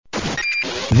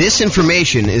This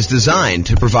information is designed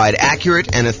to provide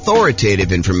accurate and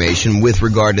authoritative information with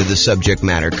regard to the subject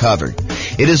matter covered.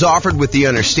 It is offered with the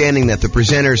understanding that the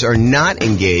presenters are not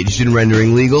engaged in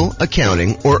rendering legal,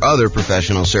 accounting, or other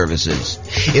professional services.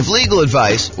 If legal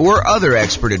advice or other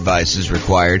expert advice is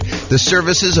required, the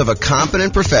services of a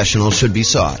competent professional should be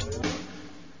sought.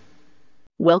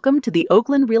 Welcome to the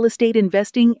Oakland Real Estate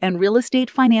Investing and Real Estate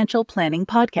Financial Planning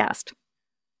Podcast.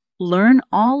 Learn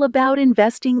all about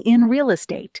investing in real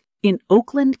estate in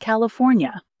Oakland,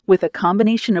 California, with a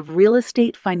combination of real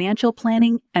estate financial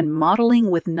planning and modeling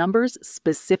with numbers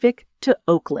specific to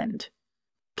Oakland.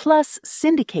 Plus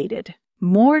syndicated,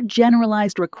 more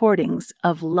generalized recordings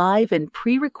of live and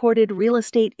pre-recorded real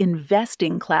estate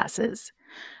investing classes.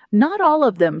 Not all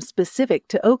of them specific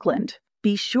to Oakland.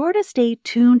 Be sure to stay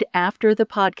tuned after the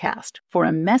podcast for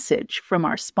a message from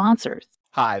our sponsors.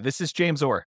 Hi, this is James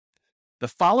Orr. The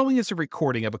following is a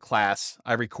recording of a class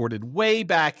I recorded way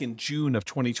back in June of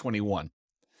 2021.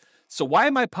 So why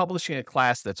am I publishing a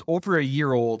class that's over a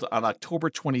year old on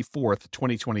October 24th,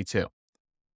 2022?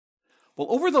 Well,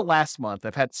 over the last month,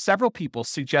 I've had several people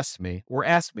suggest to me or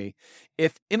ask me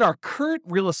if in our current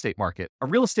real estate market, a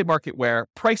real estate market where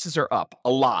prices are up a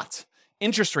lot,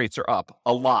 interest rates are up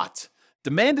a lot,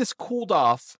 demand has cooled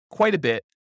off quite a bit,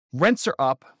 rents are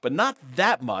up, but not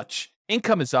that much,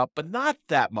 income is up, but not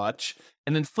that much,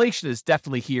 and inflation is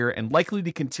definitely here and likely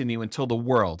to continue until the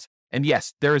world, and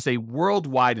yes, there is a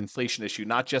worldwide inflation issue,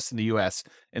 not just in the US,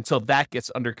 until that gets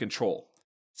under control.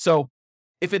 So,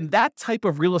 if in that type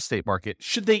of real estate market,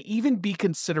 should they even be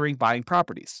considering buying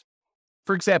properties?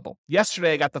 For example,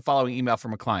 yesterday I got the following email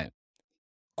from a client.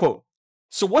 Quote,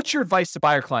 "So what's your advice to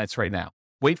buyer clients right now?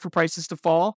 Wait for prices to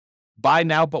fall? Buy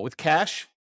now but with cash?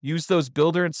 Use those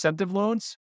builder incentive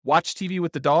loans? Watch TV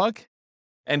with the dog?"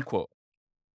 End quote.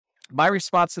 My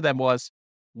response to them was,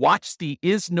 watch the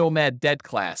Is Nomad Dead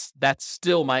class. That's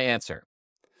still my answer.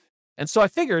 And so I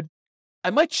figured I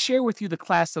might share with you the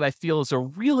class that I feel is a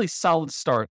really solid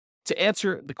start to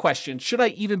answer the question, should I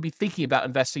even be thinking about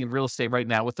investing in real estate right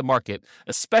now with the market,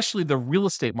 especially the real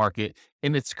estate market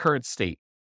in its current state?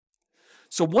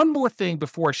 So one more thing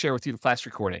before I share with you the class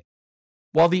recording.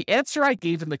 While the answer I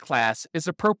gave in the class is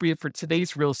appropriate for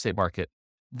today's real estate market,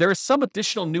 there is some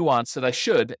additional nuance that I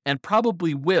should and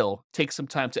probably will take some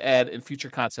time to add in future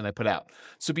content I put out.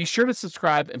 So be sure to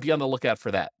subscribe and be on the lookout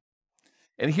for that.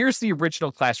 And here's the original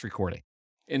class recording.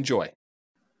 Enjoy.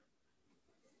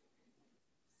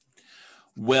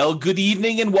 Well, good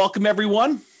evening and welcome,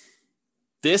 everyone.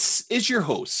 This is your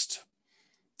host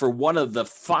for one of the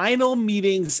final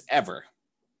meetings ever,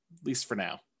 at least for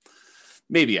now,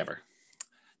 maybe ever.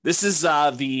 This is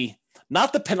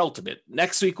not the penultimate.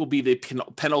 Next week will be the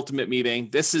penultimate meeting.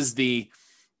 This is the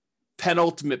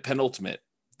penultimate,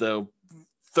 the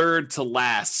third to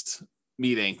last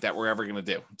meeting that we're ever going to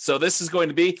do. So this is going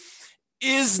to be,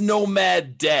 is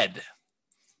Nomad dead?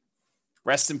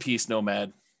 Rest in peace,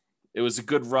 Nomad. It was a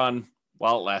good run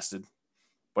while it lasted,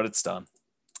 but it's done.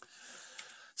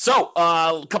 So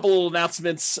a couple of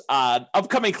announcements.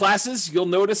 Upcoming classes, you'll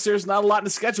notice there's not a lot in the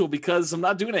schedule because I'm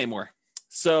not doing it anymore.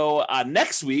 So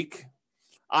next week,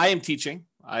 I am teaching.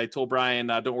 I told Brian,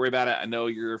 don't worry about it. I know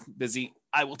you're busy.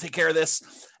 I will take care of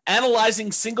this.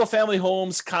 Analyzing single-family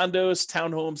homes, condos,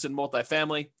 townhomes, and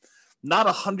multifamily. Not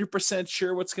 100%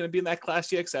 sure what's going to be in that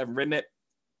class yet because I haven't written it.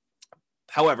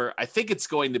 However, I think it's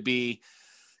going to be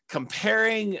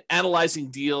comparing, analyzing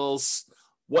deals,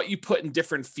 what you put in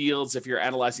different fields if you're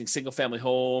analyzing single-family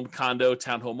home, condo,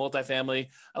 townhome, multifamily.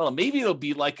 I don't know. Maybe it'll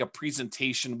be like a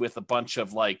presentation with a bunch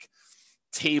of like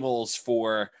tables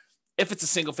for if it's a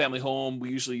single family home, we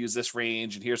usually use this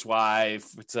range, and here's why.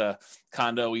 If it's a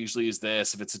condo, we usually use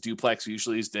this. If it's a duplex, we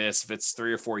usually use this. If it's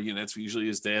 3 or 4 units, we usually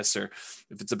use this. Or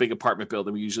if it's a big apartment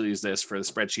building, we usually use this for the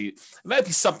spreadsheet. It might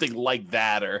be something like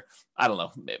that, or I don't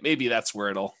know. Maybe that's where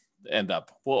it'll end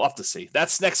up. We'll have to see.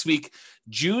 That's next week,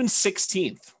 June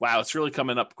 16th. Wow, it's really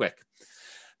coming up quick.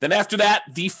 Then after that,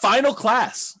 the final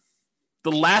class,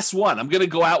 the last one. I'm going to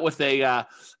go out with a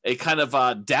kind of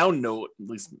a down note, at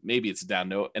least maybe it's a down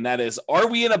note, and that is, are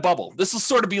we in a bubble? This will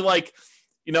sort of be like,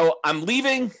 I'm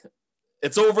leaving.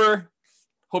 It's over.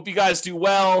 Hope you guys do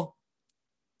well.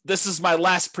 This is my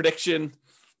last prediction.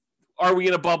 Are we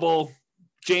in a bubble?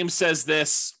 James says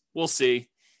this. We'll see.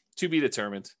 To be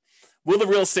determined. Will the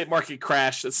real estate market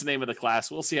crash? That's the name of the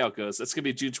class. We'll see how it goes. That's going to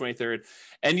be June 23rd.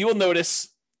 And you will notice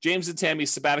James and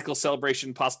Tammy's sabbatical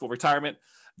celebration, possible retirement.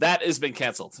 That has been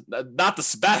canceled. Not the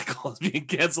sabbatical is being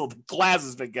canceled. The class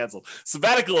has been canceled.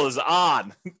 Sabbatical is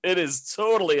on. It is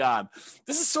totally on.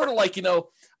 This is sort of like,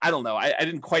 I don't know. I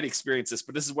didn't quite experience this,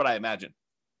 but this is what I imagine.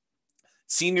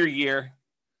 Senior year,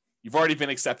 you've already been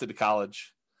accepted to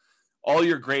college. All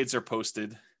your grades are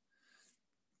posted.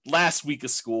 Last week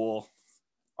of school.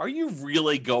 Are you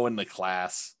really going to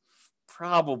class?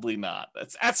 Probably not.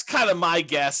 That's kind of my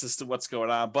guess as to what's going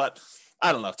on, but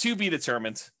I don't know. To be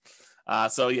determined.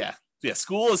 So yeah,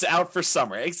 school is out for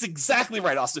summer. It's exactly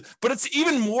right, Austin. But it's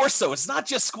even more so. It's not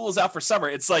just school is out for summer.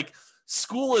 It's like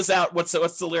school is out. What's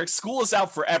the lyric? School is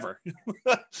out forever.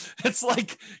 It's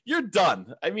like you're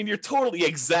done. I mean, you're totally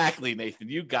exactly, Nathan.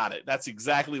 You got it. That's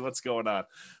exactly what's going on.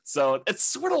 So it's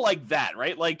sort of like that,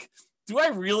 right? Like, do I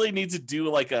really need to do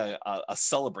like a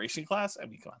celebration class? I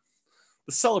mean, come on.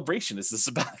 The celebration is the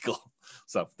sabbatical.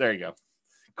 So there you go.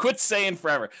 Quit saying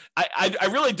forever. I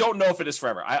really don't know if it is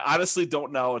forever. I honestly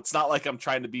don't know. It's not like I'm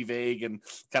trying to be vague and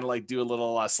kind of like do a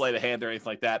little sleight of hand or anything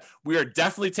like that. We are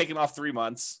definitely taking off 3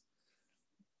 months.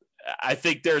 I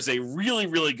think there's a really,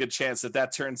 really good chance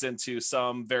that turns into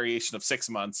some variation of 6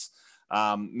 months.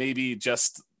 Maybe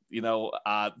just,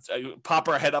 pop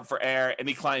our head up for air.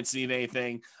 Any clients need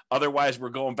anything. Otherwise, we're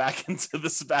going back into the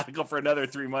sabbatical for another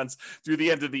 3 months through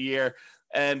the end of the year.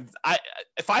 And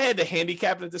if I had to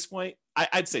handicap it at this point,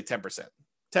 I'd say 10%.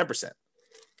 10%.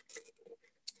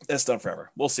 That's done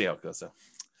forever. We'll see how it goes, though.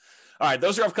 All right,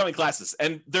 those are upcoming classes.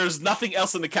 And there's nothing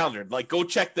else in the calendar. Like, go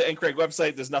check the NCRAG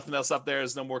website. There's nothing else up there.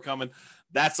 There's no more coming.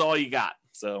 That's all you got.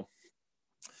 So,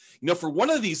 for one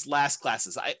of these last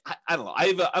classes, I don't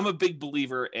know. I'm a big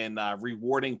believer in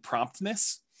rewarding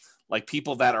promptness, like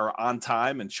people that are on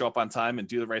time and show up on time and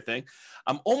do the right thing.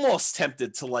 I'm almost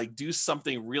tempted to like do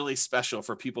something really special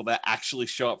for people that actually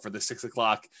show up for the 6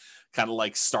 o'clock kind of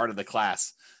like start of the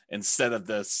class instead of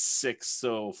the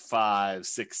 6:05,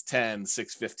 6:10,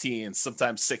 6:15,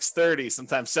 sometimes 6:30,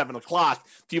 sometimes 7 o'clock,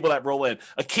 people that roll in.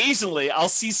 Occasionally, I'll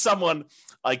see someone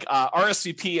like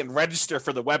RSVP and register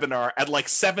for the webinar at like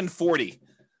 7:40,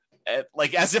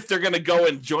 like as if they're going to go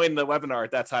and join the webinar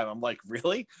at that time. I'm like,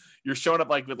 really? You're showing up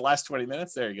like with the last 20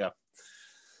 minutes? There you go.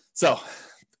 So, all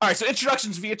right. So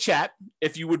introductions via chat,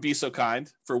 if you would be so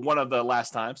kind, for one of the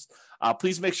last times.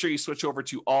 Please make sure you switch over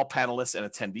to all panelists and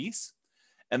attendees.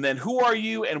 And then who are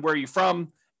you and where are you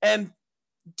from? And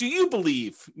do you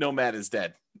believe Nomad is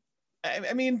dead?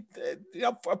 I mean,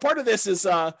 a part of this is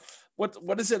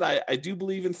what is it? I do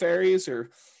believe in fairies, or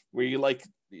where you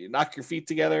knock your feet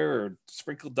together or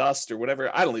sprinkle dust or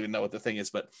whatever. I don't even know what the thing is,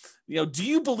 but do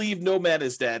you believe Nomad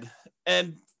is dead?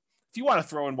 And if you want to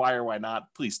throw in why or why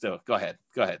not, please do. Go ahead.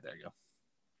 There you go.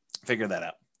 Figure that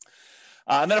out.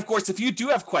 And then, of course, if you do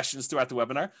have questions throughout the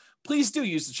webinar, please do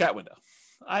use the chat window.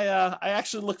 I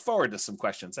actually look forward to some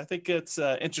questions. I think it's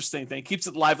an interesting thing. Keeps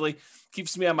it lively,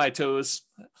 keeps me on my toes.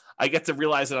 I get to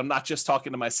realize that I'm not just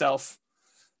talking to myself.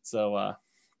 So,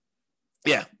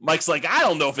 yeah, Mike's like, I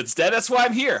don't know if it's dead. That's why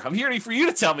I'm here. I'm here for you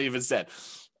to tell me if it's dead.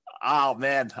 Oh,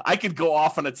 man, I could go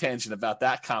off on a tangent about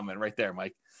that comment right there,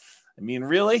 Mike. I mean,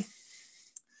 really?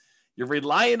 You're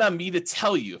relying on me to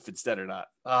tell you if it's dead or not.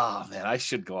 Oh, man, I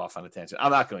should go off on a tangent.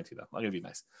 I'm not going to, though. I'm going to be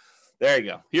nice. There you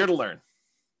go. Here to learn.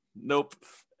 Nope.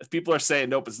 If people are saying,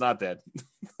 nope, it's not dead.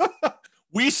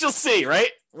 We shall see, right?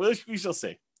 We shall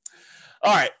see.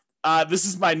 All right. This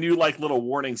is my new little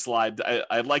warning slide.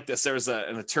 I like this. There was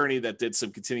an attorney that did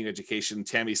some continuing education.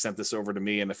 Tammy sent this over to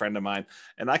me and a friend of mine,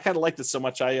 and I kind of liked it so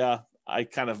much I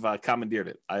kind of commandeered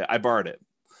it. I borrowed it,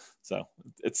 so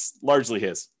it's largely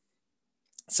his.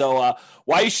 So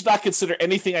why you should not consider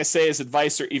anything I say as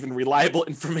advice or even reliable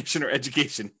information or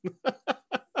education.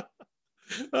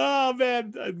 Oh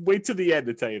man, wait to the end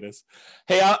to tell you this.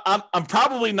 Hey, I'm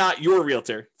probably not your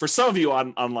realtor. For some of you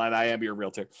online, I am your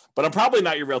realtor, but I'm probably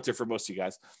not your realtor for most of you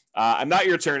guys. I'm not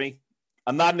your attorney.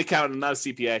 I'm not an accountant. I'm not a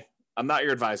CPA. I'm not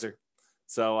your advisor.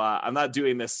 So I'm not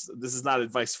doing this. This is not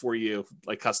advice for you,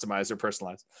 like customized or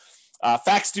personalized.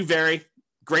 Facts do vary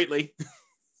greatly.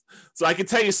 So I can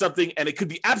tell you something, and it could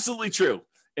be absolutely true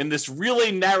in this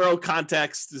really narrow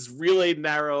context, this really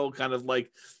narrow kind of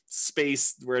like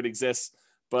space where it exists.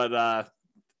 But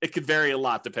it could vary a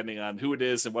lot depending on who it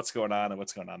is and what's going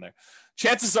on there.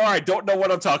 Chances are I don't know what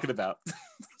I'm talking about.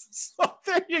 So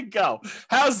there you go.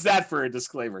 How's that for a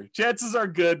disclaimer? Chances are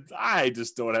good. I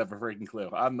just don't have a freaking clue.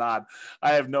 I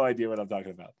have no idea what I'm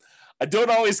talking about. I don't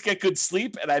always get good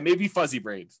sleep, and I may be fuzzy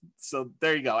brained. So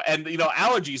there you go. And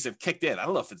allergies have kicked in. I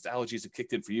don't know if it's allergies have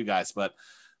kicked in for you guys, but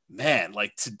man,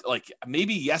 like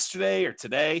maybe yesterday or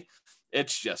today,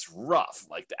 it's just rough.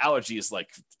 Like the allergy is like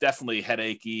definitely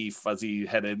headachy, fuzzy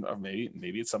headed, or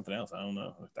maybe it's something else. I don't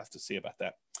know. I have to see about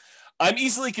that. I'm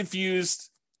easily confused.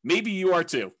 Maybe you are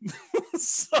too.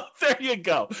 So there you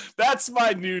go. That's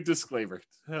my new disclaimer.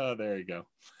 Oh, there you go.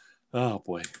 Oh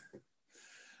boy.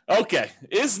 Okay.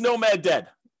 Is Nomad dead?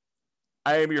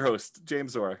 I am your host,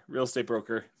 James Orr, real estate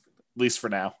broker, at least for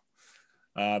now.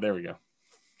 There we go.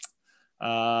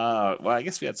 Well, I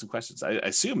guess we had some questions. I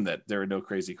assume that there are no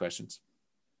crazy questions.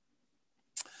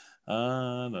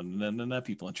 No,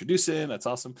 people introducing. That's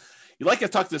awesome. You like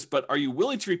I've talked this, but are you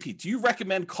willing to repeat? Do you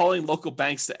recommend calling local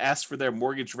banks to ask for their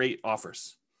mortgage rate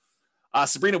offers?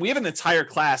 Sabrina, we have an entire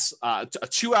class, a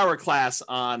 2-hour class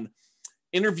on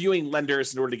interviewing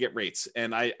lenders in order to get rates.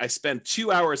 And I spent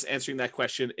 2 hours answering that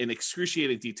question in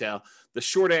excruciating detail. The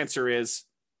short answer is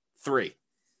 3.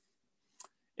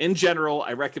 In general,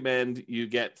 I recommend you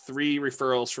get 3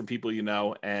 referrals from people you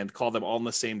know and call them all on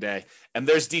the same day. And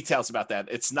there's details about that.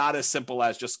 It's not as simple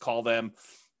as just call them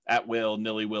at will,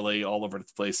 nilly-willy, all over the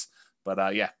place. But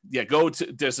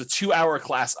there's a 2-hour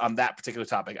class on that particular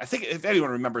topic. I think if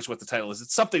anyone remembers what the title is,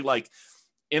 it's something like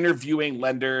interviewing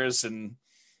lenders and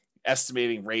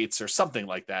estimating rates or something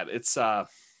like that. It's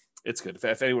good.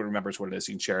 If anyone remembers what it is,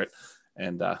 you can share it,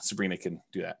 and Sabrina can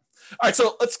do that. All right,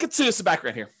 so let's get to some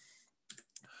background here.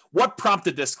 What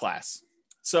prompted this class?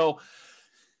 So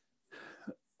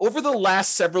over the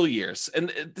last several years, and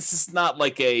this is not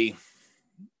like a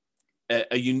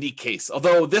unique case,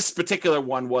 although this particular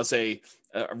one was a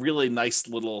really nice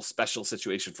little special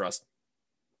situation for us.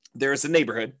 There is a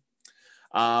neighborhood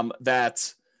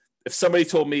that if somebody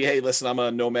told me, hey, listen, I'm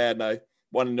a nomad and I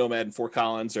want a nomad in Fort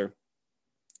Collins or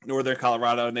Northern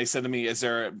Colorado, and they said to me, is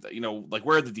there,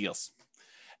 where are the deals?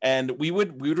 And we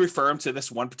would refer them to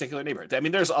this one particular neighborhood. I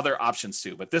mean, there's other options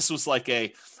too, but this was like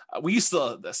we used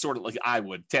to sort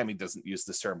of Tammy doesn't use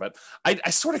this term, but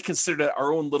I sort of considered it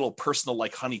our own little personal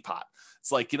honeypot.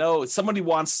 It's like, if somebody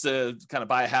wants to kind of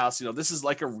buy a house, this is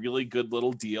like a really good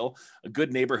little deal, a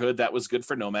good neighborhood that was good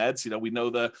for nomads. We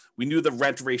knew the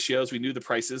rent ratios, we knew the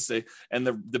prices, and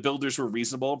the builders were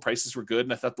reasonable, and prices were good,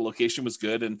 and I thought the location was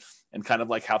good, and kind of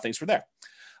like how things were there.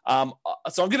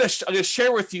 So I'm gonna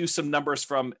share with you some numbers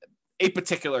from a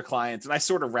particular client, and I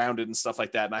sort of rounded and stuff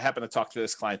like that. And I happened to talk to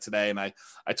this client today, and I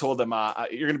told them,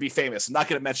 you're going to be famous. I'm not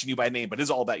going to mention you by name, but it's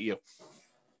all about you.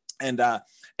 And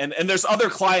there's other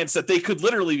clients that they could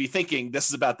literally be thinking this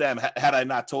is about them had I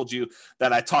not told you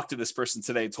that I talked to this person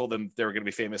today and told them they were going to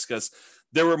be famous, because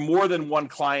there were more than one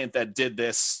client that did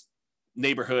this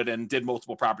neighborhood and did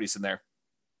multiple properties in there.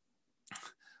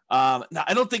 Now,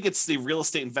 I don't think it's the real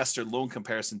estate investor loan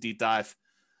comparison deep dive,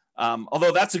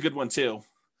 although that's a good one too.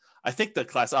 I think the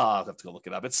class, I'll have to go look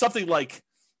it up. It's something like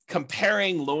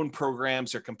comparing loan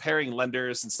programs or comparing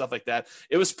lenders and stuff like that.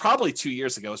 It was probably 2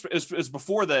 years ago. It was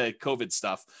before the COVID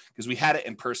stuff, because we had it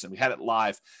in person. We had it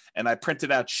live, and I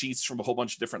printed out sheets from a whole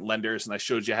bunch of different lenders, and I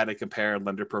showed you how to compare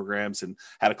lender programs and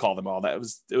how to call them all. That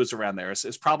it was around there.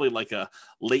 It's probably like a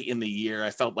late in the year. I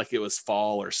felt like it was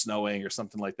fall or snowing or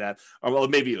something like that. Or well,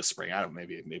 maybe it was spring. I don't know.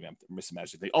 Maybe I'm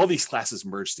misimagining. All these classes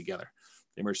merged together.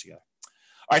 They merged together.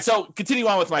 All right, so continue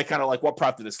on with my kind of like what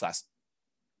prompted this class.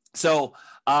 So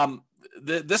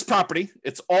this property,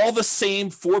 it's all the same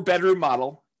 4-bedroom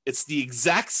model. It's the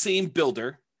exact same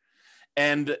builder.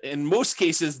 And in most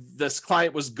cases, this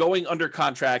client was going under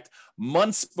contract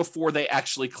months before they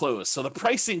actually close. So the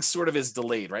pricing sort of is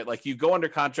delayed, right? Like you go under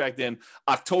contract in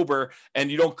October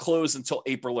and you don't close until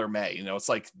April or May. It's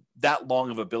like that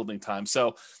long of a building time.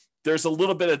 So there's a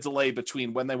little bit of delay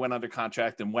between when they went under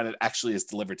contract and when it actually is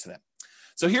delivered to them.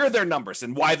 So here are their numbers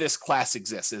and why this class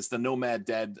exists, is the Nomad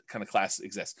Dead kind of class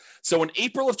exists. So in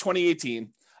April of 2018,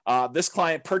 this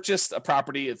client purchased a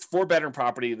property. It's 4-bedroom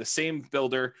property, the same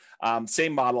builder,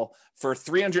 same model, for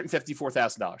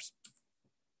 $354,000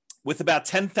 with about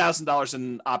 $10,000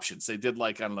 in options. They did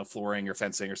flooring or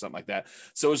fencing or something like that.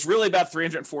 So it was really about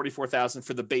 $344,000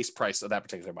 for the base price of that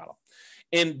particular model.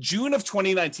 In June of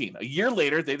 2019, a year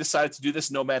later, they decided to do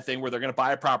this nomad thing where they're going to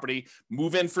buy a property,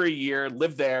 move in for a year,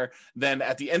 live there. Then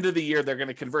at the end of the year, they're going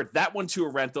to convert that one to a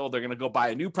rental. They're going to go buy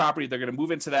a new property. They're going to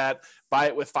move into that, buy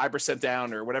it with 5%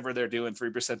 down or whatever they're doing,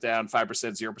 3% down,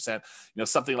 5%, 0%,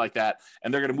 something like that.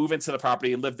 And they're going to move into the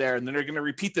property and live there. And then they're going to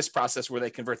repeat this process where they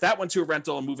convert that one to a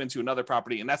rental and move into another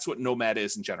property. And that's what Nomad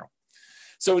is in general.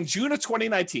 So in June of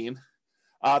 2019,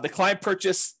 the client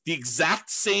purchased the exact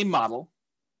same model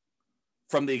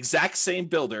from the exact same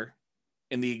builder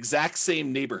in the exact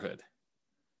same neighborhood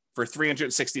for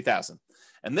 $360,000.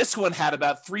 And this one had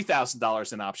about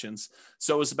 $3,000 in options.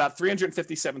 So it was about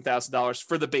 $357,000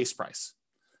 for the base price.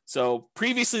 So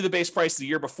previously the base price the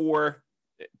year before,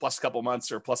 plus a couple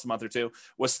months or plus a month or two,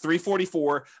 was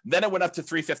 $344. Then it went up to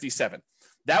 $357.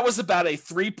 That was about a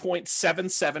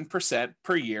 3.77%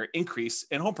 per year increase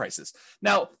in home prices.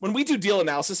 Now, when we do deal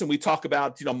analysis and we talk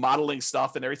about, modeling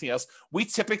stuff and everything else, we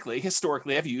typically,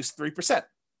 historically, have used 3%.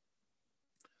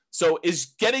 So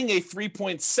is getting a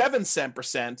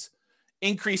 3.77%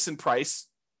 increase in price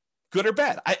good or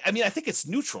bad? I mean, I think it's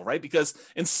neutral, right? Because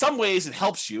in some ways it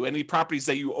helps you. Any properties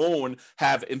that you own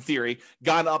have, in theory,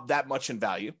 gone up that much in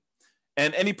value.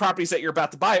 And any properties that you're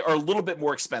about to buy are a little bit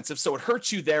more expensive. So it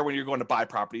hurts you there when you're going to buy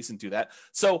properties and do that.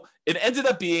 So it ended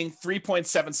up being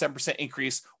 3.77%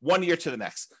 increase 1 year to the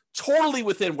next. Totally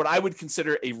within what I would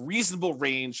consider a reasonable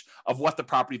range of what the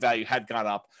property value had gone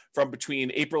up from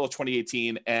between April of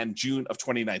 2018 and June of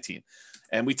 2019.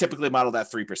 And we typically model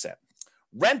that 3%.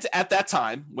 Rent at that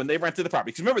time when they rented the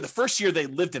property, because remember the first year they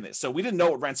lived in it, so we didn't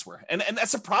know what rents were, and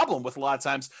that's a problem with a lot of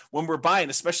times when we're buying,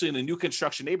 especially in a new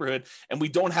construction neighborhood, and we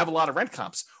don't have a lot of rent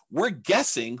comps. We're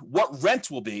guessing what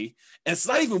rent will be, and it's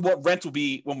not even what rent will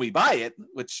be when we buy it,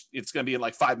 which it's going to be in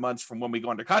like 5 months from when we go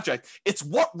under contract. It's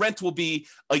what rent will be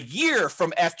a year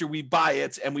from after we buy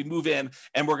it and we move in,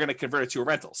 and we're going to convert it to a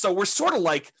rental. So we're sort of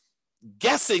like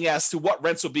guessing as to what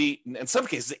rents will be in some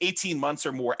cases 18 months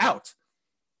or more out.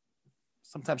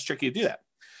 Sometimes tricky to do that.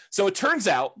 So it turns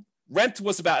out rent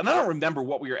was about, and I don't remember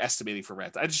what we were estimating for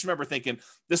rent. I just remember thinking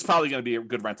this is probably going to be a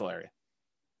good rental area.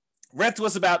 Rent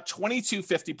was about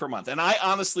 $22.50 per month. And I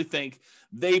honestly think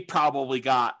they probably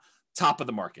got top of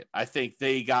the market. I think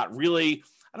they got really,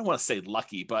 I don't want to say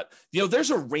lucky, but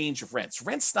there's a range of rents.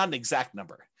 Rent's not an exact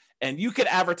number. And you could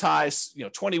advertise,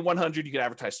 $2,100, you could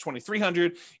advertise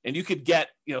 $2,300, and you could get,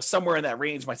 somewhere in that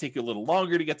range. Might take you a little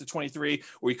longer to get to 23,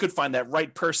 or you could find that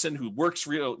right person who works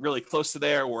really close to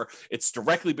there, or it's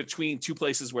directly between two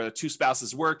places where the two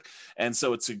spouses work. And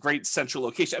so it's a great central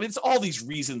location. I mean, it's all these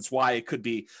reasons why it could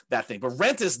be that thing, but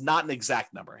rent is not an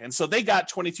exact number. And so they got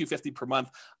 $22.50 per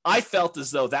month. I felt as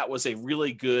though that was a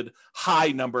really good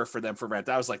high number for them for rent.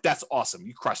 I was like, that's awesome.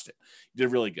 You crushed it. You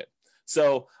did really good.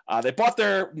 So they bought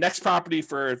their next property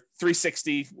for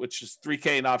 $360, which is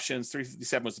 $3K in options.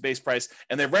 $357 was the base price,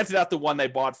 and they rented out the one they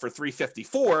bought for $354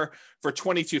 for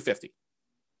 $22.50.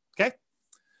 Okay,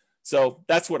 so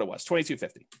that's what it was,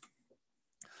 $22.50.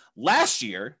 Last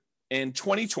year in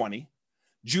 2020,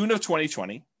 June of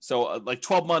 2020, so like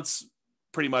 12 months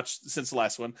pretty much since the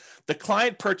last one, the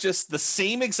client purchased the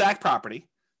same exact property,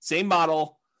 same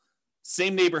model,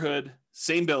 same neighborhood,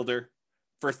 same builder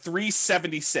for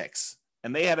 $376.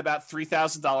 And they had about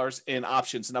 $3,000 in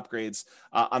options and upgrades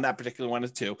on that particular one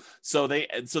too. So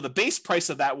the base price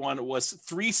of that one was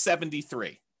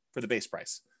 $373 for the base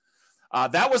price.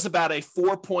 That was about a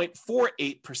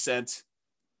 4.48%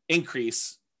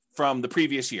 increase from the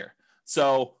previous year.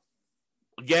 So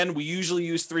again, we usually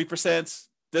use 3%.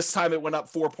 This time it went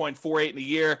up 4.48 in a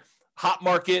year. Hot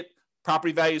market,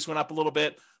 property values went up a little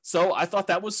bit. So I thought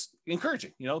that was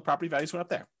encouraging. The property values went up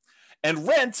there. And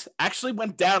rent actually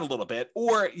went down a little bit,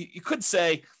 or you could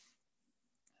say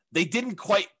they didn't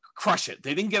quite crush it.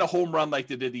 They didn't get a home run like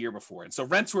they did the year before. And so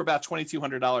rents were about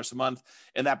 $2,200 a month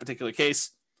in that particular case.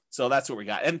 So that's what we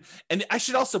got. And I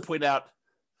should also point out,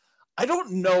 I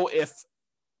don't know if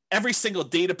every single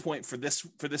data point for this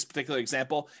particular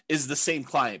example is the same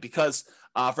client, because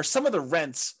for some of the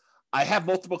rents, I have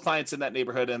multiple clients in that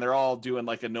neighborhood and they're all doing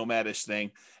like a nomadish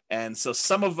thing. And so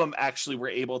some of them actually were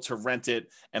able to rent it.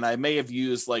 And I may have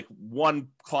used like one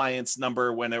client's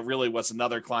number when it really was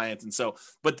another client. And so,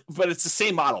 but it's the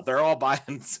same model. They're all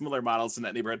buying similar models in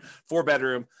that neighborhood,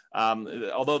 4-bedroom.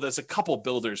 Although there's a couple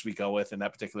builders we go with in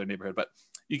that particular neighborhood, but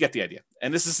you get the idea.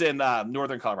 And this is in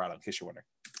Northern Colorado, in case you're wondering.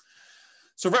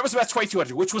 So rent was about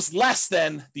 $2,200, which was less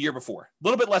than the year before, a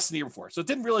little bit less than the year before. So it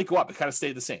didn't really go up. It kind of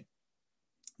stayed the same.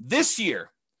 This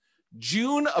year,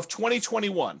 June of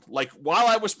 2021, like while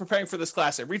I was preparing for this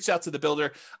class, I reached out to the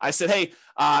builder. I said, hey,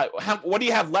 what do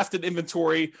you have left in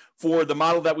inventory for the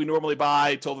model that we normally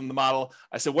buy? I told them the model.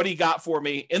 I said, what do you got for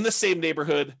me in the same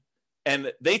neighborhood?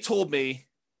 And they told me,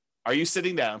 are you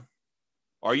sitting down?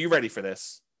 Are you ready for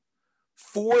this?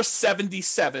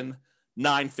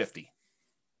 $477,950.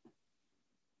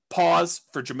 Pause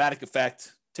for dramatic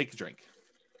effect. Take a drink.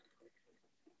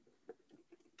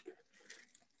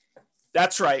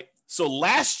 That's right. So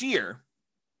last year,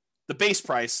 the base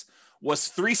price was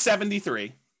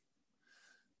 $373.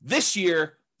 This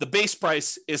year, the base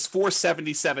price is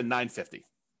 $477,950.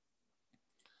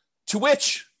 To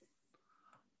which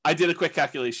I did a quick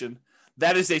calculation.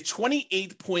 That is a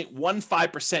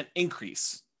 28.15%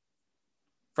 increase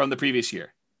from the previous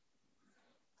year.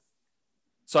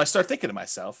 So I start thinking to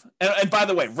myself, and by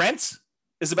the way, rent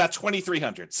is about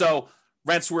 $2,300. So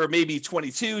rents were maybe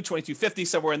 $2,250,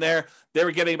 somewhere in there. They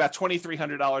were getting about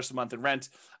 $2,300 a month in rent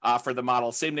for the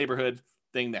model, same neighborhood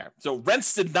thing there. So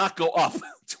rents did not go up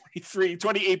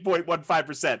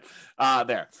 28.15%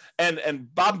 there.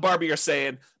 And Bob and Barbie are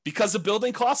saying, because of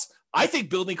building costs, I think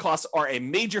building costs are a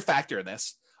major factor in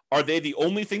this. Are they the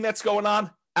only thing that's going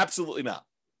on? Absolutely not.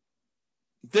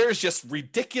 there's just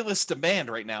ridiculous demand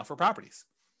right now for properties.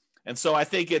 And so I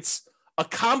think it's a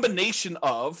combination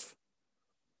of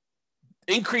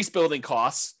increased building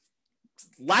costs,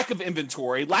 lack of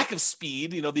inventory, lack of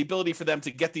speed, the ability for them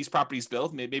to get these properties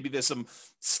built. Maybe there's some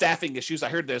staffing issues. I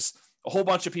heard there's a whole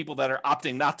bunch of people that are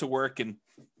opting not to work and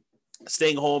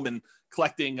staying home and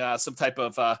collecting some type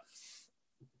of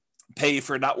pay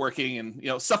for not working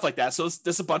and, stuff like that. So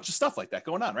there's a bunch of stuff like that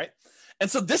going on, right? And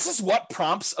so this is what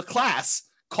prompts a class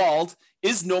called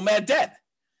Is Nomad Dead?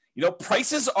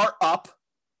 Prices are up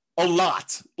a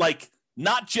lot, like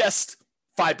not just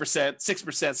 5%,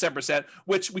 6%, 7%,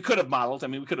 which we could have modeled. I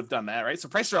mean, we could have done that, right? So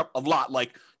prices are up a lot,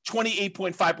 like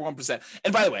 28.51%.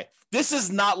 And by the way, this is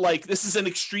an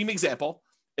extreme example.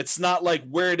 It's not like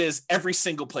where it is every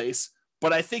single place,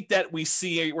 but I think that we're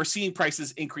seeing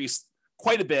prices increase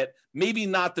quite a bit, maybe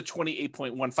not the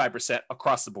 28.15%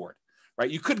 across the board, right?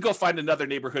 You could go find another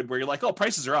neighborhood where you're like, oh,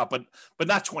 prices are up, but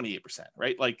not 28%,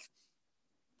 right? Like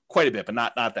quite a bit, but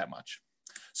not that much.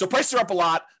 So prices are up a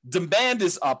lot. Demand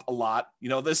is up a lot.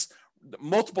 This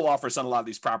multiple offers on a lot of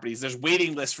these properties. There's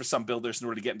waiting lists for some builders in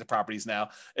order to get into properties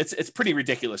now. It's pretty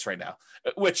ridiculous right now,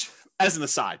 which, as an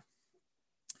aside,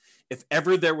 if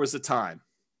ever there was a time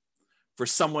for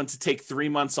someone to take 3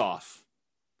 months off,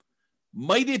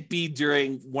 might it be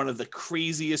during one of the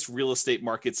craziest real estate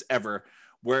markets ever,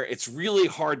 where it's really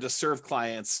hard to serve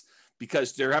clients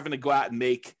because they're having to go out and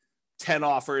make 10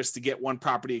 offers to get one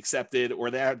property accepted,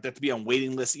 or they have to be on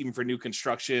waiting lists even for new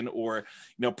construction, or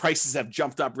prices have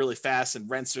jumped up really fast and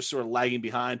rents are sort of lagging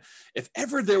behind. If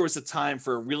ever there was a time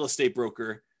for a real estate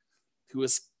broker who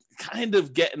was kind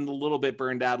of getting a little bit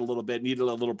burned out a little bit, needed a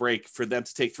little break, for them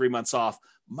to take 3 months off,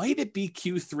 might it be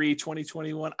Q3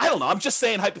 2021? I don't know. I'm just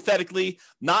saying hypothetically,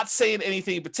 not saying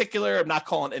anything in particular. I'm not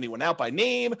calling anyone out by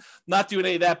name, not doing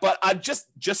any of that, but I'm just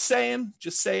saying,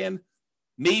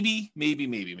 maybe.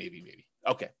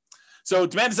 Okay. So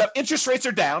demand is up. Interest rates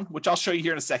are down, which I'll show you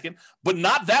here in a second, but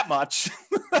not that much.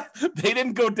 They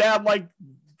didn't go down like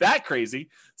that crazy.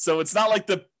 So it's not like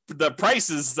the price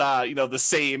is, the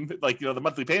same, like, the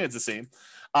monthly payment's the same.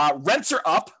 Rents are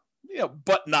up,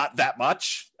 but not that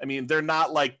much. I mean, they're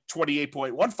not like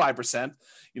 28.15%,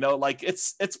 like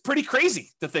it's pretty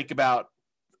crazy to think about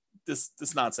this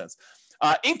nonsense.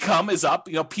 Income is up.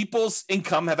 People's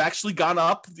income have actually gone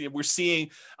up. We're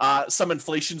seeing some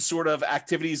inflation sort of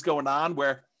activities going on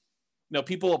where,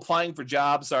 people applying for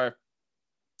jobs are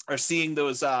seeing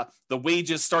those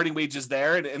the starting wages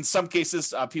there, and in some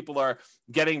cases, people are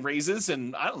getting raises.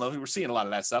 And I don't know, we're seeing a lot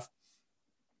of that stuff.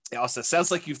 It also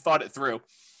sounds like you've thought it through.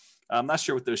 I'm not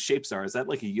sure what those shapes are. Is that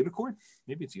like a unicorn?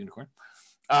 Maybe it's a unicorn.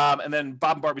 And then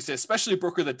Bob and Barbie say, especially a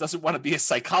broker that doesn't want to be a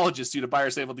psychologist due to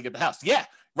buyers able to get the house. Yeah,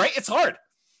 right. It's hard.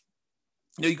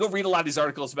 You go read a lot of these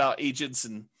articles about agents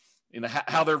and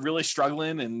how they're really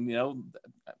struggling, and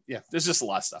there's just a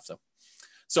lot of stuff.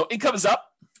 So income is up.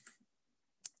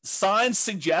 Signs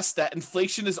suggest that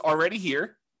inflation is already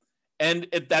here, and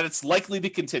that it's likely to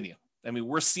continue. I mean,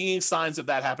 we're seeing signs of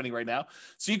that happening right now.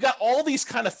 So you've got all these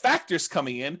kind of factors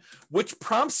coming in, which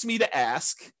prompts me to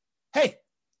ask, hey,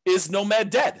 is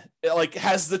Nomad dead? Like,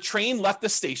 has the train left the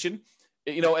station?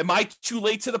 Am I too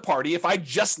late to the party? If I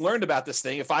just learned about this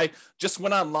thing, if I just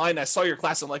went online, I saw your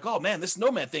class, I'm like, oh man, this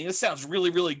Nomad thing, this sounds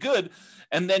really, really good.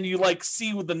 And then you like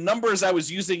see the numbers I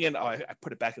was using, and I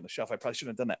put it back on the shelf. I probably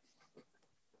shouldn't have done that.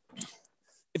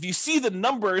 If you see the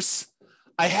numbers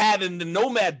I had in the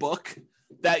Nomad book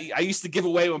that I used to give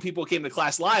away when people came to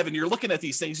class live, and you're looking at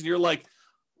these things and you're like,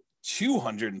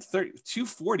 230,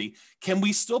 240. Can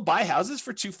we still buy houses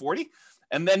for 240?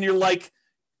 And then you're like,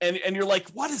 and you're like,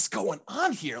 what is going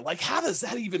on here? Like, how does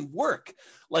that even work?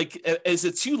 Like, is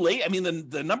it too late? I mean,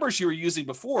 the numbers you were using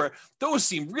before, those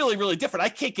seem really, really different. I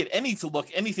can't get any to look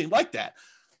anything like that.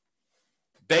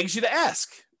 Begs you to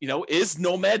ask, is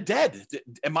Nomad dead?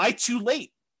 Am I too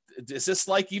late? Is this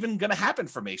like even going to happen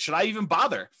for me? Should I even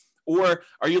bother? Or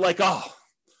are you like, oh,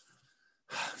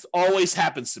 it always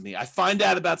happens to me. I find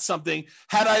out about something.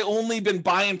 Had I only been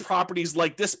buying properties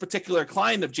like this particular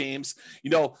client of James,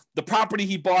 the property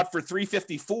he bought for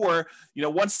 $354,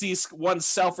 once these ones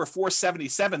sell for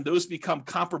 $477, those become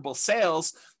comparable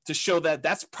sales to show that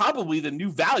that's probably the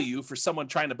new value for someone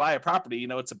trying to buy a property.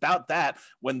 It's about that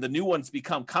when the new ones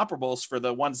become comparables for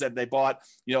the ones that they bought,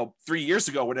 3 years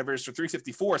ago, whatever it is, for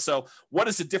 $354. So what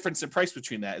is the difference in price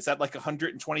between that? Is that like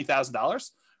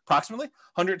 $120,000? Approximately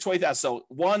 120,000. So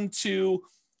 1, 2,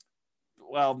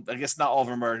 well, I guess not all of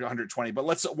them are 120, but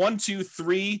let's 1, 2,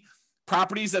 3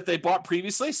 properties that they bought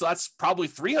previously. So that's probably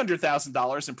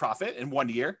 $300,000 in profit in 1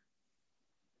 year.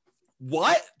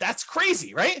 What? That's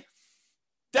crazy, right?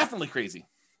 Definitely crazy.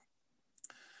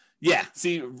 Yeah.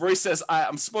 See, Royce says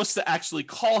I'm supposed to actually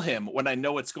call him when I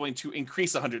know it's going to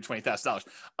increase $120,000.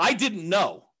 I didn't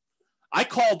know. I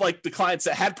called like the clients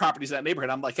that had properties in that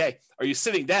neighborhood. I'm like, hey, are you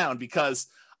sitting down? Because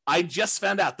I just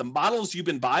found out the models you've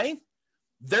been buying,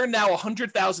 they're now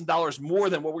 $100,000 more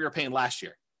than what we were paying last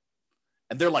year.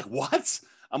 And they're like, what?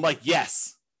 I'm like,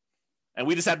 yes. And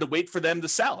we just had to wait for them to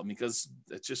sell because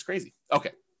it's just crazy.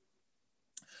 Okay.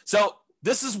 So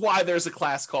this is why there's a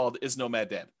class called Is Nomad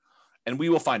Dead? And we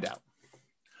will find out.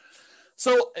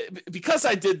 So because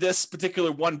I did this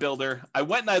particular one builder, I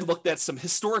went and I looked at some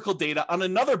historical data on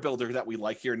another builder that we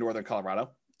like here in Northern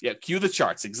Colorado. Yeah, cue the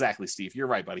charts. Exactly, Steve. You're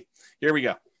right, buddy. Here we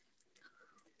go.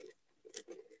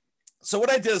 So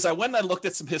what I did is I went and I looked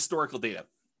at some historical data.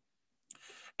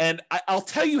 And I'll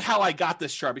tell you how I got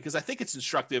this chart because I think it's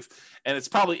instructive and it's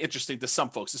probably interesting to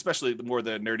some folks, especially the more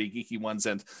the nerdy, geeky ones.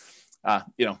 And,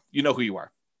 you know who you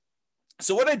are.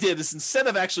 So what I did is instead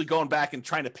of actually going back and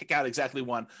trying to pick out exactly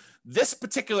one, this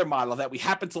particular model that we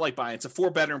happen to like buying, it's a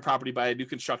 4-bedroom property by a new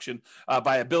construction,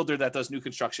 by a builder that does new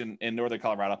construction in Northern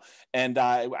Colorado. And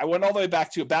I went all the way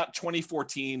back to about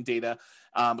 2014 data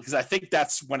because I think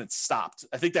that's when it stopped.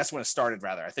 I think that's when it started,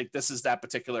 rather. I think this is that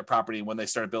particular property when they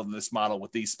started building this model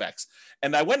with these specs.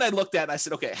 And I went and I looked at it and I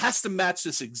said, okay, it has to match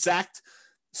this exact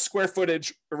square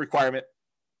footage requirement.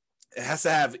 It has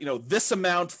to have, this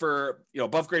amount for,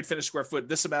 above grade finished square foot,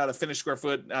 this amount of finished square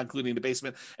foot, not including the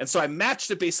basement. And so I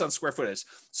matched it based on square footage.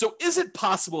 So is it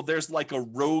possible there's like a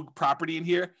rogue property in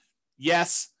here?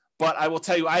 Yes. But I will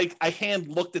tell you, I hand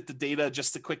looked at the data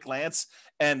just a quick glance,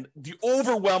 and the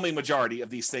overwhelming majority of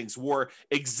these things were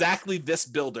exactly this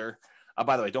builder.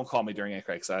 By the way, don't call me during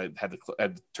Anchor because I had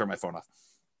to turn my phone off.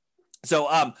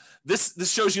 So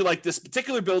this shows you like this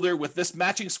particular builder with this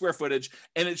matching square footage,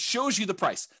 and it shows you the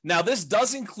price. Now, this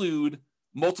does include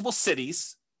multiple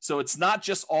cities, so it's not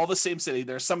just all the same city.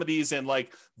 There's some of these in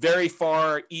like very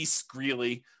far east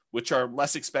Greeley, which are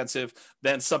less expensive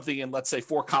than something in, let's say,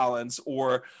 Fort Collins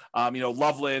or,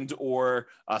 Loveland or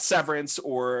Severance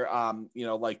or,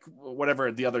 like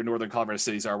whatever the other Northern Colorado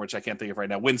cities are, which I can't think of right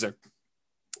now, Windsor,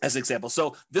 as an example.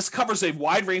 So this covers a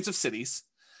wide range of cities.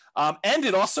 And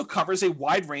it also covers a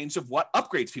wide range of what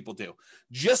upgrades people do.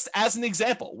 Just as an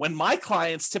example, when my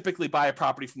clients typically buy a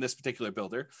property from this particular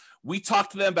builder, we talk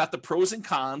to them about the pros and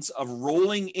cons of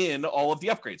rolling in all of the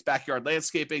upgrades: backyard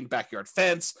landscaping, backyard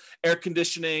fence, air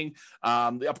conditioning,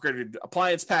 the upgraded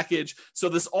appliance package. So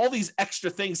there's all these extra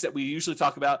things that we usually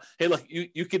talk about. Hey, look,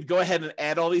 you could go ahead and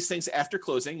add all these things after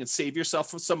closing and save yourself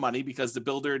some money because the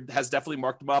builder has definitely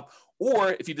marked them up.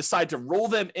 Or if you decide to roll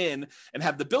them in and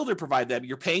have the builder provide them,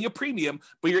 you're paying a premium,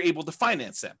 but you're able to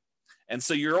finance them. And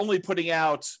so you're only putting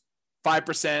out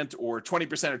 5% or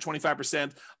 20% or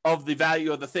 25% of the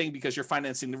value of the thing because you're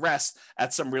financing the rest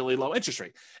at some really low interest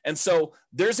rate. And so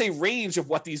there's a range of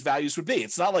what these values would be.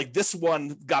 It's not like this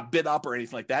one got bid up or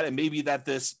anything like that. And maybe that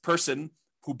this person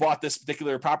who bought this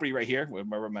particular property right here,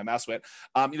 where my mouse went,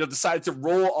 decided to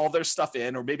roll all their stuff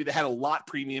in, or maybe they had a lot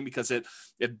premium because it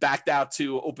backed out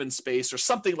to open space or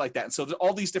something like that. And so there's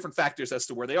all these different factors as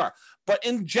to where they are. But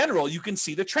in general, you can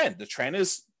see the trend. The trend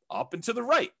is up and to the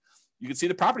right. You can see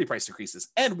the property price increases.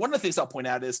 And one of the things I'll point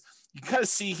out is you kind of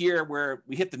see here where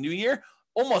we hit the new year,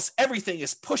 almost everything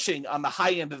is pushing on the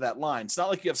high end of that line. It's not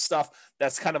like you have stuff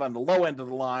that's kind of on the low end of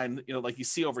the line, like you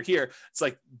see over here. It's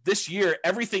like this year,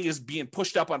 everything is being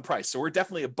pushed up on price. So we're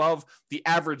definitely above the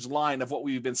average line of what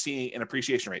we've been seeing in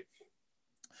appreciation rate.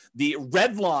 The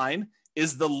red line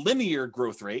is the linear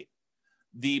growth rate.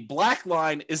 The black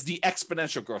line is the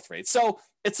exponential growth rate. So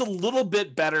it's a little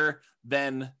bit better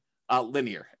than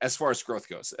linear as far as growth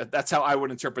goes. That's how I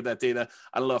would interpret that data.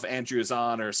 I don't know if Andrew is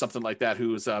on or something like that,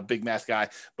 who's a big math guy,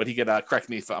 but he could correct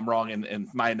me if I'm wrong in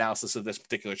my analysis of this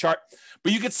particular chart.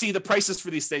 But you can see the prices for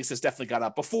these things has definitely gone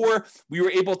up. Before, we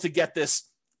were able to get this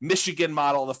Michigan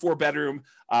model, the 4-bedroom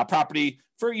property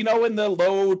for, in the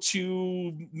low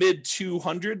to mid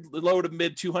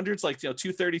 200s, like,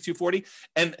 230, 240.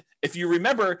 And if you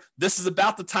remember, this is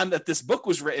about the time that this book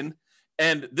was written.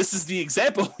 And this is the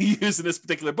example we use in this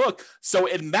particular book. So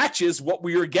it matches what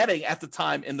we were getting at the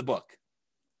time in the book,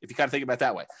 if you kind of think about it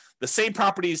that way. The same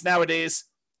properties nowadays,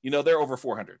 they're over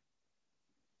 400.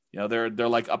 They're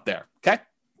like up there, okay?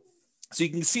 So you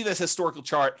can see this historical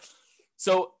chart.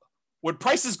 So when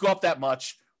prices go up that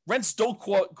much, rents don't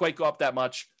quite go up that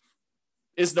much.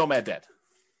 Is Nomad dead?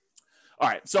 All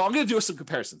right, so I'm going to do some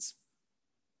comparisons,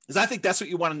 because I think that's what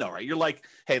you want to know, right? You're like,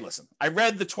 hey, listen, I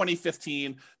read the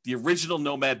 2015, the original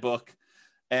Nomad book,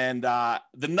 and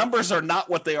the numbers are not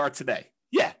what they are today.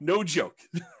 Yeah, no joke,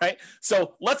 right?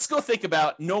 So let's go think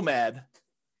about Nomad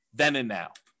then and now.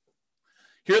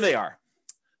 Here they are.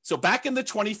 So back in the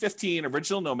 2015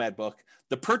 original Nomad book,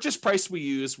 the purchase price we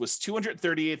used was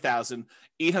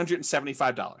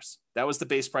 $238,875. That was the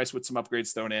base price with some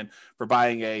upgrades thrown in for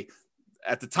buying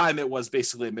at the time, it was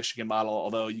basically a Michigan model,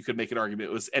 although you could make an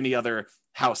argument it was any other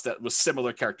house that was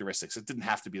similar characteristics. It didn't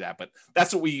have to be that, but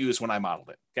that's what we used when I modeled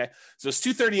it. Okay. So it's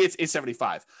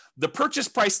 $238,875. The purchase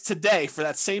price today for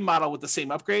that same model with the same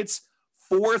upgrades,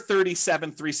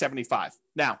 $437,375.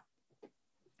 Now,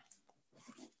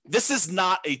 this is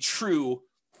not a true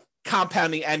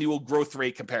compounding annual growth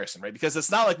rate comparison, right? Because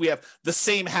it's not like we have the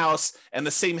same house and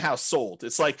the same house sold.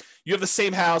 It's like you have the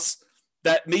same house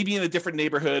that may be in a different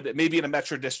neighborhood, it may be in a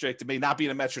metro district, it may not be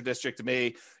in a metro district, it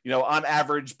may, on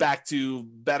average back to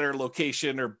better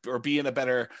location or be in a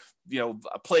better,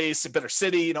 a place, a better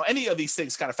city, any of these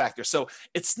things kind of factor. So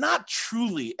it's not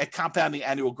truly a compounding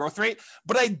annual growth rate,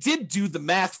 but I did do the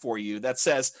math for you that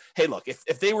says, hey, look,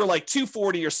 if they were like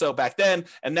 240 or so back then,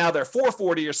 and now they're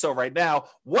 440 or so right now,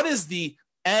 what is the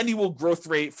annual growth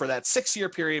rate for that 6-year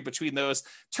period between those?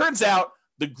 Turns out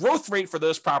the growth rate for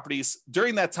those properties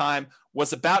during that time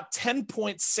was about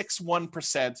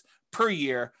 10.61% per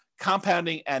year,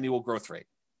 compounding annual growth rate.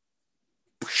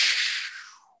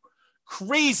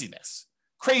 Craziness.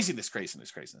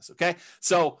 Okay.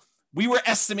 So we were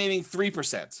estimating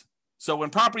 3%. So when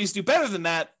properties do better than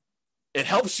that, it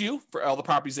helps you for all the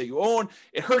properties that you own.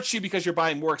 It hurts you because you're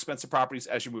buying more expensive properties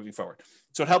as you're moving forward.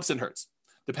 So it helps and hurts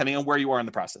depending on where you are in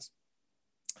the process.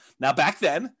 Now, back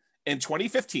then, in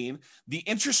 2015, the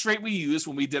interest rate we used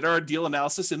when we did our deal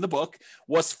analysis in the book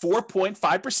was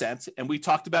 4.5%. And we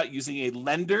talked about using a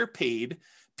lender paid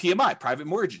PMI, private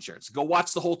mortgage insurance. Go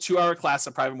watch the whole 2-hour class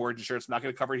on private mortgage insurance. I'm not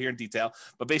going to cover it here in detail,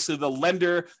 but basically the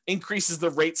lender increases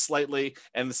the rate slightly.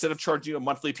 And instead of charging you a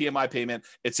monthly PMI payment,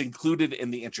 it's included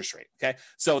in the interest rate. Okay.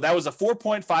 So that was a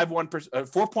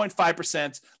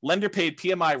 4.5% lender paid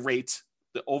PMI rate,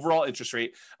 the overall interest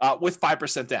rate with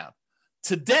 5% down.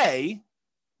 Today,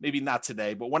 maybe not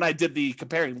today, but when I did the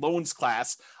comparing loans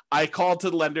class, I called to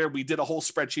the lender. We did a whole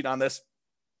spreadsheet on this.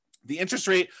 The interest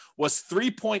rate was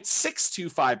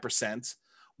 3.625%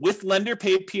 with lender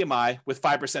paid PMI with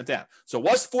 5% down. So it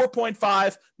was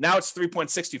 4.5. Now it's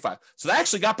 3.625. So that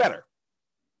actually got better.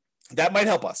 That might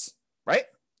help us, right?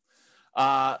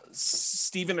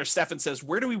 Steven or Stefan says,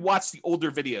 where do we watch the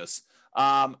older videos?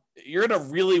 You're in a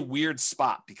really weird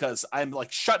spot because I'm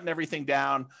like shutting everything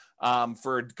down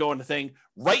for going to thing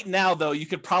right now, though. You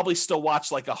could probably still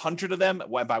watch like 100 of them.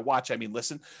 By watch, I mean,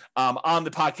 listen, on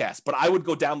the podcast, but I would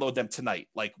go download them tonight.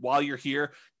 Like while you're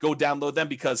here, go download them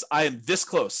because I am this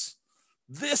close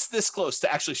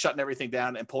to actually shutting everything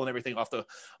down and pulling everything off the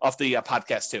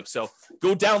podcast too. So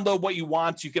go download what you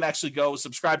want. You can actually go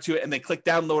subscribe to it and then click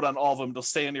download on all of them. They'll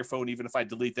stay on your phone even if I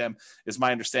delete them, is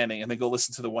my understanding. And then go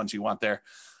listen to the ones you want there.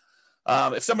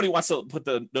 If somebody wants to put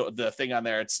the thing on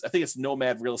there, I think it's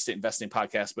Nomad Real Estate Investing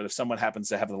Podcast. But if someone happens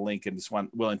to have the link and is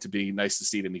willing to be nice to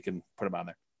Steve, you can put them on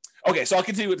there. Okay, so I'll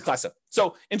continue with the class up.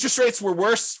 So interest rates were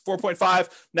worse, 4.5.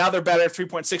 Now they're better,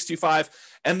 3.625.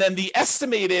 And then the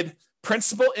estimated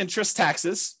principal, interest,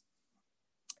 taxes,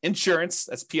 insurance,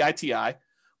 that's PITI,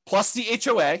 plus the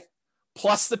HOA,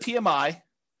 plus the PMI.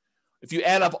 If you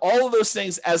add up all of those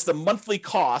things as the monthly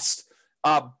cost,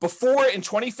 before in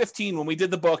 2015, when we did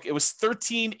the book, it was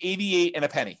 $13.88 and a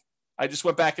penny. I just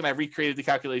went back and I recreated the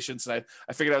calculations and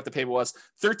I figured out what the payment was.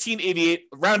 $13.88,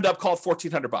 round up, called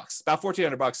 $1,400, about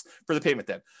 $1,400 for the payment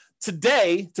then.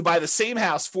 Today, to buy the same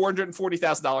house,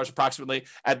 $440,000 approximately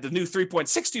at the new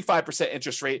 3.625%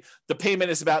 interest rate, the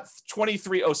payment is about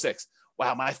 $2,306.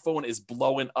 Wow, my phone is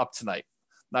blowing up tonight.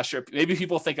 Not sure. Maybe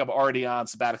people think I'm already on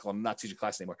sabbatical. I'm not teaching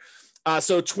class anymore.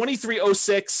 So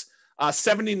 $2,306,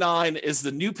 79 is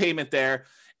the new payment there.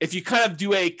 If you kind of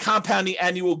do a compounding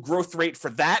annual growth rate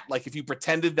for that, like if you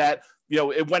pretended that,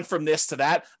 it went from this to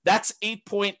that, that's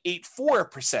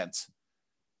 8.84%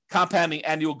 compounding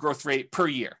annual growth rate per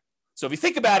year. So if you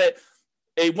think about it,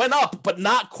 it went up, but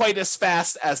not quite as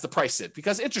fast as the price did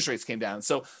because interest rates came down.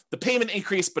 So the payment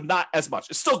increased, but not as much.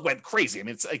 It still went crazy. I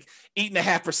mean, it's like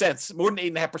 8.5%, more than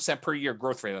 8.5% per year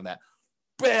growth rate on that.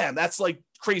 Bam, that's like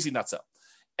crazy nuts up.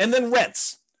 And then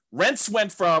rents. Rents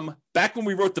went from, back when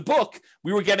we wrote the book,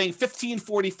 we were getting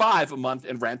 $1,545 a month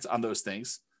in rent on those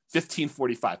things.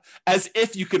 $1,545, as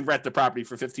if you can rent the property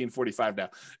for $1,545 now.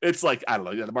 It's like, I don't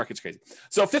know, the market's crazy.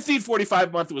 So $1,545 a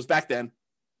month was back then.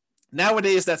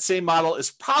 Nowadays, that same model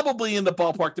is probably in the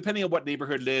ballpark, depending on what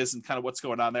neighborhood it is and kind of what's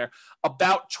going on there,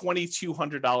 about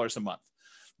 $2,200 a month.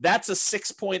 That's a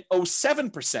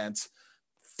 6.07%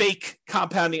 fake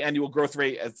compounding annual growth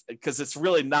rate because it's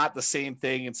really not the same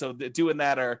thing. And so doing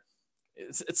that are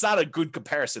It's not a good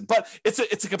comparison, but it's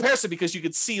a comparison because you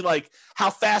can see like how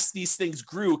fast these things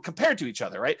grew compared to each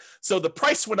other, right? So the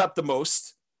price went up the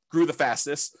most, grew the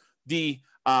fastest. The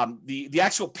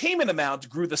actual payment amount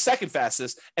grew the second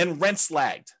fastest, and rents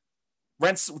lagged.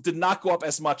 Rents did not go up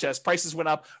as much as prices went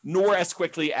up, nor as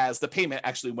quickly as the payment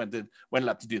actually went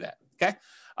up to do that. Okay,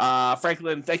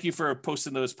 Franklin, thank you for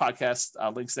posting those podcast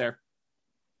links there.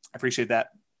 I appreciate that.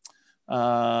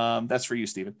 That's for you,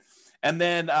 Stephen. And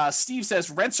then Steve says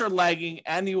rents are lagging.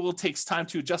 Annual takes time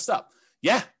to adjust up.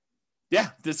 Yeah,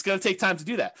 it's going to take time to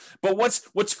do that. But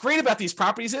what's great about these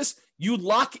properties is you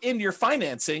lock in your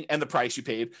financing and the price you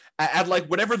paid at like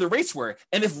whatever the rates were.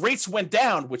 And if rates went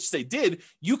down, which they did,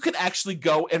 you could actually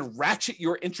go and ratchet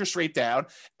your interest rate down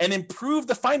and improve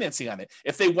the financing on it.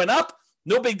 If they went up,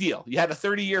 no big deal. You had a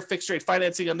 30-year fixed rate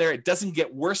financing on there. It doesn't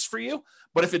get worse for you.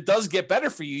 But if it does get better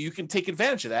for you, you can take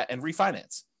advantage of that and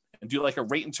refinance and do like a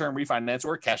rate and term refinance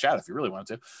or cash out if you really want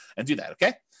to and do that.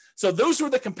 Okay. So those were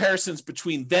the comparisons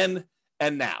between then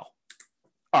and now.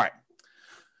 All right.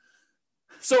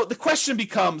 So the question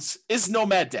becomes, is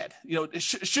Nomad dead?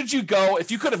 Should you go,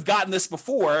 if you could have gotten this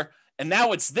before and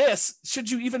now it's this, should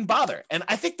you even bother? And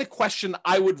I think the question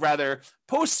I would rather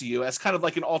pose to you as kind of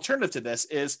like an alternative to this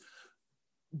is,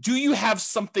 do you have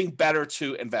something better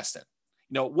to invest in?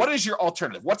 What is your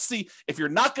alternative? If you're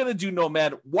not going to do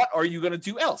Nomad, what are you going to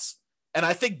do else? And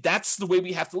I think that's the way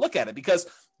we have to look at it because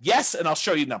yes, and I'll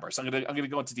show you numbers. I'm going to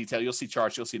go into detail. You'll see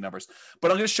charts, you'll see numbers, but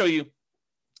I'm going to show you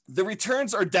the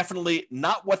returns are definitely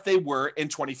not what they were in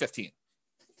 2015.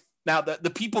 Now, the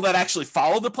people that actually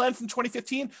follow the plan from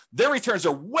 2015, their returns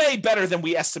are way better than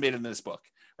we estimated in this book,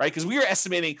 right? Because we were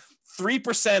estimating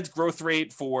 3% growth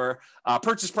rate for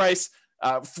purchase price,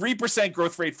 3%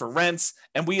 growth rate for rents,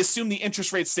 and we assume the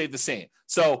interest rate stayed the same.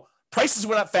 So prices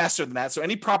went up faster than that. So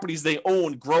any properties they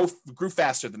own grew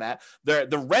faster than that.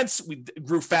 The rents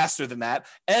grew faster than that.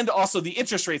 And also the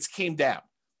interest rates came down.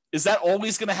 Is that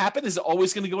always going to happen? Is it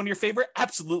always going to go in your favor?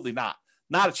 Absolutely not.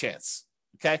 Not a chance.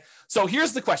 Okay. So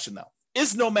here's the question though.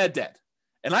 Is Nomad dead?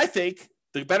 And I think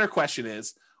the better question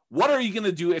is, what are you going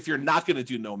to do if you're not going to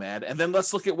do Nomad? And then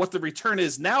let's look at what the return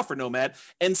is now for Nomad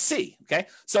and see. Okay.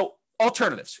 So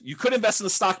alternatives. You could invest in the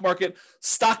stock market.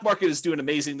 Stock market is doing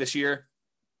amazing this year.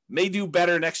 May do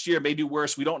better next year, may do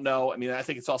worse. We don't know. I mean, I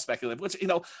think it's all speculative, which,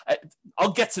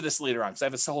 I'll get to this later on because I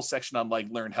have a whole section on like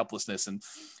learned helplessness and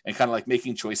kind of like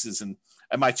making choices and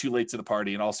am I too late to the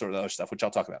party and all sort of other stuff, which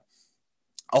I'll talk about.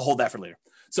 I'll hold that for later.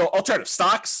 So alternative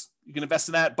stocks, you can invest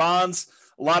in that. Bonds.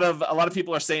 A lot of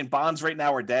people are saying bonds right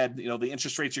now are dead. The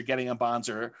interest rates you're getting on bonds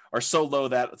are so low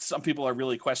that some people are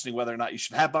really questioning whether or not you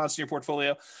should have bonds in your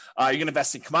portfolio. You're going to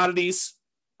invest in commodities.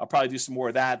 I'll probably do some more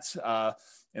of that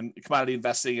in commodity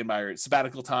investing in my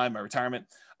sabbatical time, my retirement.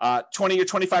 20 or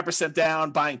 25%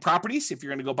 down buying properties. If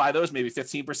you're going to go buy those, maybe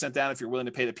 15% down if you're willing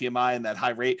to pay the PMI and that high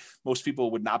rate. Most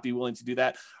people would not be willing to do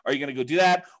that. Are you going to go do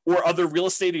that? Or other real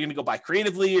estate? Are you going to go buy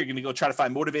creatively? You're going to go try to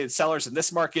find motivated sellers in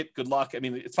this market. Good luck. I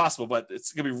mean, it's possible, but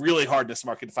it's going to be really hard in this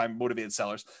market to find motivated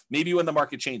sellers. Maybe when the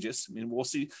market changes. I mean, we'll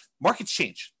see. Markets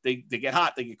change. They get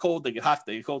hot, they get cold, they get hot,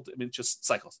 they get cold. I mean, it's just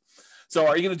cycles. So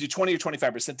are you going to do 20 or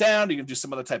 25% down? Are you going to do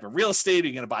some other type of real estate? Are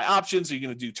you going to buy options? Are you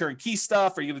going to do turnkey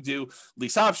stuff? Are you going to do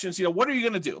lease options? What are you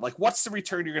going to do? Like, what's the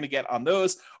return you're going to get on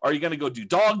those? Are you going to go do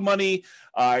dog money?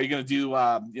 Are you going to do,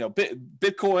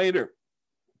 Bitcoin or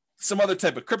some other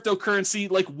type of cryptocurrency?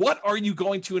 Like, what are you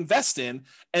going to invest in?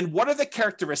 And what are the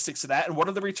characteristics of that? And what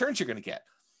are the returns you're going to get?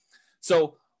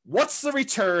 So what's the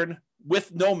return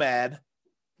with Nomad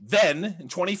then in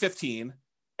 2015?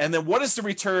 And then what is the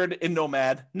return in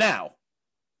Nomad now?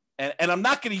 And I'm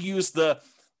not going to use the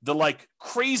like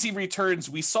crazy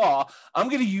returns we saw. I'm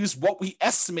going to use what we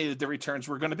estimated the returns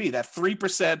were going to be, that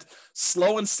 3%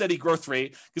 slow and steady growth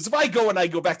rate. Because if I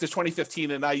go back to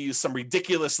 2015 and I use some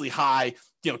ridiculously high,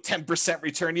 10%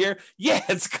 return year,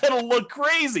 it's going to look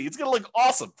crazy. It's going to look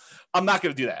awesome. I'm not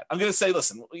going to do that. I'm going to say,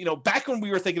 listen, back when we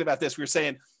were thinking about this, we were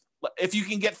saying, if you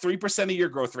can get 3% a year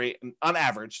growth rate on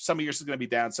average, some years is going to be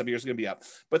down, some years is going to be up,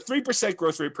 but 3%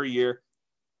 growth rate per year,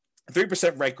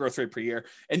 3% rate growth rate per year.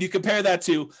 And you compare that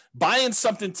to buying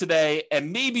something today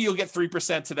and maybe you'll get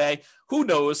 3% today. Who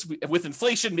knows? With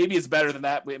inflation, maybe it's better than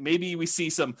that. Maybe we see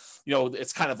some,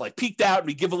 it's kind of like peaked out and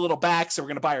we give a little back. So we're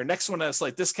going to buy our next one at a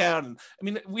slight discount. And I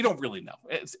mean, we don't really know.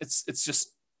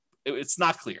 It's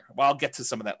not clear. Well, I'll get to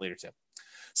some of that later too.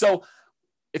 So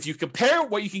if you compare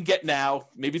what you can get now,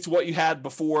 maybe to what you had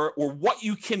before, or what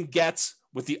you can get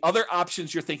with the other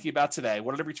options you're thinking about today,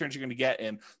 what are the returns you're going to get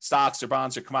in stocks or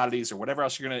bonds or commodities or whatever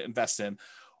else you're going to invest in?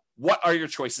 What are your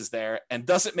choices there? And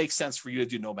does it make sense for you to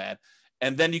do Nomad?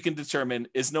 And then you can determine,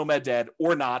 is Nomad dead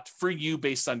or not for you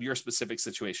based on your specific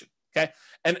situation? Okay.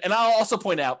 And I'll also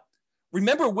point out,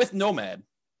 remember with Nomad,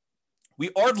 we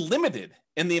are limited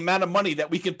in the amount of money that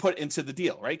we can put into the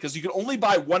deal, right? Because you can only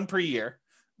buy one per year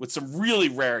with some really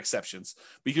rare exceptions.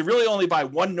 But you can really only buy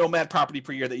one Nomad property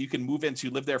per year that you can move into,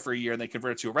 live there for a year, and then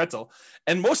convert it to a rental.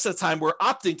 And most of the time, we're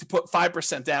opting to put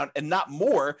 5% down and not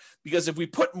more, because if we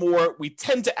put more, we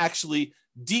tend to actually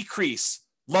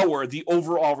lower the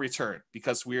overall return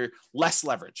because we're less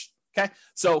leveraged. Okay.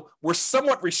 So we're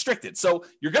somewhat restricted. So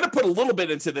you're going to put a little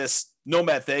bit into this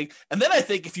Nomad thing. And then I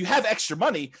think if you have extra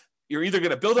money, you're either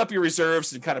going to build up your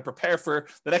reserves and kind of prepare for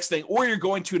the next thing, or you're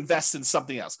going to invest in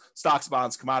something else, stocks,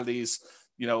 bonds, commodities,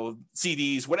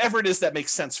 CDs, whatever it is that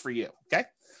makes sense for you. Okay.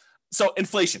 So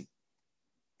inflation,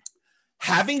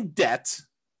 having debt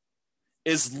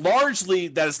is largely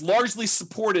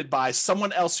supported by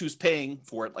someone else who's paying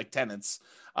for it, like tenants,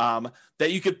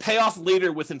 that you could pay off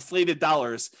later with inflated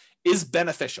dollars is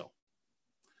beneficial.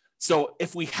 So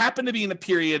if we happen to be in a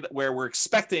period where we're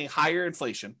expecting higher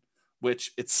inflation,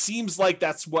 which it seems like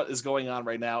that's what is going on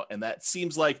right now, and that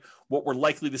seems like what we're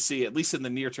likely to see, at least in the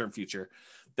near-term future,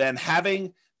 then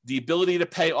having the ability to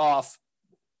pay off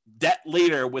debt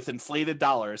later with inflated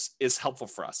dollars is helpful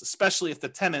for us, especially if the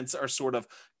tenants are sort of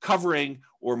covering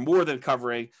or more than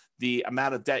covering the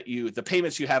amount of debt the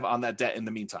payments you have on that debt in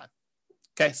the meantime.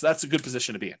 Okay, so that's a good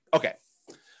position to be in. Okay,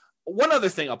 one other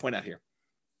thing I'll point out here.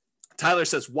 Tyler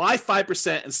says, why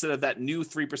 5% instead of that new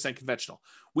 3% conventional?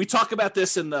 We talk about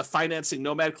this in the financing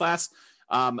Nomad class.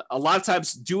 A lot of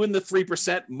times doing the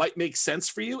 3% might make sense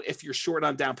for you if you're short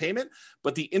on down payment,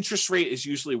 but the interest rate is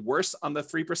usually worse on the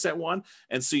 3% one.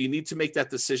 And so you need to make that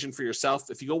decision for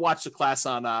yourself. If you go watch the class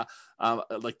on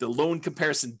like the loan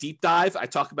comparison deep dive, I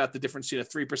talk about the difference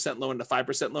between a 3% loan and a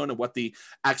 5% loan and what the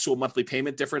actual monthly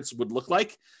payment difference would look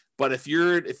like. But if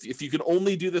you can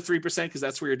only do the 3% because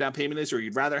that's where your down payment is, or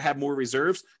you'd rather have more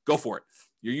reserves, go for it.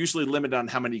 You're usually limited on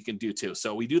how many you can do too.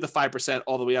 So we do the 5%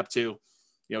 all the way up to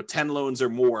 10 loans or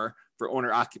more for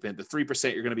owner occupant. The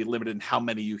 3%, you're going to be limited in how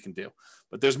many you can do.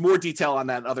 But there's more detail on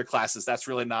that in other classes. That's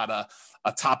really not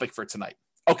a topic for tonight.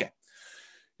 Okay.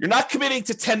 You're not committing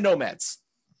to 10 nomads.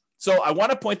 So I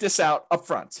want to point this out up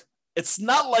front. It's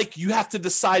not like you have to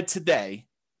decide today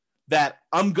that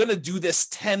I'm going to do this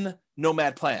 10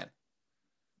 nomad plan.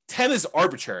 10 is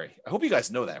arbitrary. I hope you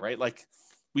guys know that, right? Like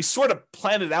we sort of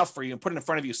plan it out for you and put it in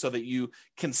front of you so that you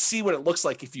can see what it looks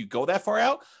like if you go that far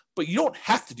out. But you don't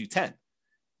have to do 10.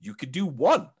 You could do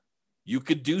 1. You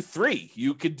could do 3.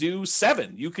 You could do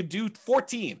 7. You could do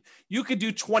 14. You could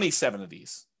do 27 of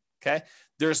these. Okay.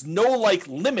 There's no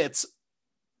limits,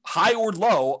 high or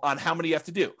low, on how many you have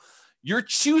to do. You're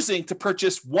choosing to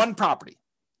purchase one property.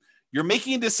 You're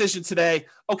making a decision today.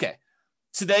 Okay.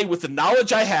 Today, with the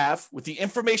knowledge I have, with the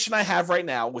information I have right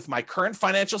now, with my current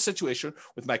financial situation,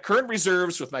 with my current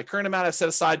reserves, with my current amount I've set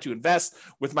aside to invest,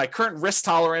 with my current risk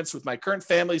tolerance, with my current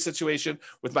family situation,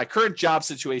 with my current job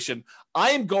situation,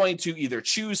 I am going to either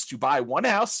choose to buy one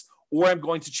house or I'm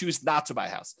going to choose not to buy a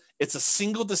house. It's a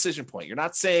single decision point. You're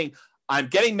not saying, I'm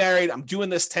getting married, I'm doing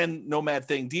this 10 nomad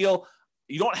thing deal.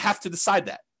 You don't have to decide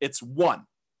that. It's one.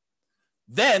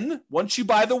 Then, once you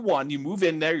buy the one, you move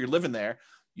in there, you're living there,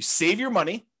 you save your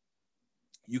money.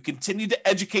 You continue to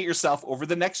educate yourself over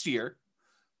the next year.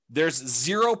 There's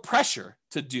zero pressure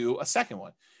to do a second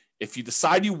one. If you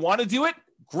decide you want to do it,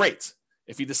 great.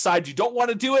 If you decide you don't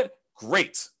want to do it,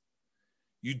 great.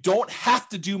 You don't have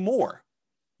to do more.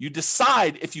 You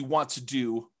decide if you want to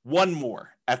do one more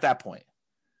at that point.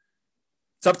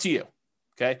 It's up to you.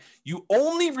 Okay. You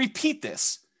only repeat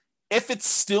this if it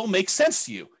still makes sense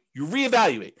to you. You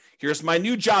reevaluate. Here's my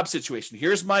new job situation.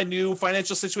 Here's my new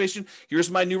financial situation. Here's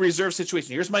my new reserve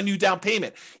situation. Here's my new down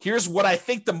payment. Here's what I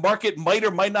think the market might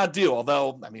or might not do.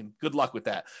 Although, good luck with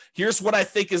that. Here's what I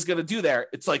think is going to do there.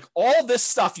 It's like all this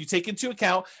stuff you take into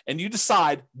account and you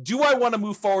decide, do I want to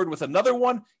move forward with another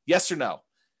one? Yes or no?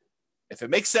 If it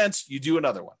makes sense, you do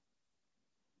another one.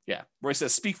 Yeah. Roy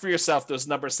says, speak for yourself. Those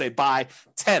numbers say buy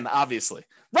 10, obviously.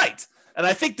 Right. And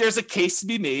I think there's a case to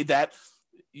be made that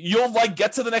you'll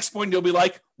get to the next point and you'll be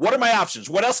like, what are my options?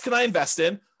 What else can I invest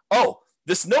in? Oh,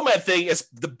 this Nomad thing is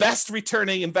the best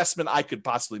returning investment I could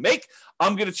possibly make.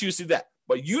 I'm going to choose to do that.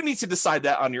 But you need to decide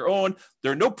that on your own.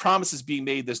 There are no promises being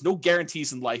made. There's no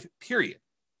guarantees in life, period.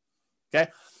 Okay.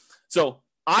 So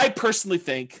I personally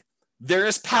think there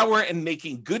is power in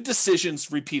making good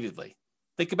decisions repeatedly.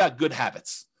 Think about good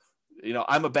habits.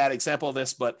 I'm a bad example of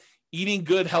this, but eating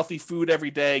good, healthy food every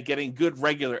day, getting good,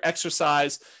 regular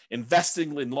exercise,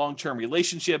 investing in long-term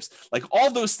relationships,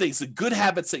 all those things, the good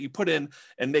habits that you put in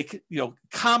and make,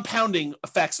 compounding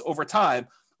effects over time,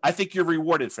 I think you're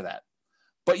rewarded for that.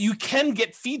 but you can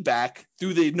get feedback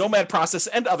through the Nomad process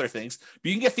and other things. But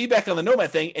you can get feedback on the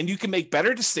Nomad thing, and you can make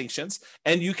better distinctions,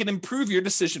 and you can improve your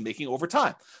decision-making over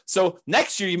time. So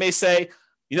next year, you may say,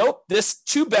 this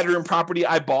 2-bedroom property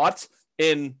I bought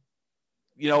in,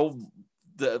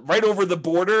 the right over the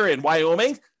border in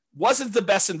Wyoming wasn't the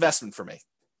best investment for me.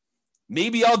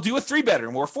 Maybe I'll do a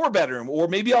 3-bedroom or 4-bedroom, or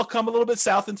maybe I'll come a little bit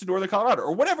south into northern Colorado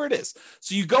or whatever it is.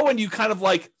 So you go and you kind of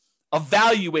like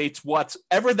evaluate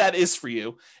whatever that is for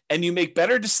you, and you make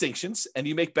better distinctions and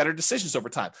you make better decisions over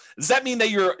time. Does that mean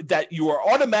that you are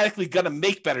automatically going to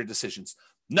make better decisions?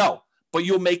 No, but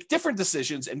you'll make different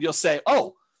decisions and you'll say,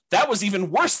 oh, that was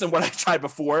even worse than what I tried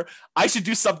before. I should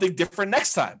do something different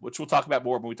next time, which we'll talk about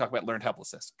more when we talk about learned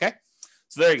helplessness. Okay.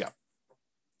 So there you go.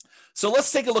 So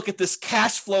let's take a look at this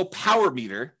cash flow power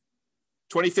meter,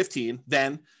 2015,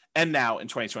 then and now in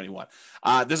 2021.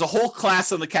 There's a whole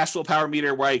class on the cash flow power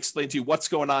meter where I explain to you what's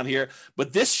going on here,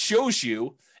 but this shows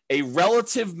you a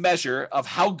relative measure of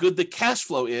how good the cash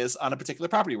flow is on a particular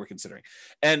property we're considering.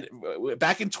 And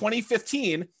back in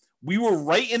 2015, we were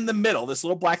right in the middle. This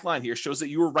little black line here shows that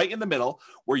you were right in the middle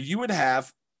where you would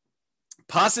have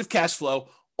positive cash flow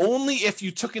only if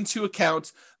you took into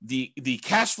account the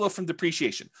cash flow from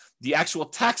depreciation, the actual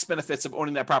tax benefits of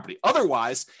owning that property.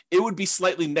 Otherwise, it would be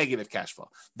slightly negative cash flow.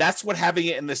 That's what having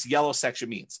it in this yellow section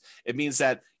means. It means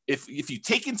that if you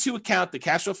take into account the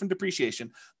cash flow from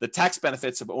depreciation, the tax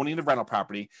benefits of owning the rental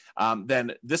property,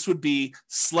 then this would be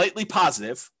slightly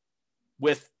positive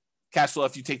with cash flow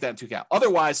if you take that into account.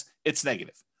 Otherwise, it's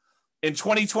negative. In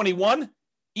 2021,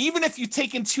 even if you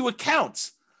take into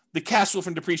account the cash flow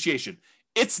from depreciation,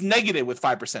 it's negative with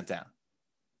 5% down.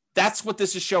 That's what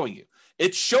this is showing you.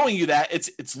 It's showing you that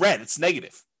it's red, it's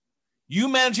negative. You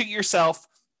manage it yourself,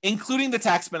 including the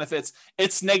tax benefits,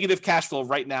 it's negative cash flow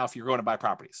right now if you're going to buy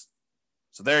properties.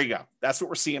 So there you go. That's what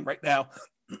we're seeing right now.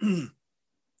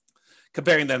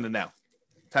 Comparing them to now.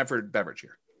 Time for a beverage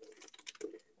here.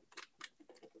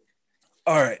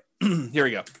 All right, here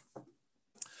we go.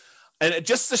 And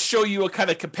just to show you a kind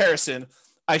of comparison,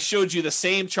 I showed you the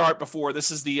same chart before.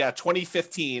 This is the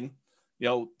 2015,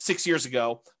 6 years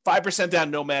ago, 5%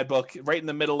 down Nomad book, right in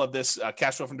the middle of this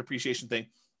cash flow from depreciation thing.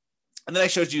 And then I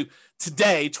showed you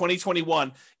today,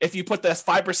 2021, if you put that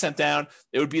 5% down,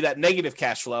 it would be that negative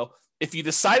cash flow. If you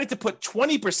decided to put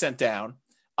 20% down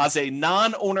as a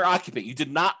non-owner occupant, you did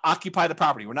not occupy the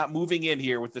property, we're not moving in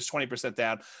here with this 20%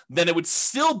 down, then it would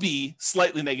still be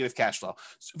slightly negative cash flow.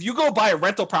 So if you go buy a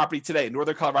rental property today in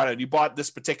northern Colorado and you bought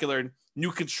this particular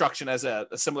new construction as a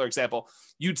similar example,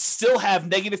 you'd still have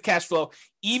negative cash flow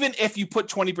even if you put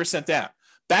 20% down.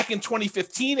 Back in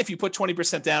 2015, if you put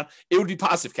 20% down, it would be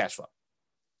positive cash flow.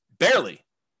 Barely,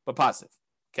 but positive.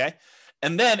 Okay.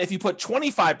 And then if you put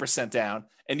 25% down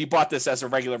and you bought this as a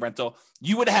regular rental,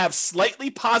 you would have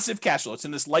slightly positive cash flow. It's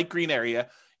in this light green area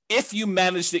if you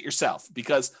managed it yourself,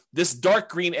 because this dark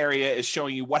green area is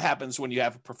showing you what happens when you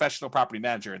have a professional property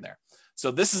manager in there.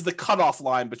 So this is the cutoff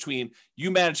line between you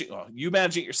managing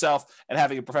it yourself and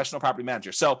having a professional property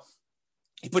manager. So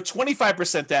you put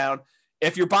 25% down.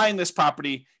 If you're buying this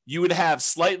property, you would have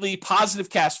slightly positive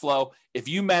cash flow if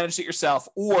you managed it yourself,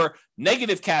 or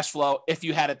negative cash flow if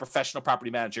you had a professional property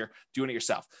manager doing it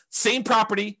yourself. Same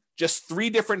property, just 3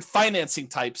 different financing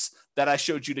types that I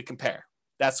showed you to compare.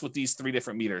 That's what these 3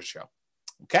 different meters show.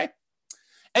 Okay.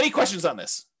 Any questions on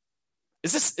this?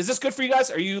 Is this good for you guys?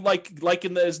 Are you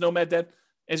liking the Is Nomad Dead?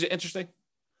 Is it interesting?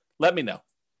 Let me know.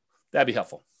 That'd be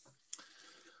helpful.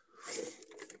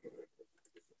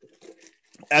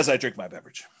 As I drink my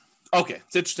beverage. Okay,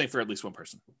 it's interesting for at least one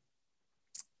person.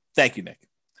 Thank you, Nick.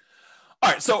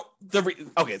 All right, so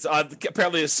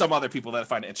apparently there's some other people that I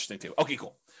find it interesting too. Okay,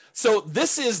 cool. So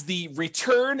this is the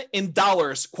return in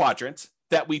dollars quadrant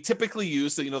that we typically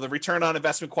use. The return on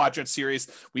investment quadrant series.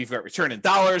 We've got return in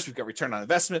dollars. We've got return on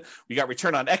investment. We got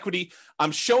return on equity.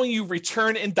 I'm showing you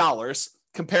return in dollars,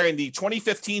 comparing the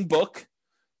 2015 book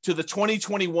to the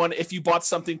 2021 if you bought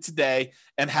something today,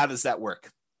 and how does that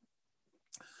work?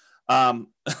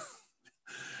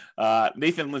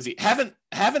 Nathan and Lindsay haven't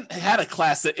had a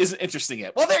class that isn't interesting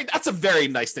yet. Well, that's a very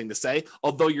nice thing to say,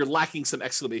 although you're lacking some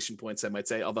exclamation points, I might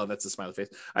say, although that's a smiley face.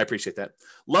 I appreciate that.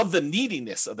 Love the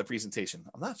neediness of the presentation.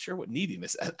 I'm not sure what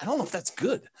neediness. I don't know if that's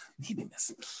good.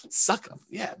 Neediness. Suck up.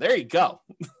 Yeah, there you go.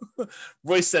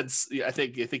 Roy said, I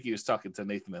think he was talking to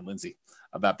Nathan and Lindsay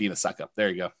about being a suck up. There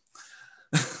you go.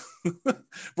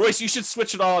 Royce, you should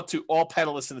switch it all to all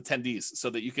panelists and attendees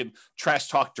so that you can trash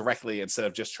talk directly instead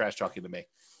of just trash talking to me.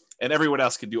 And everyone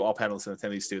else can do all panelists and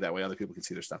attendees too. That way other people can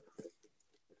see their stuff.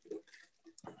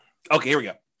 Okay, here we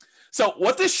go. So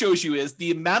what this shows you is the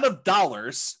amount of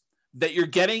dollars that you're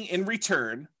getting in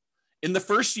return in the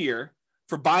first year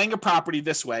for buying a property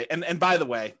this way, and by the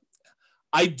way,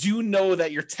 I do know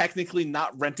that you're technically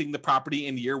not renting the property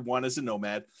in year one as a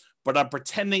nomad, but I'm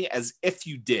pretending as if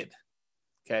you did.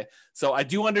 Okay. So I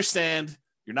do understand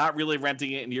you're not really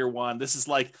renting it in year one. This is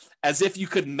like as if you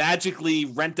could magically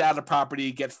rent out a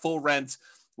property, get full rent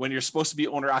when you're supposed to be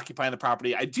owner occupying the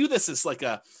property. I do this as like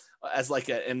an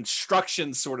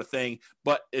instruction sort of thing,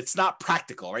 but it's not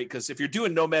practical, right? Because if you're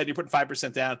doing nomad, you're putting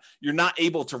 5% down, you're not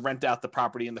able to rent out the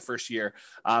property in the first year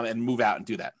and move out and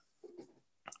do that.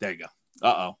 There you go.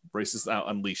 Brace is now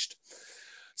unleashed.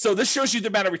 So this shows you the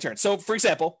amount of return. So for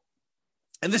example,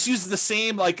 and this uses the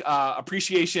same like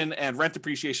appreciation and rent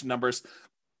appreciation numbers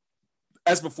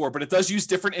as before, but it does use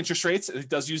different interest rates. It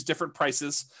does use different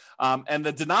prices. And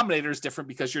the denominator is different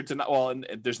because and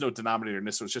there's no denominator in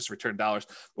this, so it's just return dollars.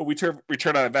 But we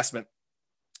return on investment,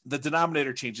 the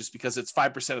denominator changes because it's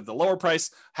 5% of the lower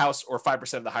price house or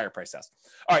 5% of the higher price house.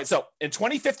 All right, so in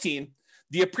 2015,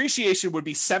 the appreciation would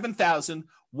be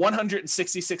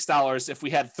 $7,166 if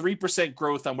we had 3%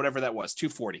 growth on whatever that was,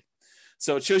 240.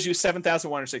 So it shows you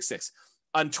 7,166.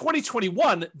 On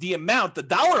 2021, the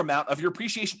dollar amount of your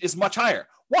appreciation is much higher.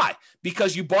 Why?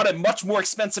 Because you bought a much more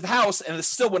expensive house and it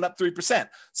still went up 3%.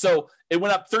 So it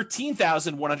went up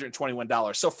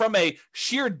 $13,121. So from a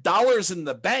sheer dollars in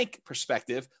the bank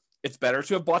perspective, it's better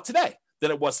to have bought today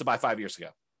than it was to buy 5 years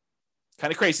ago.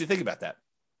 Kind of crazy to think about that.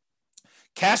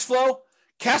 Cash flow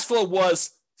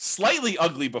was slightly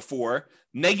ugly before,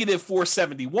 negative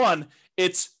 471.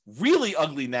 It's really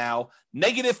ugly now,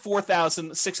 negative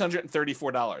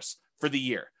 $4,634 for the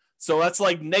year. So that's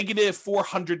like negative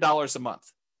 $400 a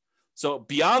month. So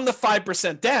beyond the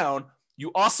 5% down,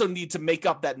 you also need to make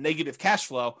up that negative cash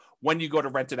flow when you go to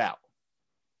rent it out.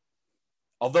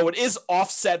 Although it is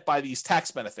offset by these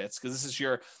tax benefits, because this is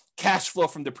your cash flow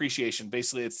from depreciation.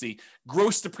 Basically, it's the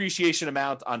gross depreciation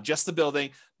amount on just the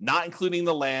building, not including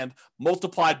the land,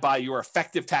 multiplied by your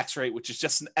effective tax rate, which is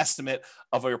just an estimate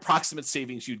of your approximate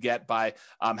savings you'd get by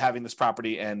having this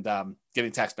property and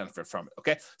getting tax benefit from it.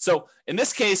 Okay. So in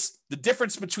this case, the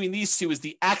difference between these two is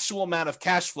the actual amount of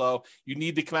cash flow you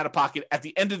need to come out of pocket at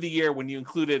the end of the year when you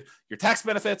included your tax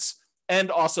benefits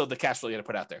and also the cash flow you had to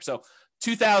put out there. So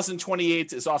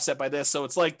 2028 is offset by this. So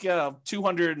it's like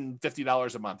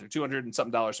 $250 a month or 200 and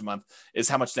something dollars a month is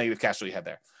how much negative cash flow you had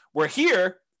there. Where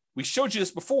here, we showed you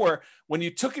this before, when you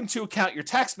took into account your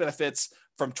tax benefits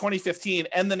from 2015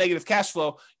 and the negative cash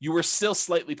flow, you were still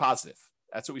slightly positive.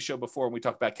 That's what we showed before when we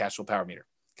talked about cash flow power meter.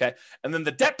 Okay. And then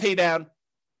the debt pay down,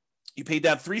 you paid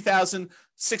down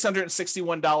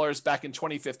 $3,661 back in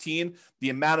 2015.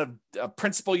 The amount of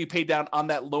principal you paid down on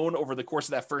that loan over the course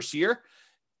of that first year.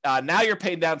 Now you're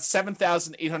paying down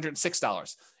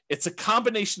 $7,806. It's a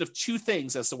combination of two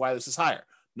things as to why this is higher.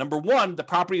 Number one, the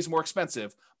property is more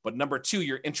expensive, but number two,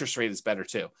 your interest rate is better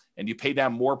too. And you pay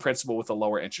down more principal with a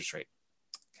lower interest rate.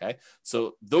 Okay.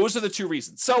 So those are the two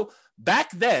reasons. So back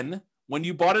then, when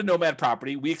you bought a Nomad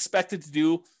property, we expected to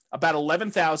do about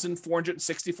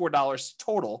 $11,464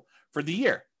 total for the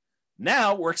year.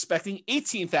 Now we're expecting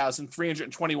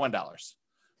 $18,321.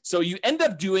 So you end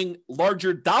up doing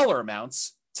larger dollar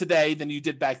amounts today than you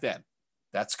did back then.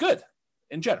 That's good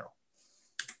in general.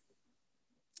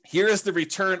 Here is the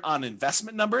return on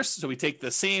investment numbers. So we take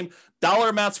the same dollar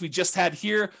amounts we just had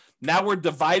here. Now we're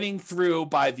dividing through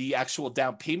by the actual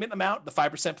down payment amount, the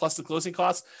 5% plus the closing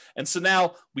costs. And so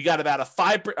now we got about a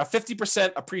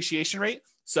 50% appreciation rate.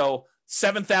 So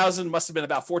 $7,000 must have been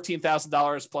about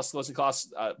 $14,000 plus closing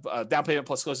costs, down payment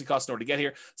plus closing costs in order to get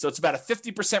here. So it's about a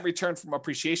 50% return from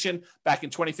appreciation back in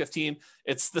 2015.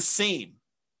 It's the same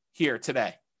here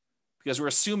today because we're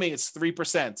assuming it's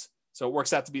 3%. So it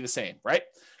works out to be the same, right?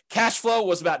 Cash flow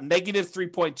was about negative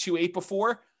 3.28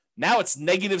 before. Now it's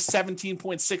negative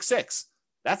 17.66.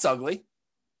 That's ugly.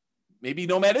 Maybe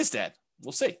Nomad is dead.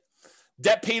 We'll see.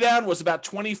 Debt paydown was about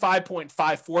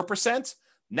 25.54%.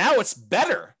 Now it's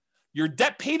better. Your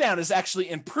debt paydown is actually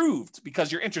improved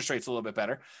because your interest rate's a little bit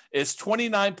better. It's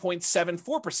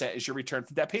 29.74% is your return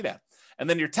from debt paydown. And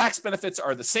then your tax benefits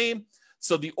are the same.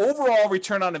 So the overall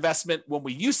return on investment when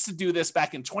we used to do this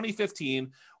back in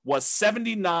 2015 was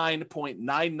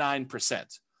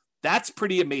 79.99%. That's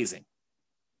pretty amazing.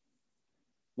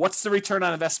 What's the return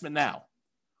on investment now?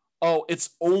 Oh,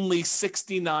 it's only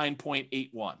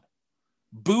 69.81.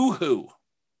 Boo-hoo,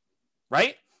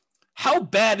 right? How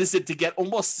bad is it to get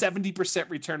almost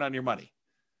 70% return on your money?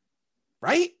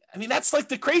 Right? I mean, that's like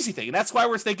the crazy thing. And that's why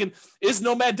we're thinking, is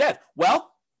Nomad dead? Well,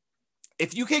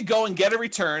 if you could go and get a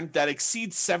return that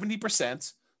exceeds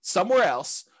 70% somewhere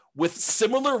else with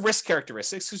similar risk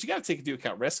characteristics, because you got to take into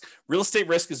account risk. Real estate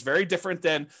risk is very different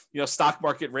than, stock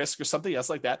market risk or something else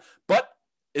like that. But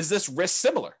is this risk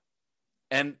similar?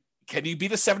 And can you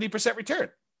beat a 70% return?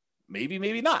 Maybe,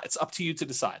 maybe not. It's up to you to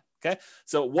decide. Okay.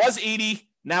 So it was 80.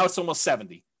 Now it's almost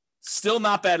 70. Still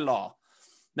not bad at all.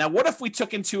 Now, what if we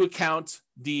took into account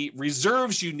the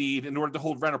reserves you need in order to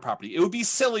hold rental property? It would be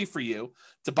silly for you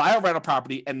to buy a rental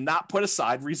property and not put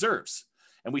aside reserves.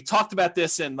 And we talked about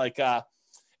this in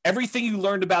everything you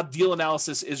learned about deal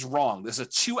analysis is wrong. There's a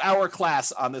 2-hour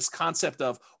class on this concept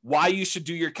of why you should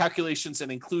do your calculations and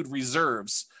include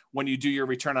reserves when you do your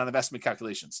return on investment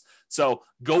calculations. So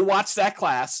go watch that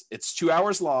class. It's 2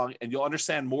 hours long, and you'll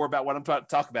understand more about what I'm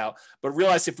talking about. But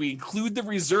realize if we include the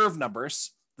reserve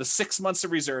numbers, the 6 months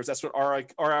of reserves, that's what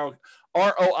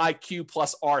ROIQ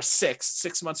plus R6,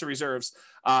 6 months of reserves,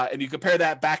 and you compare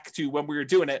that back to when we were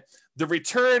doing it, the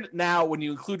return now when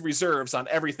you include reserves on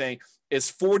everything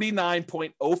is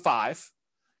 49.05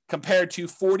 compared to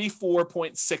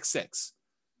 44.66.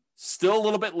 Still a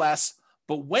little bit less,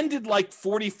 but when did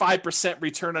 45%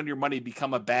 return on your money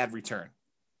become a bad return?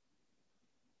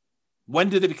 When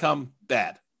did it become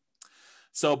bad?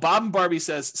 So Bob and Barbie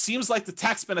says, seems like the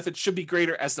tax benefit should be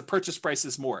greater as the purchase price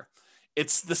is more.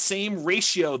 It's the same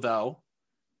ratio though,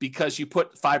 because you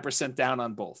put 5% down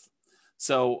on both.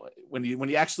 So when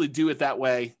you actually do it that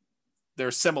way,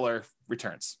 they're similar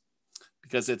returns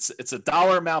because it's a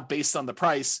dollar amount based on the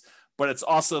price, but it's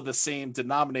also the same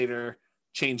denominator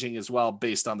changing as well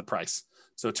based on the price.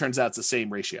 So it turns out it's the same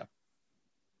ratio.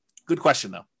 Good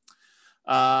question though.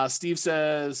 Steve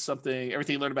says something,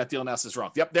 everything you learned about deal analysis is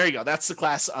wrong. Yep, there you go. That's the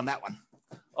class on that one.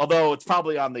 Although it's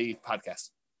probably on the podcast.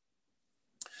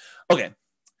 Okay,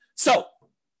 so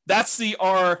that's the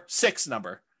R6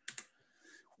 number.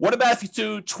 What about if you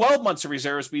do 12 months of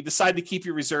reserves, but you decide to keep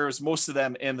your reserves, most of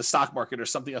them in the stock market or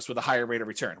something else with a higher rate of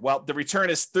return? Well, the return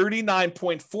is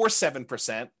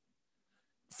 39.47%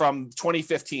 from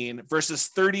 2015 versus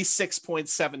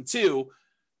 36.72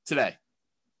 today.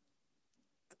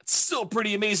 It's still a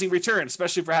pretty amazing return,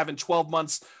 especially for having 12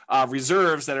 months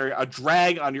reserves that are a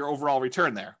drag on your overall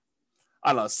return there. I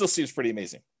don't know. It still seems pretty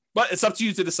amazing. But it's up to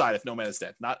you to decide if Nomad is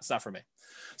dead. It's not for me.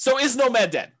 So is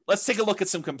Nomad dead? Let's take a look at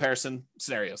some comparison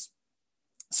scenarios.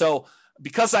 So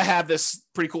because I have this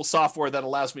pretty cool software that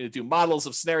allows me to do models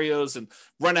of scenarios and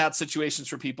run out situations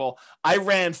for people, I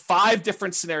ran 5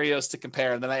 different scenarios to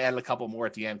compare, and then I added a couple more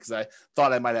at the end because I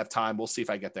thought I might have time. We'll see if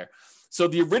I get there. So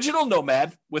the original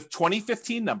Nomad with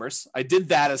 2015 numbers, I did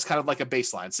that as kind of like a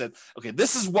baseline. Said, okay,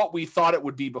 this is what we thought it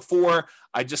would be before.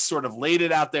 I just sort of laid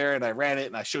it out there and I ran it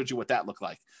and I showed you what that looked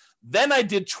like. Then I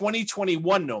did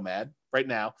 2021 Nomad right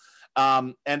now.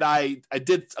 And I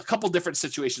did a couple different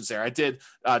situations there. I did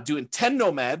doing 10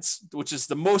 Nomads, which is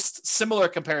the most similar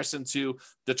comparison to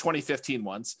the 2015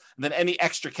 ones. And then any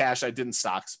extra cash I did in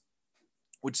stocks,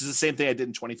 which is the same thing I did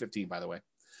in 2015, by the way.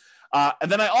 And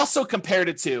then I also compared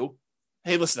it to,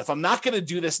 hey, listen, if I'm not going to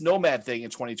do this Nomad thing in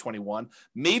 2021,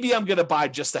 maybe I'm going to buy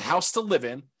just a house to live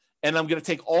in, and I'm going to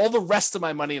take all the rest of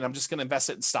my money and I'm just going to invest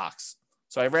it in stocks.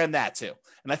 So I ran that too.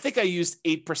 And I think I used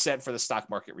 8% for the stock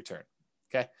market return.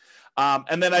 Okay.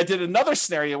 And then I did another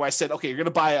scenario where I said, okay, you're going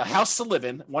to buy a house to live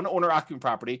in, one owner occupant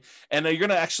property, and you're going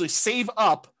to actually save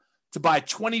up to buy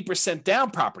 20% down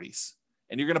properties.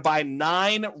 And you're going to buy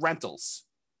 9 rentals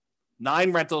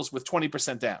with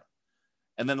 20% down.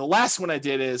 And then the last one I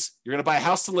did is you're going to buy a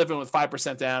house to live in with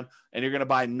 5% down, and you're going to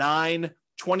buy 9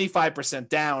 25%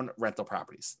 down rental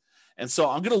properties. And so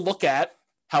I'm going to look at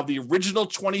how the original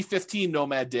 2015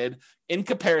 Nomad did in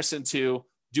comparison to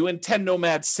doing 10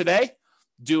 Nomads today,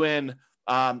 doing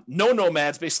no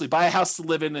Nomads, basically buy a house to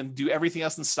live in and do everything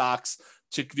else in stocks,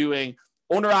 to doing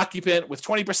owner occupant with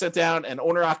 20% down and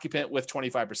owner occupant with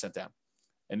 25% down.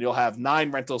 And you'll have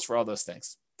 9 rentals for all those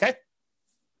things. Okay.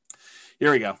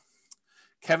 Here we go.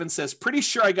 Kevin says, pretty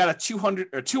sure I got a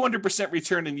 200%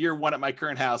 return in year 1 at my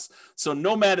current house. So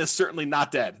Nomad is certainly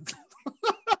not dead.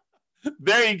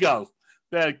 There you go.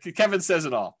 Kevin says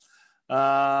it all.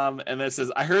 And then it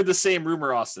says, I heard the same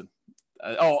rumor, Austin.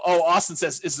 Austin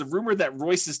says, is the rumor that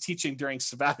Royce is teaching during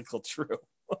sabbatical true?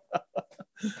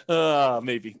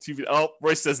 Maybe.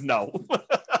 Royce says no.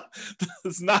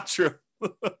 It's not true.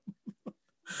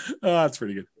 That's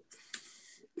pretty good.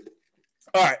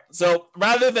 All right. So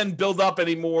rather than build up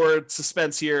any more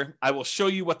suspense here, I will show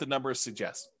you what the numbers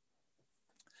suggest.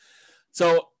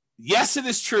 So yes, it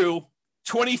is true.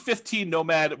 2015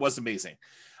 Nomad was amazing.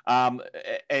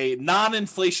 A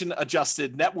non-inflation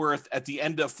adjusted net worth at the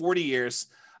end of 40 years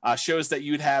shows that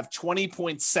you'd have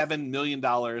 $20.7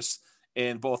 million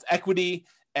in both equity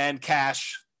and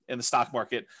cash in the stock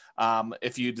market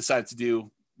if you decide to do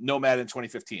Nomad in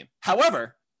 2015.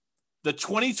 However, the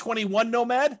 2021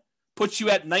 Nomad puts you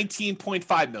at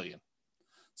 19.5 million.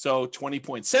 So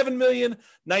 20.7 million,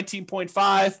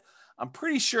 19.5. I'm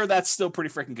pretty sure that's still pretty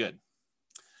freaking good.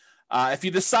 If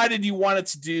you decided you wanted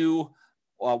to do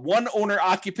one owner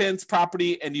occupant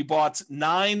property and you bought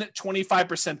 9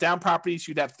 25% down properties,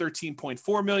 you'd have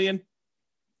 13.4 million.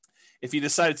 If you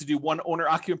decided to do one owner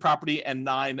occupant property and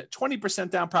 9 20%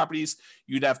 down properties,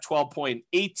 you'd have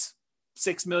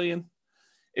 12.86 million.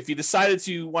 If you decided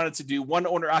you wanted to do one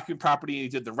owner occupant property and you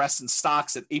did the rest in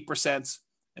stocks at 8%,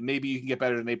 and maybe you can get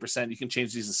better than 8%, you can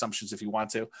change these assumptions if you want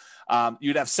to,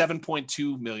 you'd have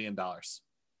 $7.2 million.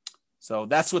 So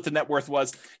that's what the net worth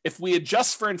was. If we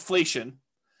adjust for inflation,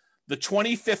 the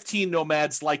 2015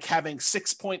 nomads like having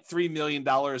 $6.3 million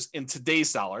in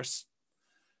today's dollars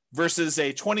versus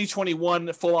a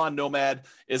 2021 full-on nomad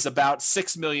is about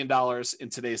 $6 million in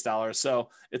today's dollars. So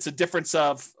it's a difference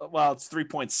of, well, it's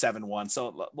 3.71.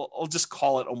 So I'll just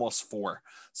call it almost 4.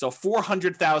 So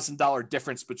 $400,000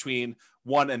 difference between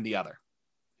one and the other,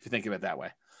 if you think of it that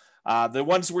way. The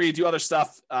ones where you do other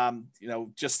stuff,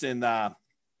 just in,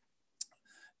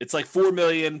 it's like 4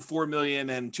 million, and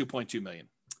 2.2 million.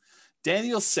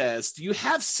 Daniel says, do you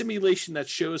have simulation that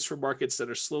shows for markets that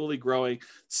are slowly growing,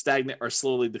 stagnant, or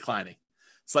slightly declining?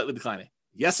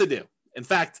 Yes, I do. In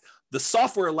fact, the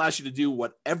software allows you to do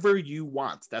whatever you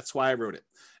want. That's why I wrote it.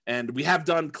 And we have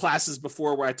done classes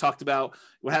before where I talked about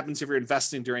what happens if you're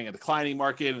investing during a declining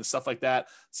market and stuff like that.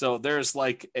 So there's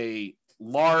like a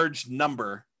large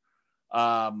number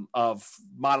of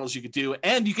models you could do,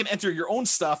 and you can enter your own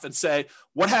stuff and say,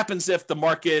 what happens if the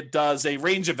market does a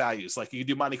range of values? Like you can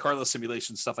do Monte Carlo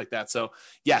simulations, stuff like that. So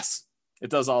yes, it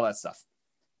does all that stuff.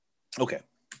 Okay.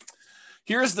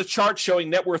 Here's the chart showing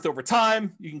net worth over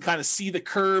time. You can kind of see the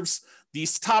curves.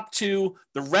 These top two,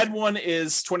 the red one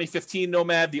is 2015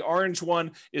 Nomad. The orange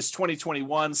one is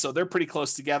 2021. So they're pretty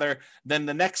close together. Then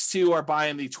the next two are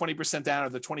buying the 20% down or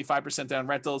the 25% down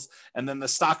rentals. And then the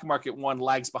stock market one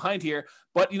lags behind here.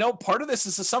 But, part of this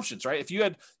is assumptions, right? If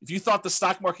you thought the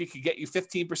stock market could get you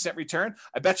 15% return,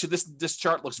 I bet you this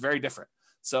chart looks very different.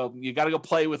 So you got to go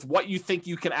play with what you think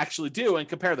you can actually do and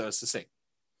compare those to see.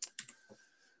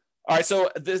 All right, so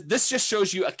this just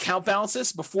shows you account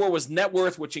balances. Before was net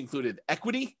worth, which included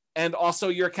equity, and also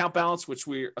your account balance, which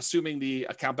we're assuming the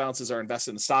account balances are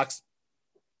invested in stocks.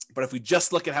 But if we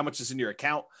just look at how much is in your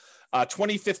account,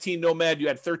 2015 Nomad, you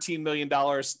had $13 million,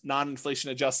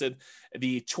 non-inflation adjusted.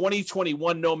 The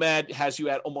 2021 Nomad has you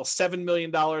at almost $7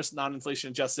 million, non-inflation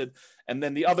adjusted. And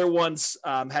then the other ones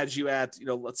had you at,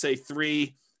 let's say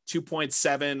 3,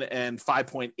 2.7, and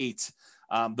 5.8.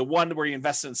 The one where you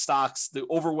invest in stocks, the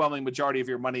overwhelming majority of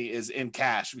your money is in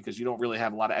cash because you don't really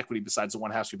have a lot of equity besides the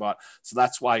one house you bought. So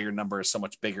that's why your number is so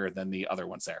much bigger than the other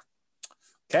ones there.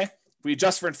 Okay. If we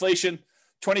adjust for inflation,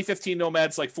 2015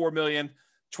 Nomads like 4 million,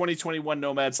 2021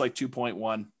 Nomads like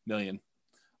 2.1 million.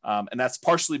 And that's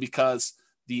partially because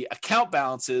the account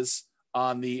balances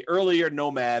on the earlier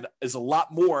Nomad is a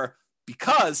lot more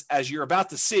because, as you're about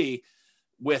to see,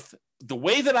 with the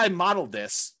way that I modeled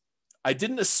this, I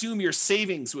didn't assume your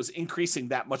savings was increasing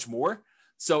that much more.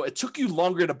 So it took you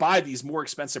longer to buy these more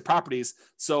expensive properties.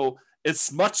 So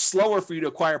it's much slower for you to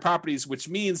acquire properties, which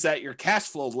means that your cash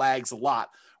flow lags a lot.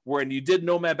 When you did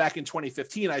Nomad back in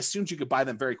 2015, I assumed you could buy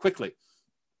them very quickly.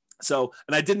 So,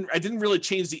 and I didn't really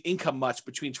change the income much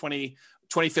between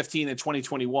 2015 and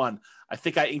 2021. I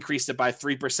think I increased it by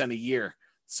 3% a year.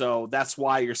 So that's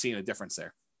why you're seeing a difference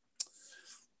there.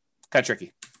 Kind of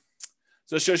tricky.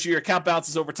 So it shows you your account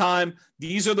balances over time.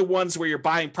 These are the ones where you're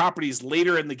buying properties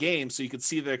later in the game. So you can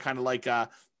see they're kind of like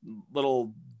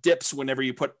little dips whenever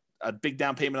you put a big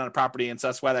down payment on a property. And so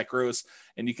that's why that grows.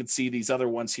 And you can see these other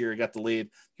ones here got the lead.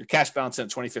 Your cash balance in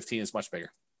 2015 is much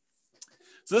bigger.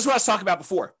 So this is what I was talking about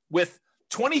before. With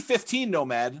 2015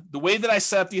 Nomad, the way that I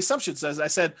set up the assumptions is I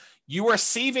said, you are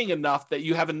saving enough that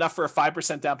you have enough for a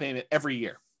 5% down payment every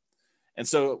year. And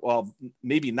so, well,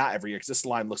 maybe not every year because this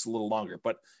line looks a little longer,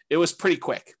 but it was pretty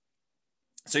quick.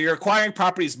 So you're acquiring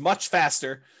properties much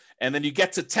faster, and then you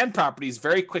get to 10 properties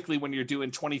very quickly when you're doing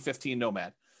 2015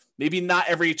 Nomad. Maybe not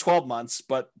every 12 months,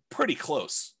 but pretty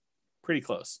close. Pretty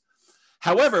close.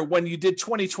 However, when you did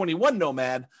 2021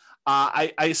 Nomad,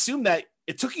 I assume that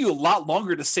it took you a lot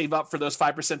longer to save up for those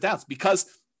 5% downs because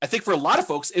I think for a lot of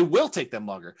folks, it will take them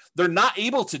longer. They're not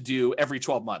able to do every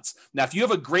 12 months. Now, if you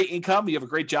have a great income, you have a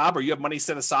great job, or you have money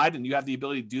set aside and you have the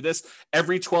ability to do this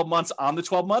every 12 months on the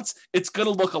 12 months, it's going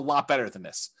to look a lot better than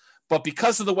this. But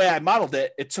because of the way I modeled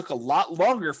it, it took a lot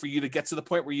longer for you to get to the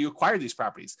point where you acquire these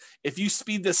properties. If you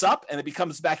speed this up and it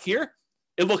becomes back here,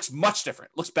 it looks much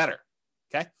different. It looks better.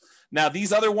 Okay. Now,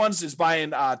 these other ones is buying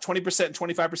 20% and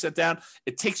 25% down.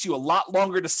 It takes you a lot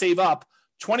longer to save up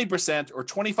 20% or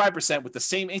 25% with the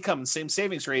same income and same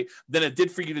savings rate than it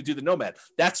did for you to do the Nomad.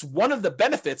 That's one of the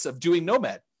benefits of doing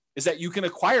Nomad. is that you can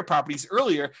acquire properties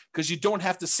earlier because you don't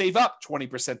have to save up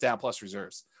 20% down plus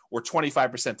reserves or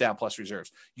 25% down plus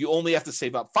reserves. You only have to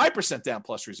save up 5% down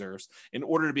plus reserves in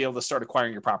order to be able to start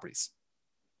acquiring your properties.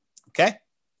 Okay?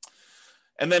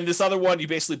 And then this other one, you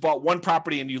basically bought one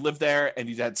property and you lived there and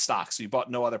you had stocks. So you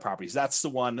bought no other properties. That's the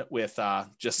one with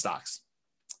just stocks.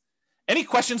 Any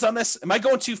questions on this? Am I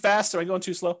going too fast? Am I going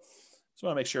too slow? Just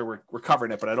want to make sure we're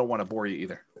covering it, but I don't want to bore you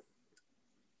either.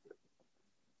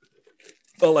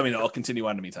 Well, let me know. I'll continue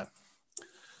on in the meantime.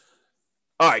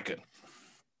 All right, good.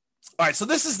 All right, so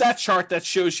this is that chart that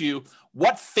shows you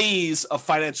what phase of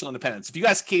financial independence. If you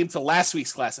guys came to last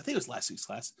week's class, I think it was last week's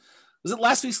class. Was it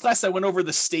last week's class? I went over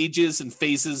the stages and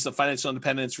phases of financial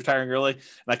independence, retiring early, and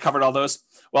I covered all those.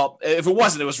 Well, if it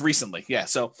wasn't, it was recently. Yeah.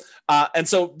 So, and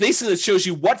so basically it shows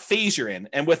you what phase you're in.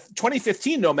 And with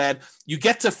 2015 Nomad, you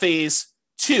get to phase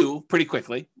 2 pretty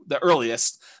quickly, the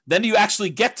earliest. Then you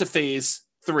actually get to phase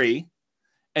 3,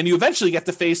 and you eventually get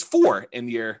to phase 4 in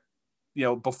your,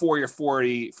 before your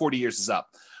 40 years is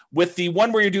up. With the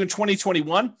one where you're doing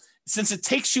 2021, since it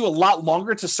takes you a lot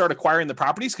longer to start acquiring the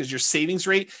properties because your savings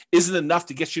rate isn't enough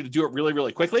to get you to do it really,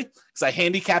 really quickly, because I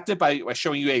handicapped it by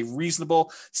showing you a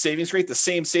reasonable savings rate, the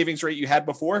same savings rate you had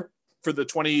before for the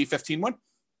 2015 one.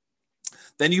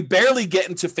 Then you barely get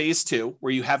into phase 2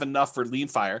 where you have enough for lean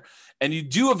fire, and you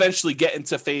do eventually get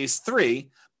into phase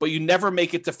 3, but you never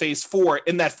make it to phase 4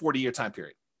 in that 40-year time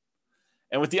period.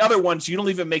 And with the other ones, you don't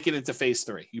even make it into phase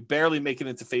 3. You barely make it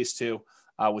into phase 2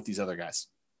 with these other guys.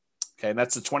 Okay, and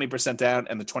that's the 20% down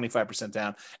and the 25%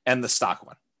 down and the stock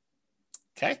one.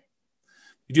 Okay,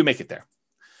 you do make it there.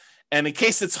 And in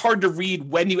case it's hard to read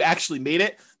when you actually made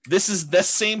it, this is the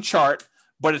same chart,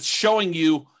 but it's showing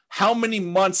you how many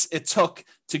months it took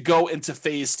to go into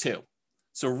phase 2.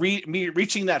 So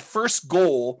reaching that first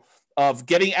goal of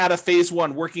getting out of phase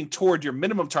 1, working toward your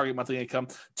minimum target monthly income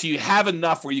till you have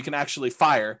enough where you can actually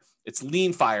fire. It's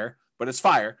lean fire, but it's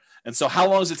fire. And so how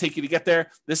long does it take you to get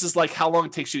there? This is like how long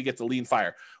it takes you to get to lean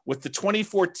fire. With the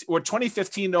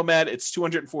 2015 Nomad, it's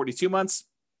 242 months.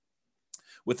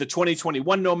 With the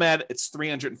 2021 Nomad, it's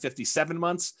 357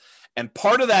 months. And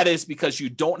part of that is because you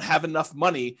don't have enough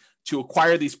money to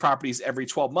acquire these properties every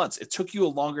 12 months. It took you a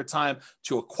longer time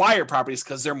to acquire properties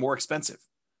because they're more expensive.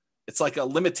 It's like a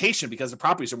limitation because the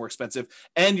properties are more expensive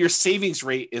and your savings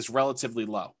rate is relatively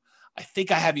low. I think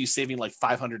I have you saving like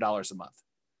 $500 a month.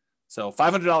 So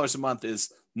 $500 a month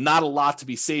is not a lot to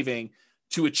be saving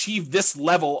to achieve this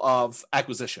level of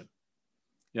acquisition.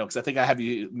 Because I think I have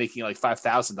you making like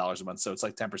 $5,000 a month. So it's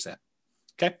like 10%.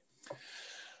 Okay.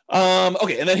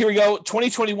 Okay. And then here we go.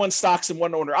 2021 stocks and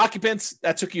one owner occupants.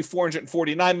 That took you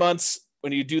 449 months.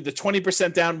 When you do the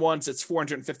 20% down ones, it's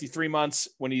 453 months.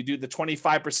 When you do the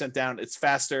 25% down, it's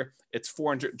faster. It's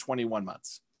 421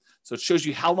 months. So it shows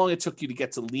you how long it took you to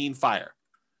get to lean fire.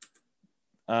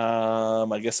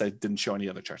 I guess I didn't show any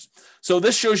other charts. So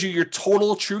this shows you your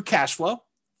total true cash flow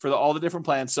for all the different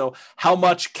plans. So how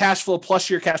much cash flow plus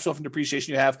your cash flow from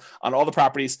depreciation you have on all the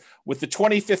properties. With the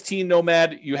 2015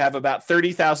 Nomad, you have about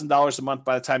 $30,000 a month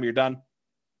by the time you're done.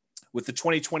 With the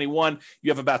 2021,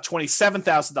 you have about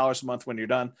 $27,000 a month when you're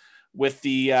done. With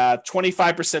the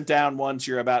 25% down ones,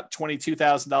 you're about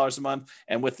 $22,000 a month.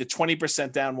 And with the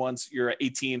 20% down ones, you're at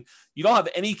 18. You don't have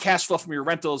any cash flow from your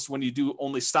rentals when you do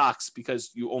only stocks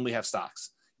because you only have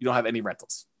stocks. You don't have any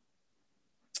rentals.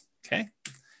 Okay.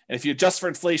 And if you adjust for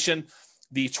inflation,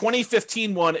 the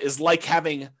 2015 one is like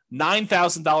having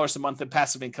 $9,000 a month in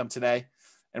passive income today.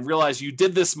 And realize you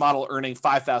did this model earning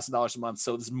 $5,000 a month.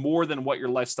 So it's more than what your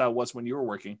lifestyle was when you were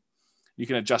working. You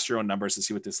can adjust your own numbers to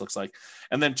see what this looks like.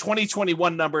 And then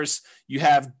 2021 numbers, you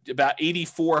have about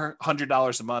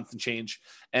 $8,400 a month and change.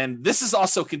 And this is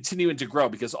also continuing to grow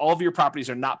because all of your properties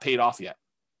are not paid off yet.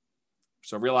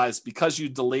 So realize because you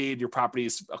delayed your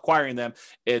properties acquiring them,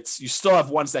 you still have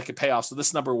ones that could pay off. So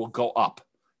this number will go up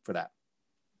for that.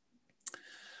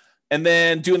 And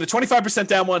then doing the 25%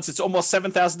 down ones, it's almost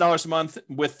 $7,000 a month.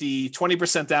 With the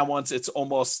 20% down ones, it's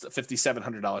almost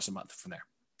 $5,700 a month from there.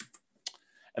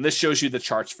 And this shows you the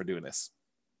charts for doing this.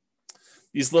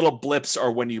 These little blips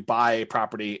are when you buy a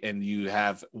property and you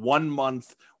have 1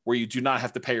 month where you do not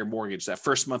have to pay your mortgage. That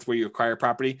first month where you acquire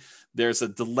property, there's a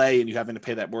delay and you having to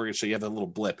pay that mortgage. So you have a little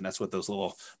blip, and that's what those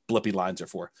little blippy lines are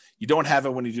for. You don't have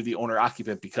it when you do the owner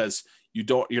occupant because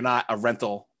you're not a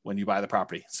rental when you buy the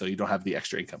property. So you don't have the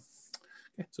extra income.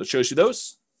 Okay, so it shows you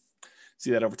those.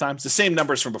 See that over time. It's the same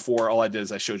numbers from before. All I did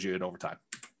is I showed you it over time.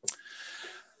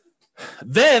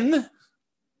 Then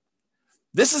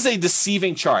this is a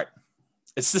deceiving chart.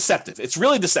 It's deceptive. It's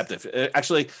really deceptive.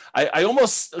 Actually, I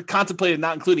almost contemplated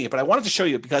not including it, but I wanted to show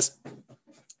you because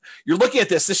you're looking at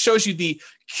this. This shows you the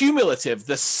cumulative,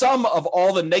 the sum of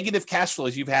all the negative cash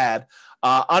flows you've had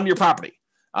on your property.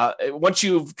 Once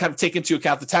you've kind of taken into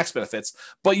account the tax benefits,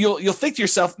 but you'll think to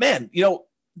yourself, man,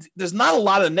 there's not a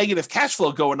lot of negative cash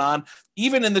flow going on,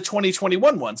 even in the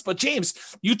 2021 ones. But James,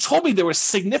 you told me there was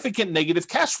significant negative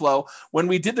cash flow when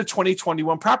we did the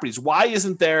 2021 properties. Why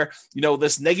isn't there,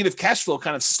 this negative cash flow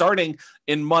kind of starting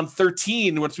in month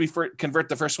 13 once we convert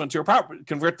the first one to a property,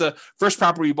 convert the first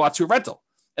property we bought to a rental?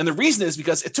 And the reason is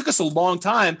because it took us a long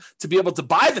time to be able to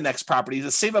buy the next property, to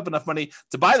save up enough money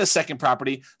to buy the second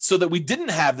property so that we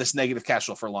didn't have this negative cash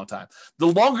flow for a long time. The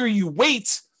longer you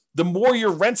wait, the more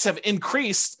your rents have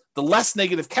increased, the less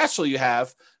negative cash flow you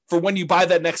have for when you buy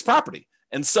that next property.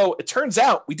 And so it turns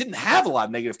out we didn't have a lot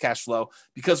of negative cash flow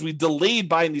because we delayed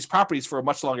buying these properties for a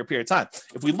much longer period of time.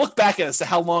 If we look back at as to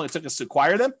how long it took us to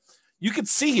acquire them, you can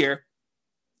see here,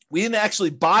 we didn't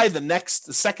actually buy the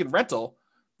second rental,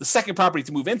 the second property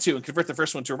to move into and convert the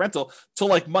first one to a rental till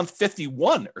like month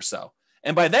 51 or so.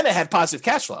 And by then it had positive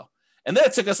cash flow. And then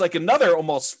it took us like another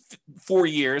almost 4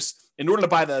 years in order to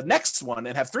buy the next one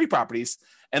and have 3 properties.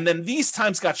 And then these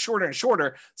times got shorter and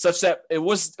shorter, such that it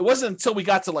wasn't until we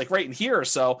got to like right in here or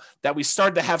so that we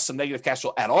started to have some negative cash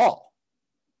flow at all.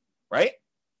 Right?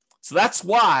 So that's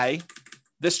why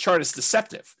this chart is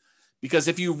deceptive. Because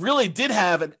if you really did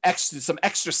have some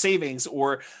extra savings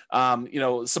or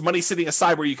some money sitting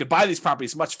aside where you could buy these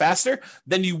properties much faster,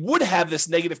 then you would have this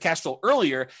negative cash flow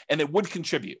earlier and it would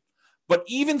contribute. But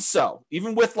even so,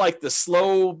 even with like the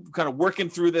slow kind of working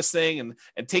through this thing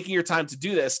and taking your time to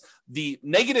do this, the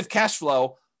negative cash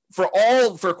flow for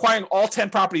acquiring all 10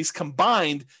 properties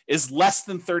combined is less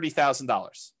than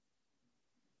 $30,000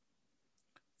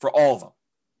 for all of them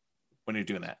when you're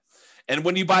doing that. And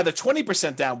when you buy the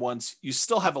 20% down ones, you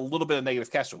still have a little bit of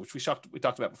negative cash flow, which we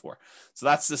talked about before. So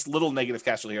that's this little negative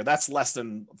cash flow here. That's less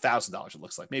than $1,000. It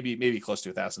looks like maybe close to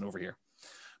 1,000 over here.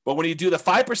 But when you do the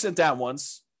 5% down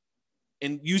ones,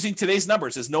 and using today's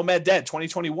numbers as Nomad Dead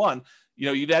 2021,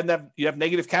 you'd have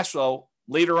negative cash flow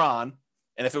later on,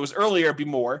 and if it was earlier, it'd be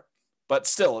more. But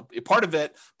still, part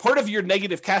of your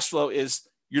negative cash flow is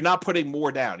you're not putting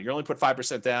more down. You're only put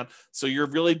 5% down, so you're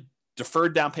really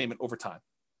deferred down payment over time.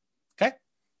 Okay.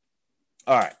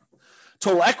 All right.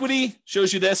 Total equity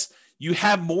shows you this. You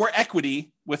have more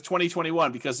equity with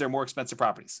 2021 because they're more expensive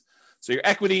properties. So your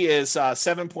equity is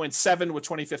 7.7 with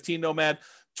 2015 Nomad,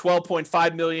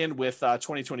 12.5 million with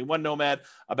 2021 Nomad,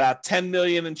 about 10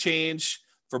 million and change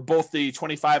for both the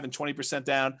 25 and 20%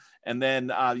 down. And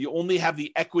then you only have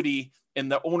the equity in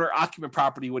the owner occupant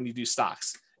property when you do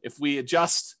stocks. If we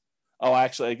adjust, I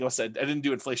guess I didn't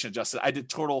do inflation adjusted. I did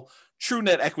total true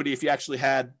net equity if you actually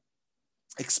had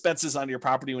expenses on your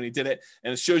property when you did it.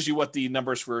 And it shows you what the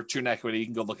numbers for true net equity. You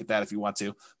can go look at that if you want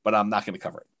to, but I'm not going to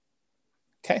cover it.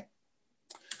 Okay.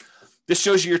 This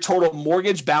shows you your total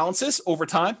mortgage balances over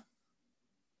time.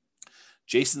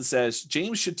 Jason says,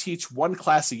 James should teach one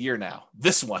class a year now.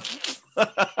 This one.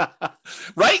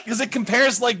 Right? Because it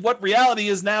compares like what reality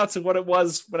is now to what it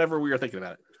was whenever we were thinking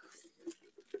about it.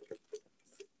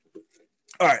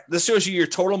 All right. This shows you your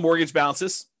total mortgage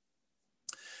balances.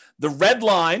 The red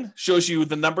line shows you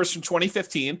the numbers from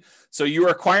 2015. So you were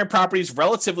acquiring properties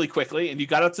relatively quickly, and you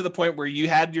got up to the point where you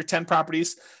had your 10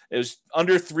 properties. It was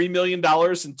under $3 million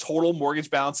in total mortgage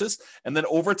balances. And then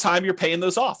over time, you're paying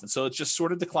those off. And so it's just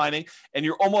sort of declining, and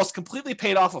you're almost completely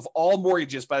paid off of all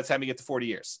mortgages by the time you get to 40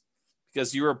 years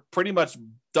because you were pretty much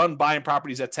done buying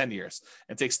properties at 10 years.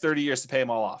 It takes 30 years to pay them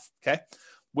all off. Okay.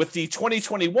 With the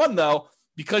 2021, though,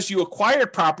 because you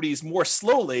acquired properties more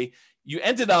slowly, you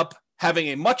ended up having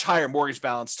a much higher mortgage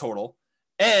balance total,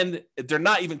 and they're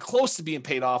not even close to being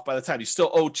paid off by the time you still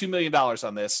owe $2 million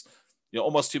on this,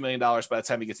 almost $2 million by the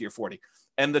time you get to your 40.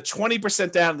 And the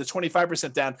 20% down, the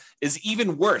 25% down is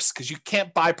even worse because you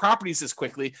can't buy properties as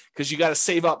quickly because you got to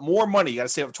save up more money. You got to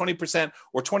save up 20%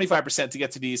 or 25% to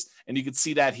get to these. And you can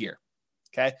see that here.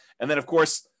 Okay. And then of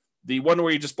course, the one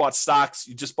where you just bought stocks,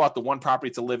 you just bought the one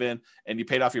property to live in and you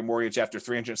paid off your mortgage after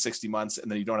 360 months and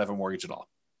then you don't have a mortgage at all.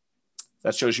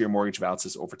 That shows you your mortgage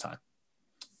balances over time.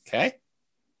 Okay.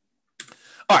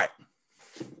 All right.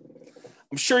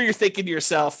 I'm sure you're thinking to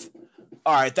yourself,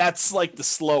 all right, that's like the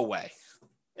slow way.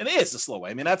 And it is the slow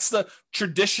way. I mean, that's the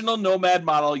traditional nomad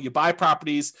model. You buy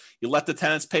properties, you let the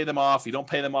tenants pay them off. You don't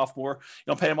pay them off more.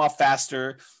 You don't pay them off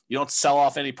faster. You don't sell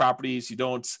off any properties. You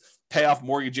don't pay off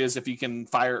mortgages if you can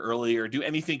fire early or do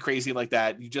anything crazy like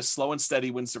that. You just slow and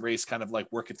steady wins the race, kind of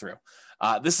like work it through.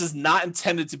 This is not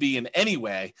intended to be in any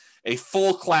way a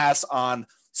full class on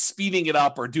speeding it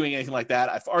up or doing anything like that.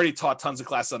 I've already taught tons of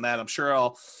classes on that. I'm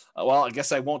sure I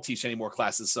guess I won't teach any more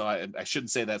classes, so I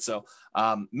shouldn't say that. So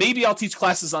maybe I'll teach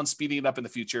classes on speeding it up in the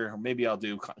future, or maybe I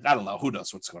don't know. Who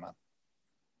knows what's going on?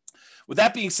 With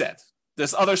that being said,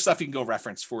 there's other stuff you can go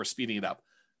reference for speeding it up.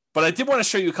 But I did want to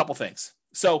show you a couple things.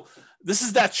 So this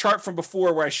is that chart from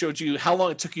before where I showed you how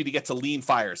long it took you to get to lean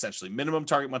fire, essentially, minimum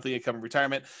target monthly income in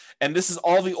retirement. And this is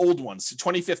all the old ones. So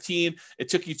 2015, it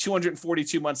took you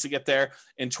 242 months to get there.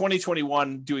 In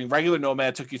 2021, doing regular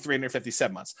Nomad took you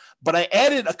 357 months. But I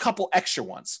added a couple extra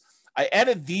ones. I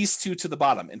added these two to the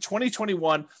bottom. In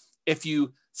 2021, if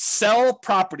you sell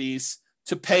properties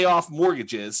to pay off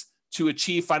mortgages to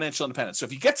achieve financial independence. So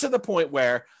if you get to the point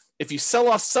where if you sell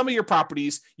off some of your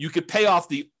properties, you could pay off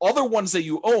the other ones that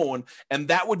you own, and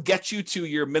that would get you to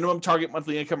your minimum target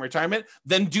monthly income retirement,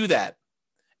 then do that.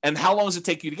 And how long does it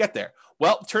take you to get there?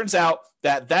 Well, it turns out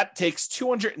that takes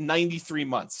 293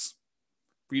 months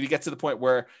for you to get to the point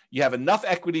where you have enough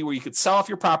equity where you could sell off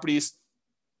your properties,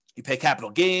 you pay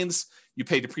capital gains, you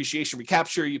pay depreciation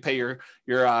recapture, you pay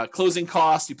your closing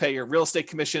costs, you pay your real estate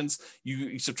commissions,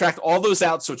 you subtract all those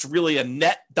out. So it's really a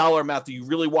net dollar amount that you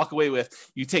really walk away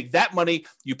with. You take that money,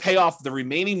 you pay off the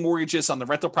remaining mortgages on the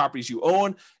rental properties you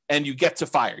own, and you get to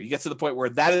fire. You get to the point where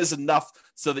that is enough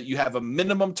so that you have a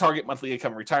minimum target monthly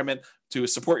income in retirement to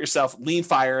support yourself, lean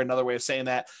fire, another way of saying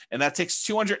that. And that takes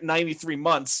 293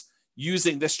 months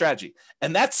using this strategy.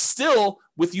 And that's still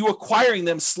with you acquiring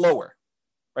them slower,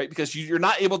 right? Because you're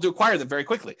not able to acquire them very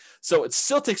quickly. So it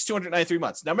still takes 293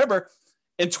 months. Now, remember,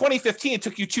 in 2015, it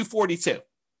took you 242.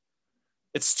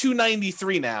 It's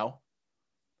 293 now,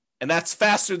 and that's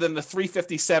faster than the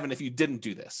 357 if you didn't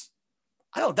do this.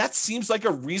 I don't know. That seems like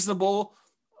a reasonable,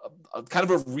 kind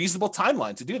of a reasonable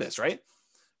timeline to do this, right?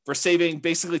 For saving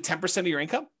basically 10% of your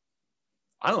income.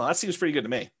 I don't know. That seems pretty good to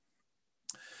me.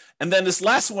 And then this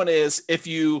last one is if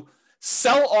you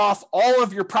sell off all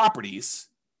of your properties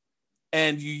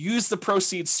and you use the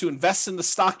proceeds to invest in the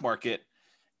stock market,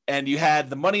 and you had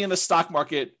the money in the stock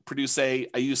market produce I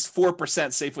used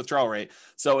 4% safe withdrawal rate.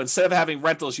 So instead of having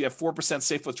rentals, you have 4%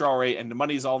 safe withdrawal rate, and the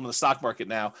money is all in the stock market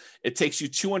now. It takes you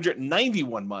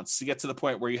 291 months to get to the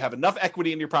point where you have enough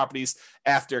equity in your properties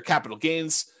after capital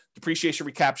gains, depreciation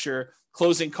recapture,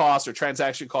 closing costs or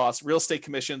transaction costs, real estate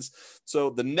commissions. So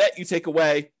the net you take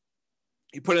away,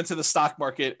 you put into the stock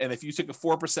market, and if you took a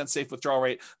 4% safe withdrawal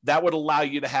rate, that would allow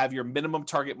you to have your minimum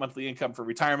target monthly income for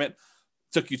retirement.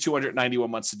 It took you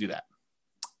 291 months to do that,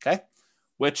 okay?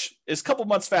 Which is a couple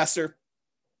months faster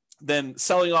than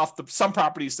selling off some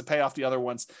properties to pay off the other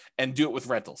ones and do it with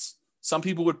rentals. Some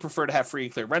people would prefer to have free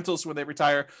and clear rentals when they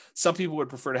retire. Some people would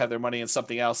prefer to have their money in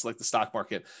something else like the stock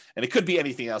market, and it could be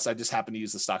anything else. I just happen to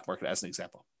use the stock market as an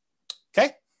example,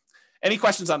 okay? Any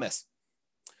questions on this?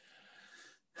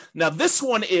 Now, this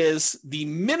one is the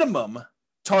minimum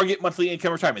target monthly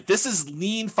income retirement. This is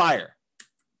lean fire.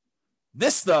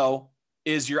 This, though,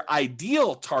 is your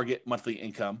ideal target monthly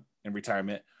income in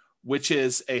retirement, which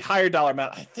is a higher dollar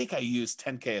amount. I think I used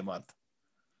 $10K a month.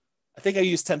 I think I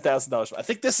used $10,000. I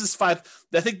think this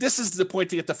is the point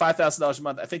to get to $5,000 a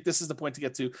month. I think this is the point to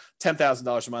get to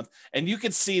 $10,000 a month. And you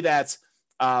can see that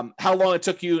how long it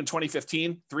took you in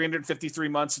 2015, 353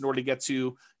 months in order to get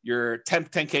to your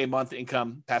 10K a month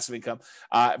income, passive income,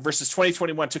 versus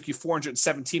 2021 took you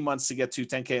 417 months to get to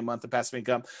 10K a month of passive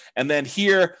income. And then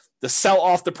here, the sell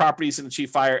off the properties and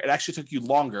achieve fire, it actually took you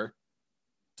longer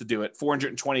to do it,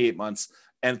 428 months,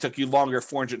 and it took you longer,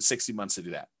 460 months to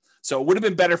do that. So it would have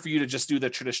been better for you to just do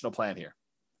the traditional plan here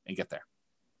and get there.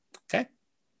 Okay.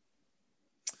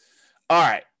 All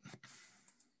right.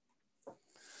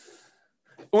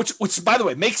 Which, by the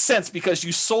way, makes sense because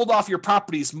you sold off your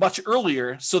properties much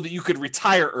earlier so that you could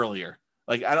retire earlier.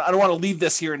 Like, I don't want to leave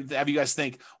this here and have you guys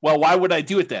think, well, why would I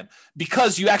do it then?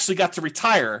 Because you actually got to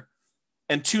retire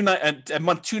at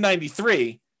month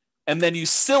 293, and then you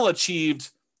still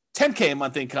achieved 10K a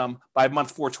month income by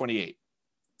month 428.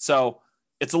 So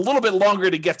it's a little bit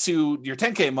longer to get to your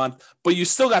 10K a month, but you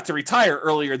still got to retire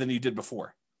earlier than you did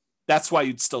before. That's why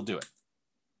you'd still do it.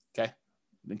 Okay?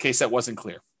 In case that wasn't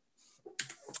clear.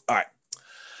 All right.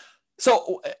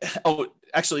 So,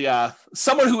 actually,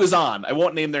 someone who is on, I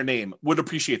won't name their name, would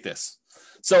appreciate this.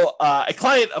 So a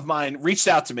client of mine reached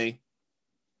out to me.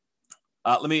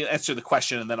 Let me answer the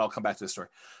question, and then I'll come back to the story.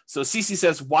 So Cece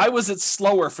says, why was it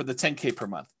slower for the 10K per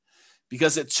month?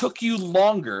 Because it took you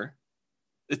longer.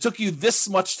 It took you this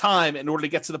much time in order to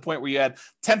get to the point where you had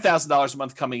 $10,000 a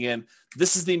month coming in.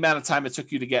 This is the amount of time it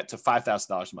took you to get to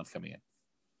 $5,000 a month coming in.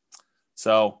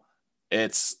 So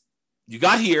you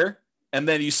got here, and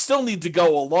then you still need to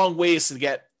go a long ways to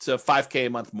get to 5K a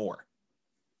month more.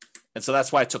 And so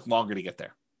that's why it took longer to get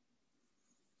there.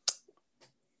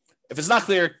 If it's not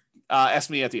clear, ask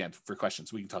me at the end for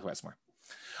questions. We can talk about some more.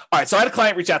 All right. So I had a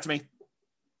client reach out to me,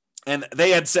 and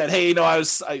they had said, hey,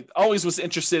 I always was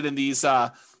interested in these,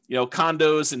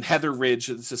 condos in Heather Ridge.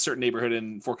 It's a certain neighborhood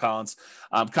in Fort Collins,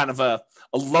 kind of a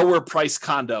lower price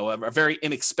condo, a very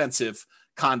inexpensive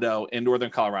condo in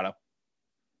Northern Colorado.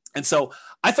 And so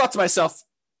I thought to myself,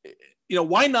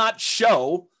 why not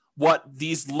show what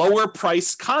these lower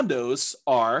price condos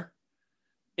are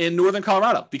in Northern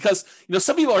Colorado? Because,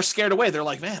 some people are scared away. They're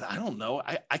like, man, I don't know.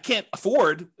 I can't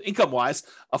afford, income wise,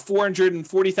 a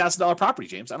 $440,000 property,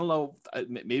 James. I don't know.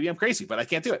 Maybe I'm crazy, but I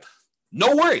can't do it.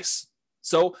 No worries.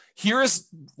 So here's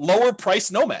lower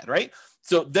price Nomad, right?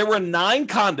 So there were 9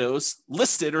 condos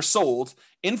listed or sold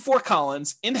in Fort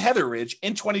Collins, in Heather Ridge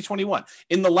in 2021,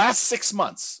 in the last 6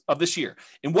 months of this year,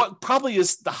 in what probably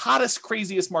is the hottest,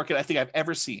 craziest market I think I've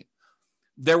ever seen.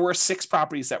 There were 6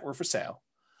 properties that were for sale.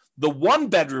 The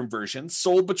 1-bedroom version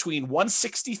sold between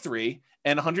 $163,000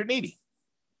 and $180,000.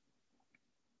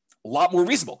 A lot more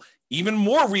reasonable, even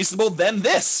more reasonable than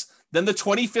the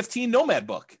 2015 Nomad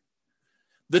book.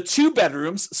 The 2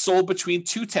 bedrooms sold between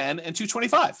 $210,000 and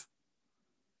 $225,000.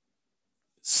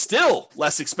 Still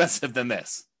less expensive than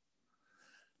this.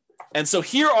 And so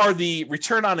here are the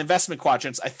return on investment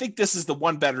quadrants. I think this is the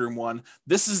 1-bedroom one.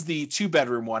 This is the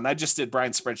 2-bedroom one. I just did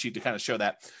Brian's spreadsheet to kind of show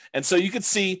that. And so you could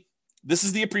see this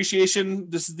is the appreciation.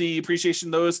 This is the appreciation.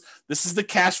 This is the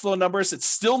cash flow numbers. It's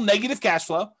still negative cash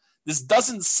flow. This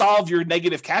doesn't solve your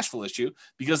negative cash flow issue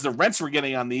because the rents we're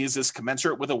getting on these is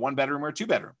commensurate with a 1-bedroom or a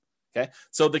 2-bedroom. Okay.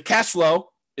 So the cash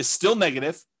flow is still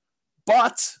negative,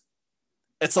 but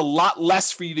it's a lot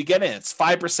less for you to get in. It's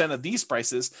 5% of these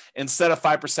prices instead of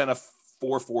 5% of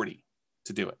 440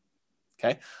 to do it.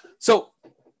 Okay. So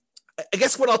I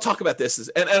guess what I'll talk about this is,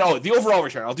 and the overall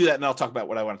return, I'll do that and I'll talk about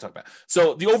what I want to talk about.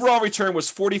 So the overall return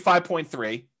was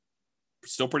 45.3,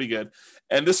 still pretty good.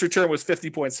 And this return was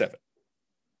 50.7.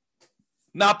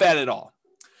 Not bad at all.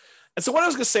 And so what I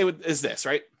was going to say is this,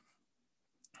 right?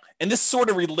 And this sort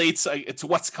of relates to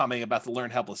what's coming about the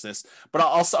learned helplessness, but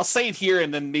I'll say it here,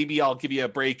 and then maybe I'll give you a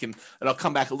break, and I'll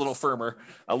come back a little firmer,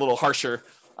 a little harsher,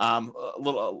 a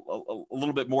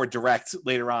little bit more direct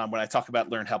later on when I talk about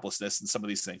learned helplessness and some of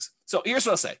these things. So here's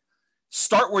what I'll say: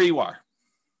 start where you are.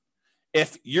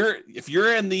 If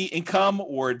you're in the income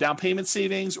or down payment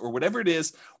savings or whatever it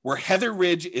is, where Heather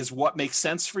Ridge is what makes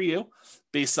sense for you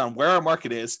based on where our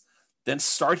market is, then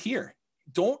start here.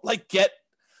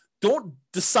 Don't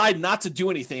decide not to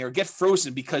do anything or get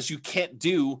frozen because you can't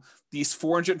do these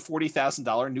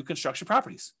 $440,000 new construction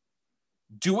properties.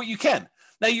 Do what you can.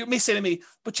 Now you may say to me,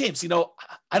 but James,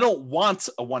 I don't want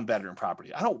a 1-bedroom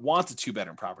property. I don't want a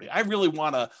 2-bedroom property. I really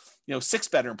want a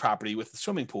 6-bedroom property with a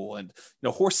swimming pool and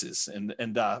horses and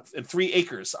 3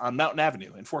 acres on Mountain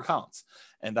Avenue in Fort Collins.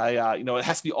 And it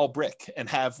has to be all brick and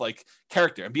have like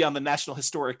character and be on the National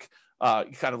Historic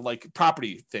kind of like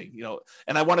property thing,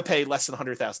 and I want to pay less than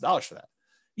 $100,000 for that.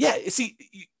 Yeah. See,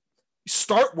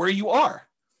 start where you are.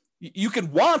 You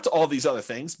can want all these other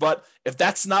things, but if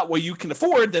that's not what you can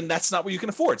afford, then that's not what you can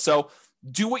afford. So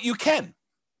do what you can.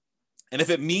 And if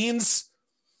it means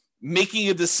making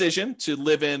a decision to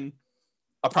live in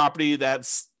a property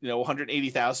that's,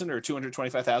 $180,000 or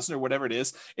 $225,000 or whatever it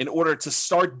is, in order to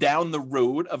start down the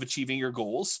road of achieving your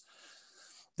goals,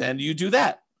 then you do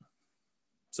that.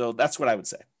 So that's what I would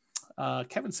say.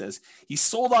 Kevin says he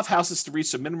sold off houses to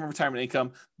reach a minimum retirement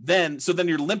income. Then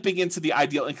you're limping into the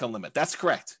ideal income limit. That's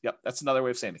correct. Yep. That's another way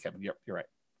of saying it, Kevin. Yep. You're right.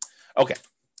 Okay.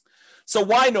 So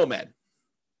why Nomad?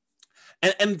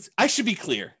 And I should be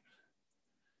clear.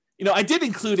 I did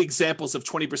include examples of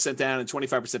 20% down and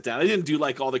 25% down. I didn't do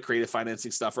like all the creative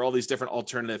financing stuff or all these different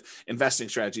alternative investing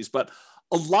strategies, but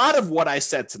a lot of what I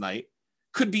said tonight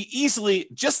could be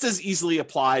just as easily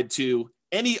applied to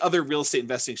any other real estate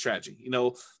investing strategy.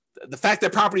 The fact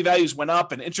that property values went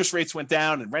up and interest rates went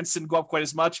down and rents didn't go up quite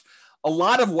as much. A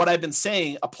lot of what I've been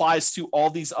saying applies to all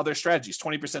these other strategies: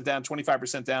 20% down,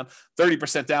 25% down,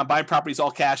 30% down, buying properties all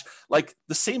cash. Like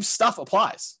the same stuff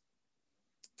applies.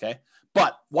 Okay.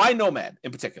 But why Nomad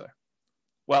in particular?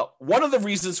 Well, one of the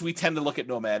reasons we tend to look at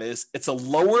Nomad is it's a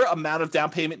lower amount of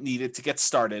down payment needed to get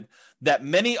started than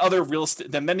many other real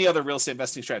estate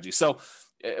investing strategies. So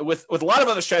with a lot of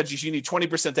other strategies, you need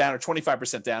 20% down or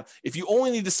 25% down. If you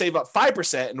only need to save up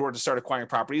 5% in order to start acquiring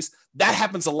properties, that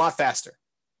happens a lot faster.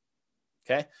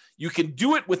 Okay. You can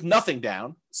do it with nothing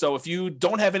down. So if you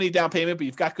don't have any down payment, but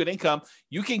you've got good income,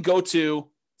 you can go to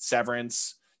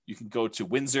Severance, you can go to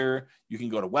Windsor, you can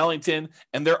go to Wellington,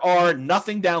 and there are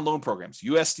nothing down loan programs,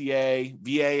 USDA,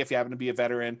 VA, if you happen to be a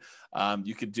veteran.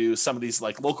 You could do some of these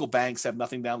like local banks have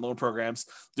nothing down loan programs.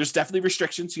 There's definitely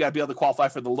restrictions. You got to be able to qualify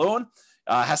for the loan.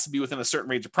 Has to be within a certain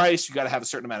range of price. You got to have a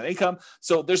certain amount of income.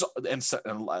 So and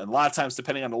a lot of times,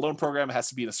 depending on the loan program, it has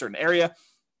to be in a certain area.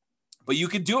 But you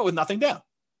can do it with nothing down.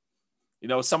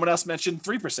 Someone else mentioned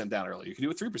 3% down earlier. You can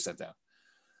do it 3% down.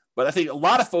 But I think a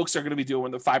lot of folks are going to be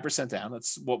doing the 5% down.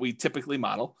 That's what we typically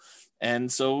model.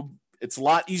 And so it's a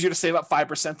lot easier to save up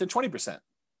 5% than 20%.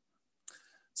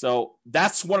 So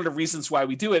that's one of the reasons why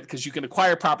we do it, because you can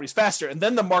acquire properties faster, and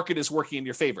then the market is working in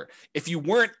your favor. If you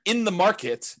weren't in the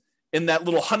market in that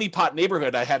little honeypot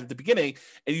neighborhood I had at the beginning,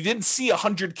 and you didn't see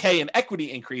 $100K in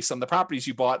equity increase on the properties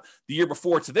you bought the year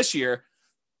before to this year,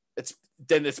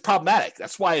 then it's problematic.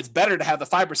 That's why it's better to have the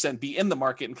 5% be in the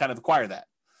market and kind of acquire that.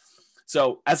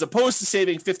 So as opposed to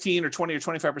saving 15 or 20 or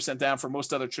 25% down for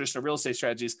most other traditional real estate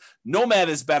strategies, Nomad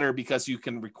is better because you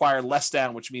can require less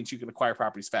down, which means you can acquire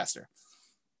properties faster.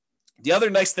 The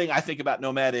other nice thing I think about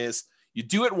Nomad is you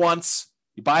do it once,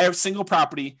 you buy a single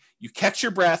property, you catch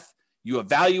your breath, you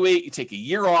evaluate, you take a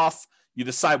year off, you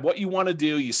decide what you want to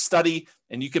do, you study,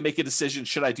 and you can make a decision.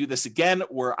 Should I do this again?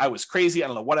 Or I was crazy. I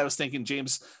don't know what I was thinking.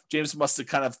 James must have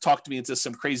kind of talked me into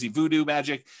some crazy voodoo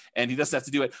magic, and he doesn't have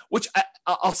to do it, which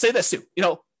I'll say this too.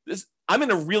 I'm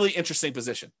in a really interesting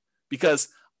position because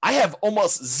I have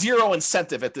almost zero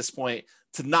incentive at this point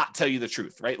to not tell you the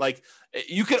truth, right? Like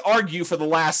you could argue for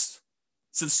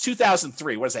since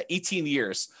 2003, what is that, 18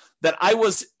 years, that I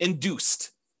was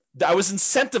induced, that I was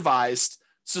incentivized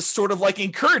to sort of like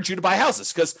encourage you to buy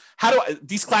houses, because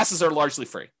these classes are largely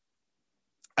free.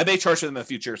 I may charge for them in the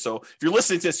future. So if you're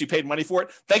listening to this, you paid money for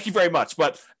it. Thank you very much.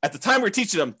 But at the time we're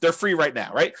teaching them, they're free right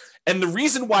now, right? And the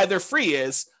reason why they're free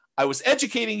is I was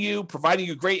educating you, providing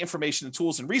you great information and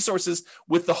tools and resources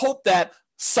with the hope that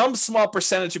some small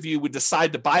percentage of you would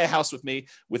decide to buy a house with me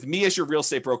as your real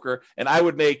estate broker, and I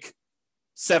would make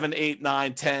 $7, $8,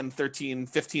 $9, $10,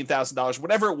 $13, $15,000,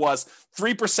 whatever it was.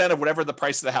 3% of whatever the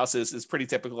price of the house is pretty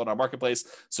typical in our marketplace.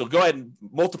 So go ahead and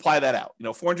multiply that out.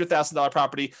 $400,000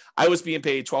 property, I was being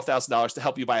paid $12,000 to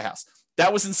help you buy a house.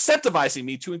 That was incentivizing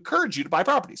me to encourage you to buy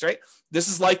properties, right? This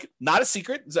is like not a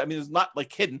secret. I mean, it's not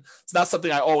like hidden. It's not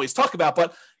something I always talk about,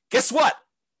 but guess what?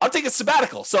 I'm taking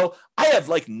sabbatical. So I have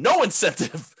like no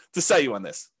incentive to sell you on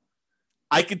this.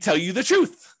 I can tell you the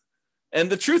truth.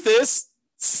 And the truth is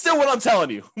still what I'm telling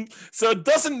you. So it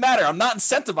doesn't matter. I'm not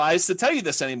incentivized to tell you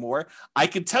this anymore. I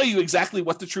can tell you exactly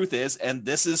what the truth is, and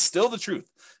this is still the truth.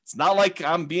 It's not like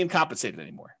I'm being compensated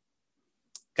anymore.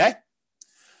 Okay?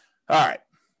 All right.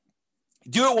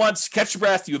 Do it once, catch your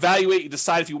breath, you evaluate, you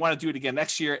decide if you want to do it again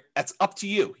next year. That's up to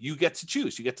you. You get to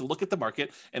choose. You get to look at the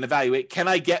market and evaluate, can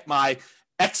I get my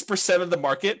X percent of the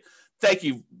market? Thank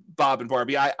you, Bob and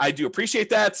Barbie. I do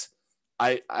appreciate that.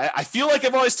 I feel like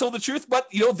I've always told the truth, but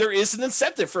there is an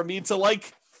incentive for me to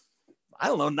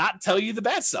not tell you the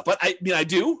bad stuff. But I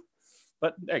do.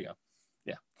 But there you go.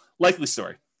 Yeah. Likely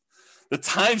story. The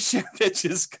timeshare pitch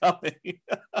is coming.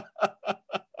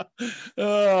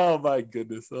 Oh my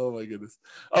goodness.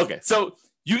 Okay. So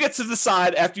you get to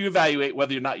decide after you evaluate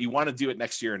whether or not you want to do it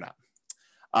next year or not.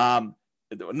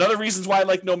 Another reasons why I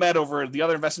like Nomad over the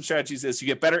other investment strategies is you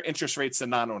get better interest rates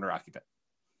than non-owner occupant.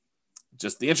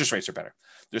 Just the interest rates are better.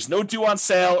 There's no due on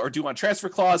sale or due on transfer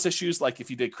clause issues like if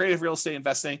you did creative real estate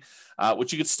investing,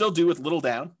 which you could still do with little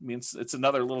down. I mean, it's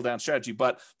another little down strategy,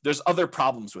 but there's other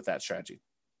problems with that strategy.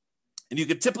 And you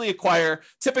could typically acquire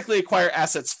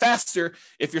assets faster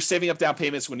if you're saving up down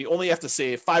payments when you only have to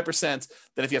save 5%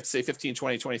 than if you have to save 15,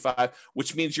 20, 25,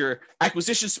 which means your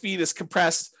acquisition speed is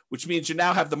compressed, which means you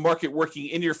now have the market working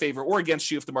in your favor or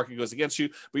against you if the market goes against you.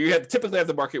 But you typically have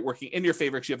the market working in your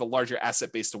favor because you have a larger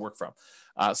asset base to work from.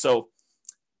 So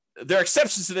there are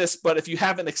exceptions to this, but if you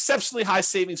have an exceptionally high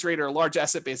savings rate or a large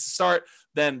asset base to start,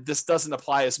 then this doesn't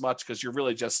apply as much because you're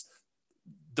really just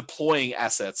deploying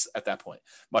assets at that point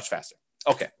much faster.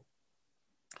 Okay.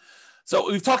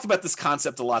 So we've talked about this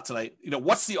concept a lot tonight.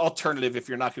 What's the alternative if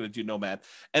you're not going to do Nomad?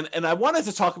 And I wanted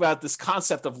to talk about this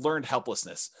concept of learned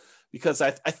helplessness because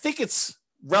I think it's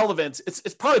relevant.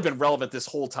 It's probably been relevant this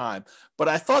whole time, but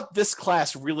I thought this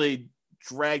class really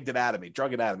drug it out of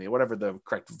me, whatever the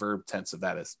correct verb tense of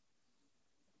that is.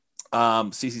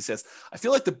 CC says, I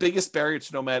feel like the biggest barrier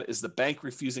to Nomad is the bank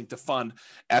refusing to fund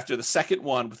after the second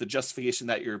one with the justification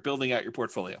that you're building out your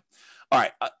portfolio. All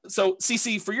right. So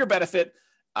CC, for your benefit,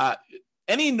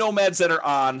 any Nomads that are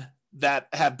on that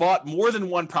have bought more than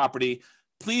one property,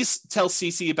 please tell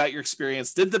CC about your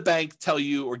experience. Did the bank tell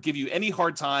you or give you any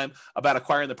hard time about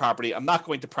acquiring the property? I'm not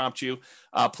going to prompt you.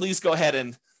 Please go ahead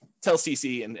and tell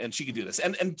CC and she can do this.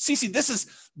 And CC,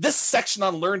 this section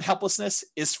on learned helplessness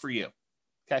is for you.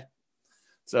 Okay.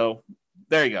 So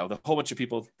there you go. The whole bunch of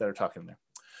people that are talking there.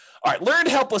 All right. Learned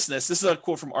helplessness. This is a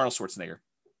quote from Arnold Schwarzenegger.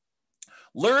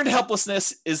 Learned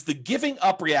helplessness is the giving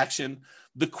up reaction,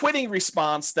 the quitting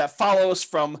response that follows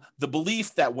from the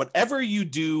belief that whatever you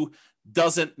do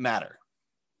doesn't matter.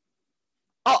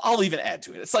 I'll even add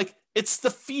to it. It's like, it's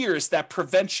the fears that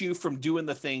prevent you from doing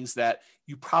the things that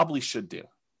you probably should do.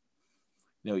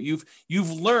 You know,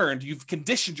 you've learned, you've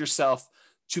conditioned yourself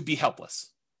to be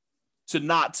helpless, to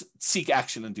not seek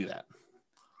action and do that.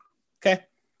 Okay.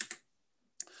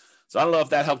 So I don't know if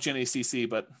that helped you in ACC,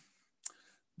 but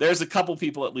there's a couple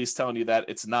people at least telling you that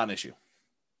it's not an issue.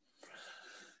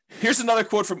 Here's another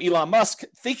quote from Elon Musk,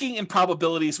 thinking in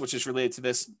probabilities, which is related to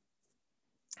this.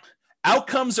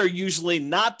 Outcomes are usually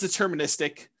not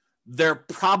deterministic, they're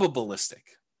probabilistic.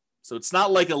 So it's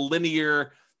not like a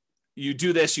linear, you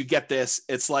do this, you get this.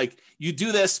 It's like you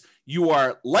do this, you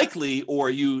are likely,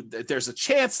 or there's a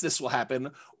chance this will happen,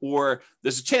 or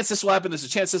there's a chance this will happen, there's a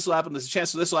chance this will happen, there's a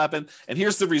chance this will happen. And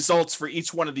here's the results for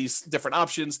each one of these different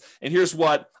options. And here's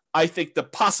what I think the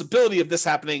possibility of this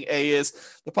happening A is,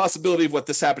 the possibility of what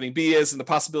this happening B is, and the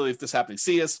possibility of this happening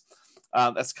C is.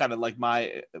 That's kind of like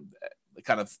my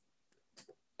kind of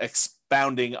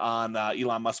expounding on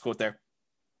Elon Musk quote there.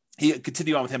 He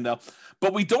continue on with him though,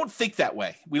 but we don't think that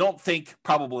way. We don't think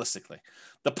probabilistically.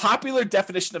 The popular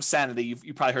definition of sanity,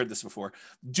 you've probably heard this before,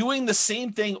 doing the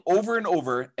same thing over and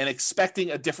over and expecting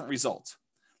a different result.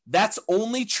 That's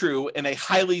only true in a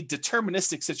highly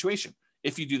deterministic situation.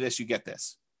 If you do this, you get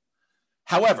this.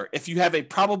 However, if you have a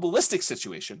probabilistic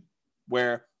situation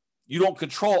where you don't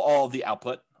control all of the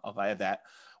output, I'll add that,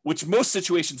 which most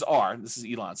situations are, this is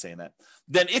Elon saying that,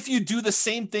 then if you do the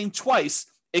same thing twice,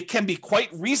 it can be quite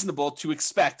reasonable to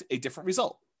expect a different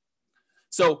result.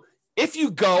 So if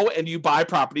you go and you buy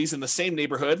properties in the same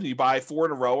neighborhood and you buy 4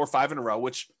 in a row or 5 in a row,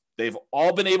 which they've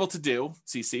all been able to do,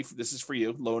 CC, this is for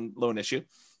you, loan issue.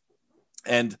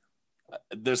 And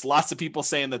there's lots of people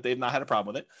saying that they've not had a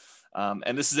problem with it.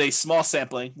 And this is a small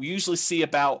sampling. We usually see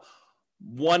about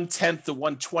 1/10 to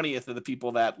 1/20th of the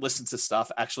people that listen to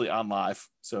stuff actually on live.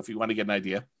 So if you want to get an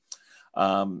idea,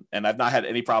 and I've not had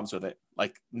any problems with it,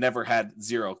 like never had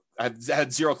zero. I've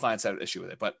had 0 clients had an issue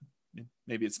with it, but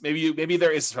maybe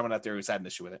there is someone out there who's had an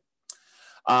issue with it.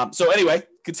 So anyway,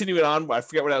 continuing on, I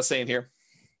forget what I was saying here.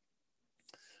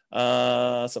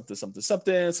 Something,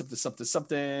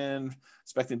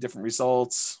 expecting different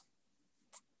results.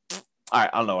 All right,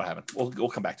 I don't know what happened. We'll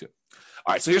come back to it.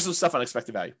 All right, so here's some stuff on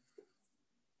expected value.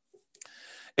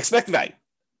 Expected value.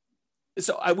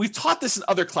 So we've taught this in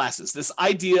other classes, this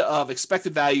idea of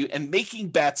expected value and making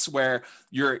bets where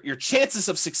your chances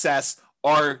of success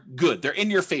are good. They're in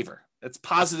your favor. That's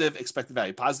positive expected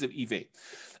value, positive EV.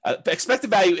 Expected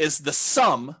value is the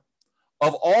sum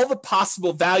of all the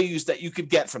possible values that you could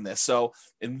get from this. So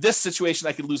in this situation,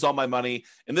 I could lose all my money.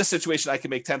 In this situation, I can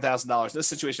make $10,000. In this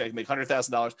situation, I can make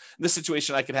 $100,000. In this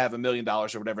situation, I could have $1 million or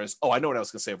whatever it is. Oh, I know what I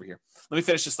was going to say over here. Let me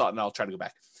finish this thought and I'll try to go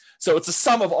back. So it's a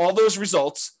sum of all those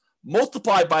results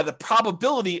multiplied by the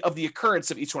probability of the occurrence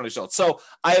of each one of the results. So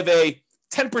I have a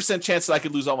 10% chance that I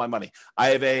could lose all my money. I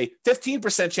have a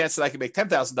 15% chance that I can make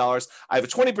 $10,000. I have a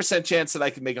 20% chance that I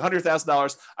can make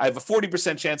 $100,000. I have a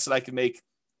 40% chance that I can make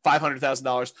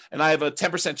 $500,000, and I have a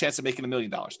 10% chance of making $1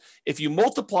 million. If you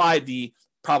multiply the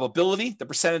probability, the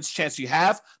percentage chance you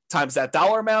have, times that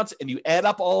dollar amount, and you add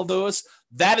up all of those,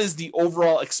 that is the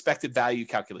overall expected value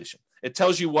calculation. It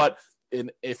tells you what,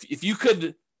 if you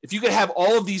could have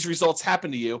all of these results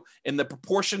happen to you in the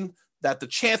proportion that the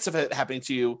chance of it happening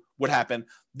to you would happen,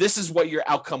 this is what your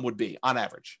outcome would be on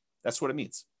average. That's what it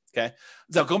means. Okay.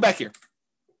 So going back here.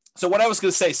 So what I was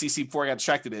going to say, CC, before I got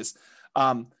distracted is,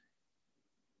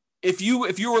 if you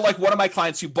were like one of my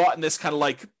clients who bought in this kind of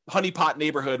like honeypot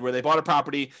neighborhood where they bought a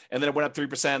property and then it went up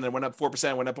 3%, then it went up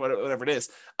 4%, went up whatever it is,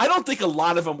 I don't think a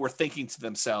lot of them were thinking to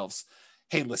themselves,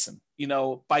 hey, listen,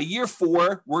 by year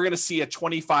 4, we're going to see a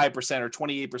 25% or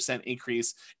 28%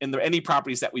 increase in any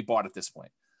properties that we bought at this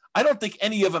point. I don't think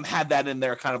any of them had that in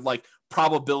their kind of like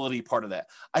probability part of that.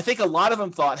 I think a lot of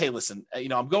them thought, hey, listen,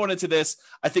 I'm going into this.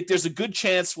 I think there's a good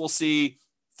chance we'll see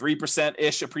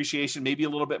 3%-ish appreciation, maybe a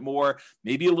little bit more,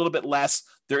 maybe a little bit less.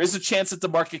 There is a chance that the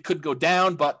market could go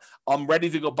down, but I'm ready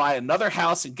to go buy another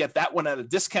house and get that one at a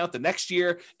discount the next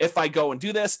year if I go and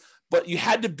do this. But you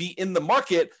had to be in the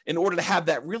market in order to have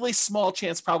that really small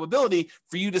chance probability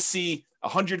for you to see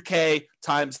 100K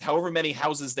times however many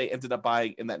houses they ended up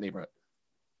buying in that neighborhood.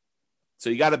 So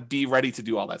you got to be ready to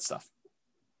do all that stuff.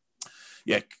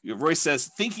 Yeah, Roy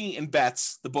says, Thinking in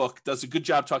Bets, the book, does a good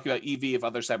job talking about EV if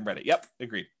others haven't read it. Yep,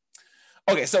 agreed.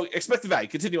 Okay, so expected value.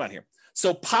 Continue on here.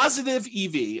 So positive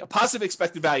EV, a positive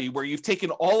expected value, where you've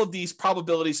taken all of these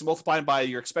probabilities and multiplying by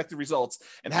your expected results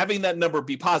and having that number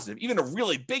be positive, even a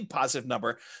really big positive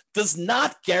number, does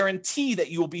not guarantee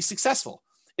that you will be successful.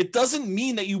 It doesn't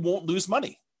mean that you won't lose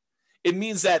money. It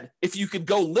means that if you could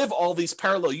go live all these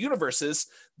parallel universes,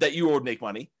 that you would make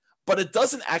money, but it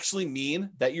doesn't actually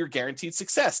mean that you're guaranteed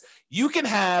success. You can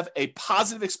have a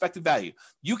positive expected value.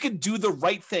 You can do the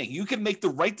right thing. You can make the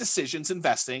right decisions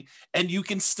investing, and you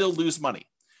can still lose money.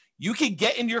 You can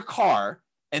get in your car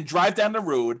and drive down the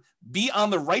road, be on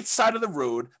the right side of the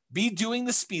road, be doing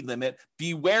the speed limit,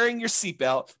 be wearing your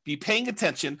seatbelt, be paying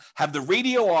attention, have the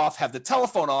radio off, have the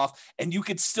telephone off, and you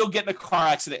could still get in a car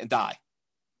accident and die.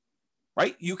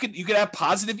 Right? You could have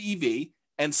positive EV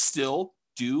and still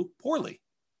do poorly.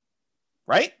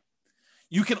 Right?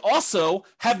 You can also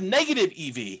have negative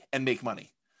EV and make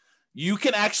money. You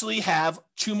can actually have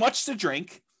too much to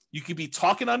drink. You could be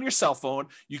talking on your cell phone.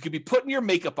 You could be putting your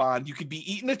makeup on. You could be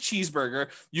eating a cheeseburger.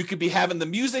 You could be having the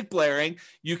music blaring.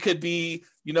 You could be,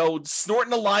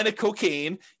 snorting a line of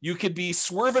cocaine. You could be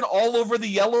swerving all over the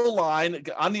yellow line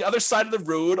on the other side of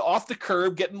the road, off the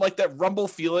curb, getting like that rumble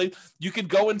feeling. You could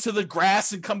go into the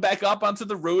grass and come back up onto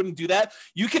the road and do that.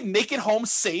 You can make it home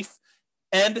safe.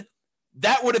 And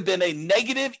that would have been a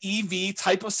negative EV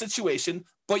type of situation,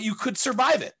 but you could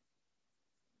survive it.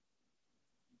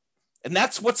 And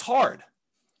that's what's hard.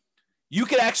 You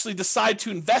could actually decide to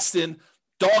invest in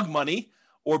dog money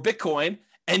or Bitcoin,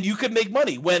 and you could make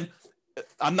money. When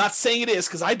I'm not saying it is,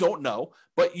 because I don't know,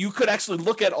 but you could actually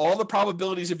look at all the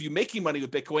probabilities of you making money with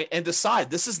Bitcoin and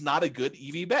decide this is not a good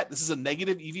EV bet. This is a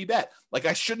negative EV bet. Like,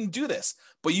 I shouldn't do this.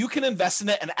 But you can invest in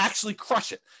it and actually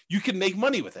crush it. You can make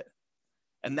money with it.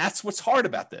 And that's what's hard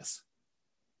about this.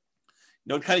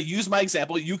 To kind of use my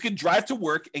example, you could drive to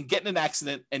work and get in an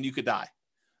accident and you could die.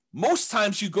 Most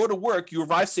times you go to work, you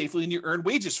arrive safely, and you earn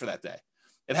wages for that day.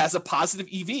 It has a positive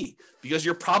EV because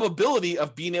your probability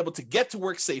of being able to get to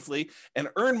work safely and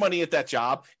earn money at that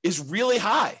job is really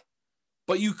high.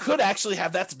 But you could actually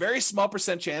have that very small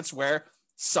percent chance where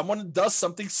someone does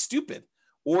something stupid,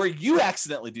 or you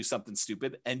accidentally do something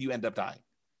stupid and you end up dying.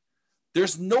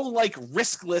 There's no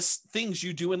riskless things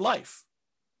you do in life.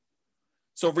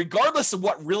 So regardless of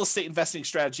what real estate investing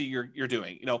strategy you're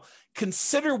doing,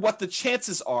 consider what the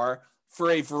chances are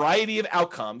for a variety of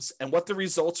outcomes and what the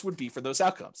results would be for those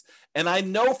outcomes. And I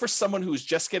know for someone who's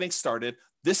just getting started,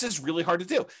 this is really hard to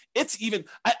do. It's even,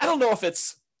 I don't know if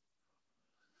it's,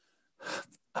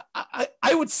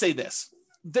 I would say this,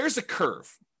 there's a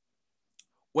curve.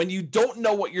 When you don't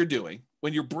know what you're doing,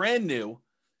 when you're brand new,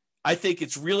 I think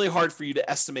it's really hard for you to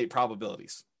estimate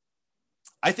probabilities.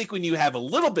 I think when you have a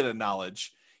little bit of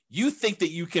knowledge, you think that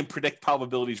you can predict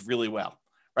probabilities really well,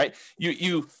 right?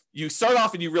 You start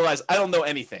off and you realize, I don't know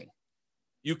anything.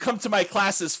 You come to my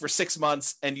classes for 6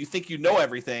 months and you think you know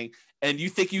everything and you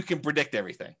think you can predict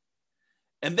everything.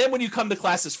 And then when you come to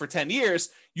classes for 10 years,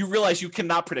 you realize you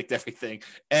cannot predict everything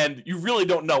and you really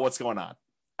don't know what's going on.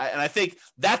 And I think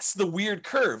that's the weird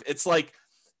curve. It's like,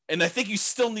 and I think you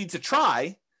still need to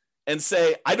try and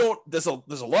say, there's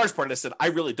a large part of this that I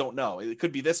really don't know. It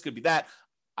could be this, could be that.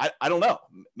 I don't know,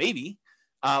 maybe.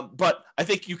 But I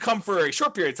think you come for a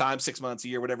short period of time, 6 months, a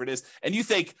year, whatever it is, and you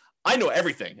think, I know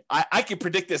everything. I can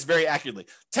predict this very accurately.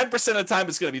 10% of the time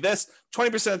it's going to be this,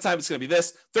 20% of the time it's going to be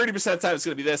this, 30% of the time it's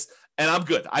going to be this, and I'm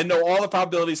good. I know all the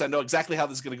probabilities. I know exactly how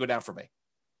this is going to go down for me.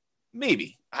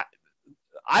 Maybe.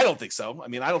 I don't think so. I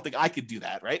mean, I don't think I could do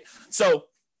that, right? So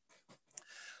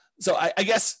I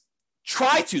guess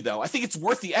try to, though. I think it's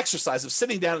worth the exercise of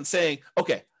sitting down and saying,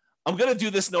 okay, I'm going to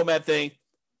do this Nomad thing.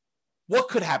 What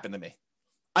could happen to me?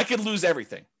 I could lose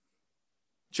everything.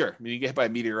 Sure. I mean, you get hit by a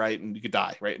meteorite and you could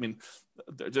die, right? I mean,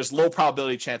 there's low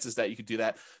probability chances that you could do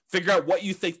that. Figure out what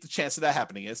you think the chance of that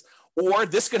happening is. Or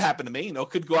this could happen to me, it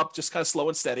could go up just kind of slow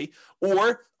and steady.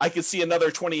 Or I could see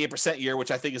another 28% year,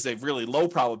 which I think is a really low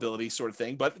probability sort of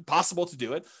thing, but possible to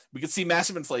do it. We could see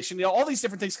massive inflation. All these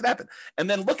different things could happen. And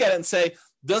then look at it and say,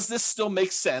 does this still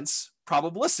make sense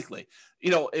probabilistically?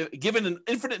 Given an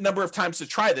infinite number of times to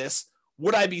try this,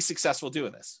 would I be successful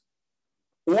doing this?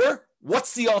 Or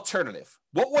what's the alternative?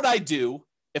 What would I do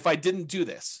if I didn't do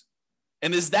this?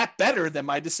 And is that better than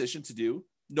my decision to do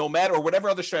Nomad or whatever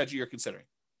other strategy you're considering?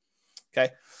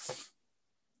 Okay.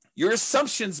 Your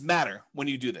assumptions matter when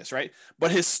you do this, right?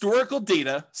 But historical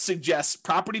data suggests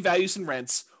property values and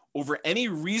rents over any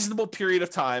reasonable period of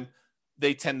time,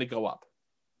 they tend to go up.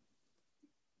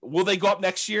 Will they go up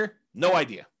next year? No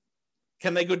idea.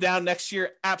 Can they go down next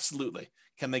year? Absolutely.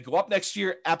 Can they go up next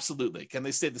year? Absolutely. Can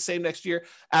they stay the same next year?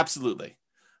 Absolutely.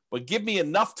 But give me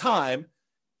enough time,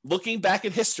 looking back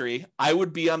at history, I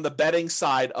would be on the betting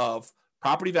side of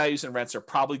Property values and rents are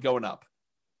probably going up.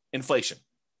 Inflation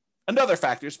and other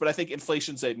factors, but I think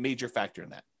inflation's a major factor in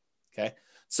that. Okay.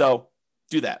 So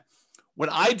do that. When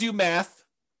I do math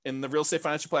in the real estate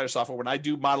financial planner software, when I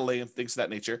do modeling and things of that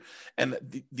nature,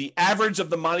 and the average of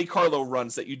the Monte Carlo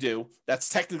runs that you do, that's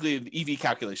technically an EV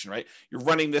calculation, right? You're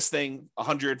running this thing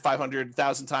 100, 500,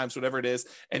 1,000 times, whatever it is.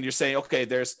 And you're saying, okay,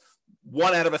 there's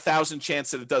 1 out of 1,000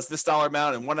 chance that it does this dollar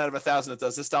amount and 1 out of 1,000 it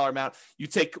does this dollar amount. You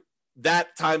take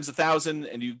that times 1,000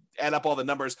 and you add up all the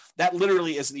numbers. That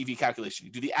literally is an EV calculation.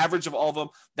 You do the average of all of them.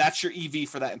 That's your EV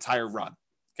for that entire run.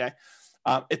 Okay.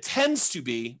 It tends to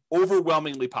be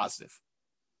overwhelmingly positive.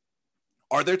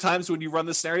 Are there times when you run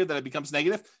this scenario that it becomes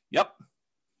negative? Yep,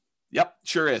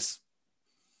 sure is.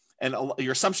 And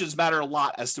your assumptions matter a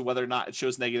lot as to whether or not it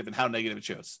shows negative and how negative it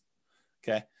shows.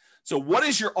 Okay. So what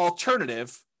is your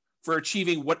alternative for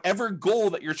achieving whatever goal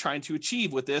that you're trying to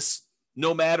achieve with this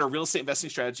Nomad or real estate investing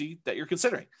strategy that you're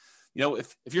considering? You know,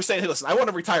 if you're saying, hey, listen, I want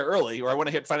to retire early, or I want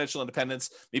to hit financial independence,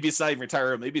 maybe it's not even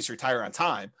retire, maybe it's retire on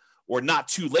time, or not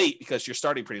too late because you're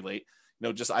starting pretty late. You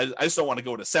know, I just don't want to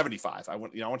go to 75. I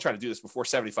want to try to do this before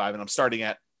 75, and I'm starting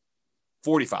at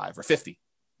 45 or 50,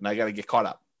 and I got to get caught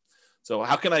up. So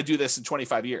how can I do this in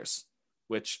 25 years?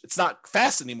 Which it's not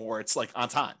fast anymore. It's like on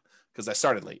time because I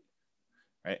started late,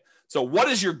 right? So what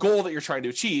is your goal that you're trying to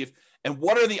achieve, and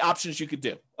what are the options you could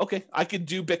do? Okay, I could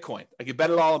do Bitcoin. I could bet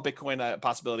it all on Bitcoin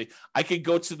possibility. I could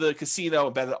go to the casino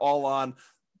and bet it all on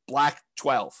Black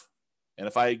 12. And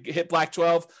if I hit Black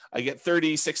 12, I get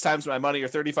 36 times my money or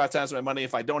 35 times my money.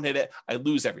 If I don't hit it, I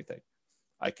lose everything.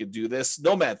 I could do this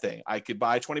Nomad thing. I could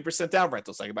buy 20% down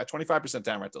rentals. I could buy 25%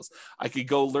 down rentals. I could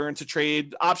go learn to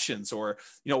trade options, or,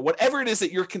 whatever it is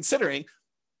that you're considering,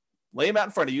 lay them out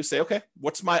in front of you. Say, okay,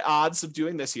 what's my odds of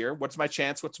doing this here? What's my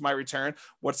chance? What's my return?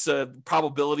 What's the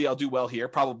probability I'll do well here?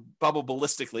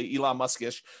 Probabilistically, Elon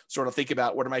Musk-ish, sort of think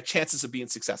about what are my chances of being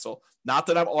successful? Not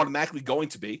that I'm automatically going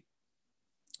to be,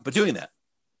 but doing that.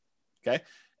 Okay.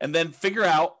 And then figure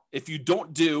out, if you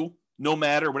don't do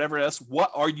Nomad or whatever else, what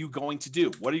are you going to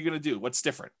do? What are you going to do? What's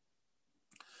different?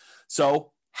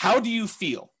 So how do you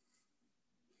feel?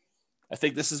 I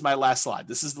think this is my last slide.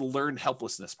 This is the learned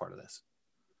helplessness part of this.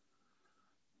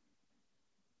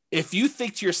 If you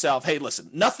think to yourself, hey, listen,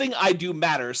 nothing I do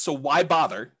matters, so why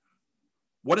bother?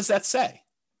 What does that say?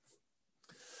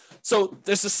 So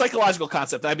there's a psychological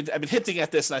concept. I've been hinting at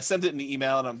this, and I sent it in the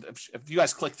email, and if you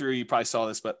guys click through, you probably saw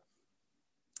this, but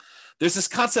there's this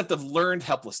concept of learned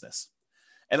helplessness.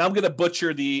 And I'm going to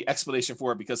butcher the explanation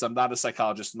for it because I'm not a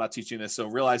psychologist. I'm not teaching this. So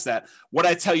realize that what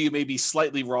I tell you may be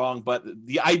slightly wrong, but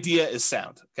the idea is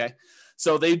sound. Okay.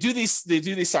 So they do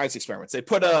these science experiments. They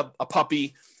put a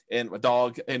puppy and a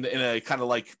dog in a kind of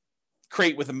like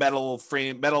crate with a metal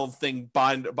thing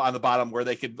bind on the bottom where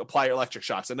they could apply electric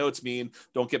shocks. I know it's mean.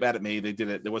 Don't get mad at me. They did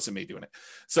it. It wasn't me doing it.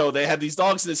 So they had these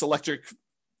dogs in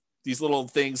these little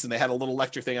things, and they had a little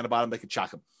electric thing on the bottom that could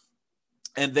shock them.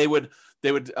 And they would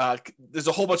there's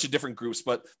a whole bunch of different groups,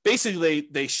 but basically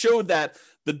they showed that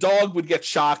the dog would get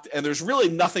shocked and there's really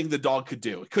nothing the dog could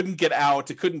do. It couldn't get out.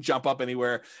 It couldn't jump up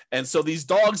anywhere. And so these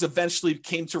dogs eventually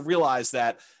came to realize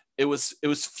that it was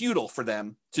futile for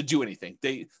them to do anything.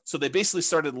 So they basically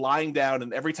started lying down,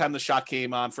 and every time the shock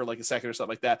came on for like a second or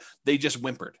something like that, they just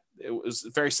whimpered. It was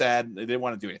very sad. They didn't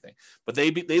want to do anything, but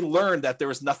they learned that there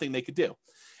was nothing they could do.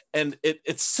 And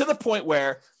it's to the point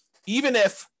where even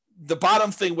if the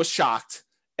bottom thing was shocked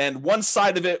and one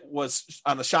side of it was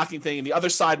on a shocking thing and the other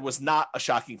side was not a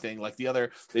shocking thing, like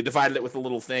they divided it with a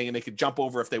little thing and they could jump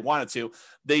over if they wanted to.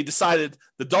 They decided,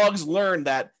 the dogs learned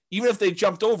that even if they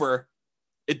jumped over,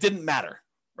 it didn't matter,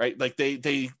 right? Like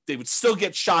they would still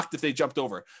get shocked if they jumped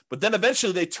over. But then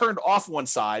eventually they turned off one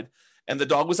side and the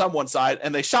dog was on one side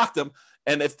and they shocked them.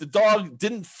 And if the dog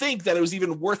didn't think that it was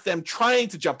even worth them trying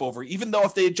to jump over, even though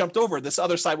if they had jumped over, this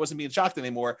other side wasn't being shocked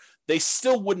anymore, they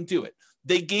still wouldn't do it.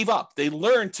 They gave up. They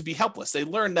learned to be helpless. They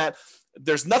learned that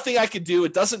there's nothing I could do.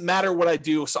 It doesn't matter what I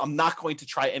do, so I'm not going to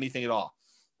try anything at all.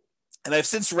 And I've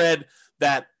since read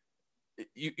that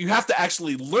you have to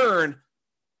actually learn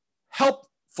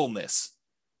helpfulness.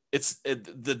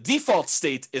 The default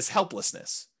state is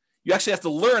helplessness. You actually have to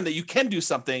learn that you can do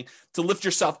something to lift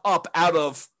yourself up out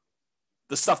of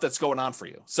the stuff that's going on for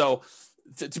you. So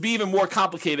to be even more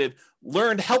complicated,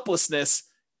 learned helplessness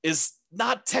is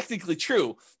not technically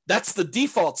true. That's the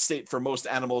default state for most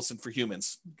animals and for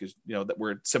humans, because that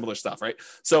we're similar stuff, right?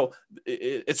 So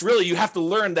it's really, you have to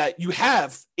learn that you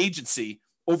have agency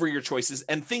over your choices,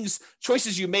 and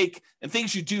choices you make and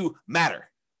things you do matter.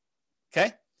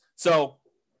 Okay. So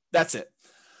that's it.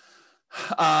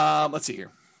 Let's see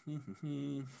here.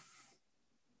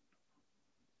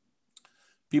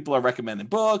 People are recommending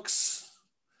books,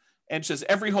 And says,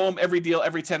 every home, every deal,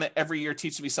 every tenant, every year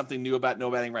teaches me something new about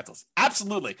nomading rentals.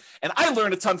 Absolutely. And I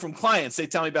learn a ton from clients. They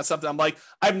tell me about something. I'm like,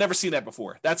 I've never seen that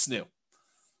before. That's new.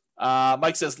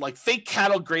 Mike says, like fake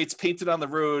cattle grates painted on the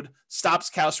road stops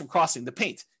cows from crossing. The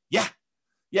paint.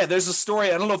 Yeah, there's a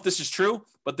story. I don't know if this is true,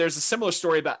 but there's a similar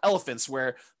story about elephants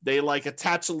where they like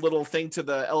attach a little thing to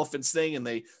the elephant's thing and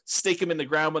they stake them in the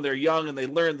ground when they're young, and they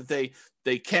learn that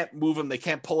they can't move them, they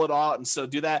can't pull it out, and so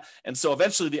do that. And so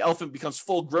eventually the elephant becomes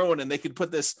full grown, and they can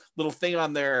put this little thing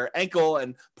on their ankle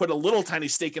and put a little tiny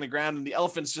stake in the ground, and the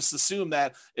elephants just assume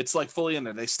that it's like fully in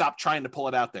there. They stop trying to pull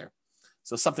it out there.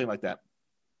 So something like that.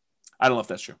 I don't know if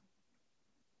that's true.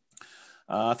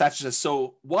 Thatcher says,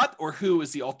 so what or who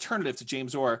is the alternative to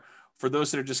James Orr for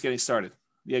those that are just getting started?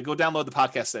 Yeah, go download the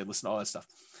podcast today, listen to all that stuff.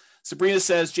 Sabrina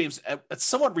says, James, a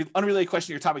somewhat unrelated question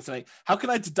to your topic tonight. How can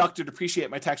I deduct or depreciate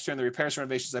my tax return the repairs and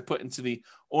renovations I put into the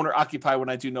owner-occupied when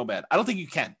I do Nomad? I don't think you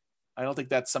can. I don't think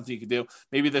that's something you can do.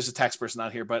 Maybe there's a tax person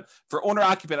out here, but for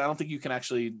owner-occupied, I don't think you can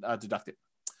actually deduct it.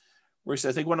 Where he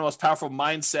says, I think one of the most powerful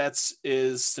mindsets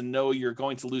is to know you're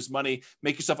going to lose money.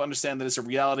 Make yourself understand that it's a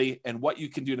reality and what you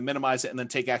can do to minimize it, and then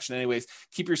take action anyways.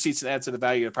 Keep your receipts and add to the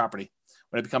value of the property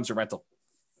when it becomes a rental.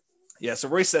 Yeah, so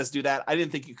Royce says do that. I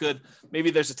didn't think you could.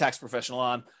 Maybe there's a tax professional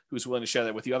on who's willing to share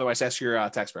that with you. Otherwise, ask your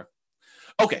tax pro.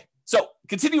 Okay, so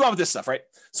continue on with this stuff, right?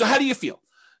 So how do you feel?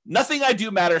 Nothing I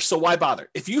do matters, so why bother?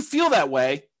 If you feel that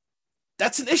way,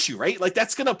 that's an issue, right? Like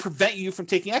that's going to prevent you from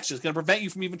taking action. It's going to prevent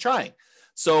you from even trying.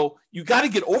 So you got to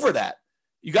get over that.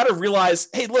 You got to realize,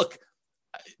 hey, look,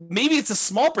 maybe it's a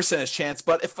small percentage chance,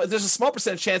 but if there's a small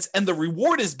percentage chance and the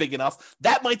reward is big enough,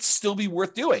 that might still be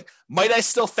worth doing. Might I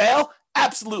still fail?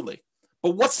 Absolutely.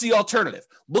 But what's the alternative?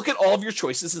 Look at all of your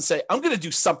choices and say, I'm going to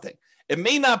do something. It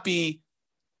may not be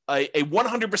a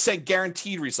 100%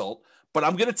 guaranteed result, but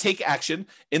I'm going to take action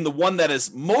in the one that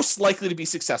is most likely to be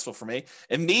successful for me.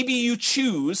 And maybe you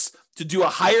choose to do a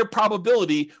higher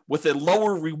probability with a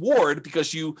lower reward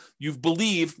because you've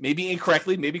believed, maybe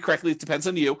incorrectly, maybe correctly, it depends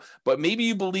on you, but maybe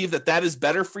you believe that that is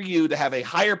better for you to have a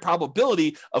higher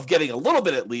probability of getting a little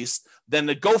bit at least than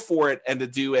to go for it and to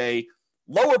do a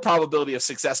lower probability of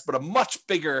success, but a much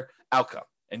bigger outcome.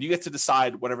 And you get to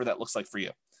decide whatever that looks like for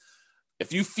you.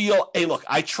 If you feel, hey, look,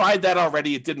 I tried that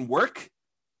already, it didn't work.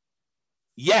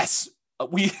 Yes,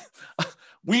 we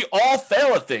all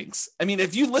fail at things. I mean,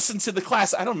 if you listen to the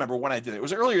class, I don't remember when I did it. It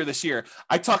was earlier this year.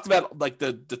 I talked about like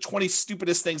the 20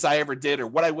 stupidest things I ever did or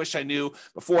what I wish I knew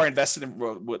before I invested in,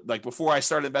 like before I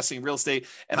started investing in real estate.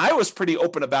 And I was pretty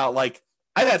open about like,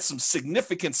 I've had some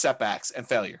significant setbacks and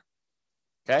failure.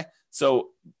 Okay. So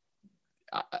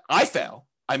I fail.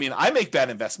 I mean, I make bad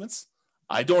investments.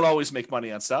 I don't always make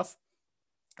money on stuff.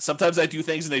 Sometimes I do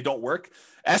things and they don't work.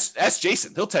 Ask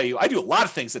Jason. He'll tell you I do a lot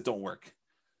of things that don't work,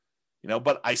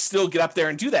 but I still get up there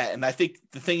and do that. And I think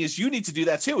the thing is you need to do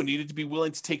that too. And you need to be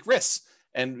willing to take risks.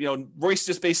 And, Royce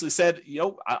just basically said,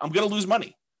 I'm going to lose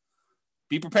money.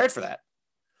 Be prepared for that.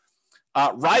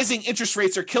 Rising interest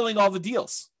rates are killing all the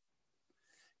deals.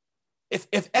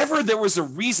 If ever there was a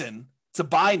reason to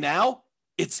buy now,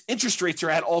 it's interest rates are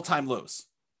at all-time lows.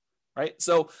 Right.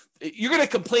 So you're going to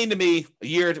complain to me a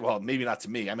year, well, maybe not to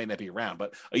me, I may not be around,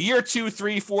 but a year, 2,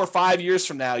 3, 4, 5 years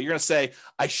from now, you're going to say,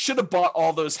 I should have bought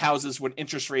all those houses when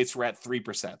interest rates were at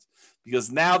 3%, because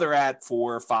now they're at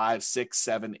 4, 5, 6,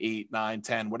 7, 8, 9,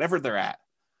 10, whatever they're at.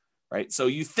 Right. So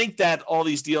you think that all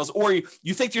these deals, or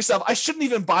you think to yourself, I shouldn't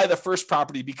even buy the first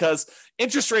property because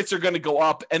interest rates are going to go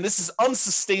up. And this is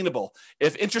unsustainable.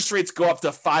 If interest rates go up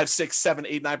to 5, 6, 7,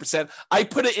 8, 9%, I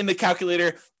put it in the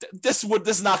calculator. This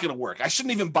is not going to work. I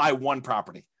shouldn't even buy one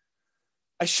property.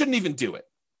 I shouldn't even do it.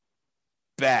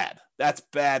 Bad. That's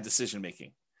bad decision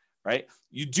making. Right.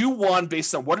 You do one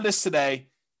based on what it is today.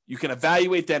 You can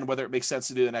evaluate then whether it makes sense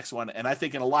to do the next one. And I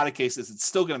think in a lot of cases, it's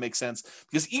still going to make sense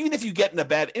because even if you get in a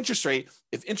bad interest rate,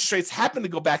 if interest rates happen to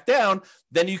go back down,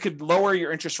 then you could lower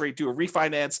your interest rate, do a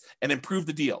refinance, and improve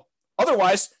the deal.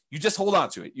 Otherwise, you just hold on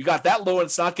to it. You got that low and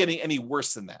it's not getting any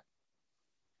worse than that.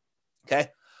 Okay.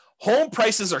 Home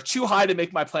prices are too high to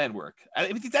make my plan work. I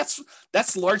think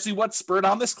that's largely what spurred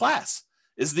on this class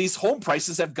is these home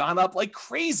prices have gone up like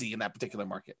crazy in that particular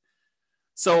market.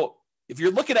 So if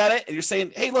you're looking at it and you're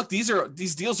saying, hey, look,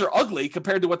 these deals are ugly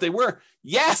compared to what they were.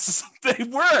 Yes, they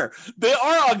were. They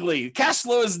are ugly. Cash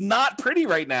flow is not pretty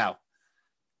right now.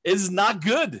 It is not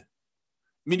good.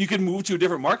 I mean, you can move to a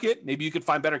different market. Maybe you could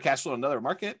find better cash flow in another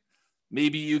market.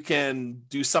 Maybe you can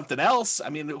do something else. I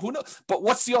mean, who knows? But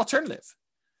what's the alternative?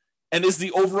 And is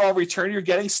the overall return you're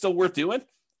getting still worth doing?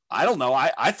 I don't know.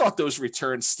 I thought those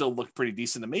returns still looked pretty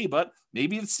decent to me, but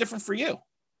maybe it's different for you,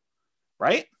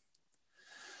 right?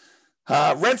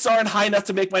 Rents aren't high enough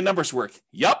to make my numbers work.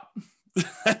 Yep.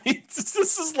 This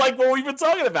is like what we've been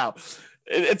talking about.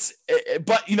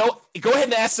 But go ahead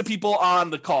and ask the people on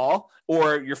the call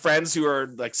or your friends who are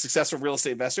like successful real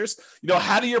estate investors.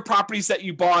 How do your properties that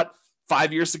you bought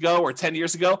 5 years ago or 10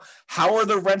 years ago, how are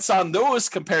the rents on those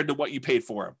compared to what you paid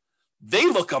for them? They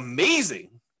look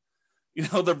amazing.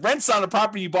 The rents on a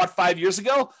property you bought 5 years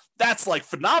ago, that's like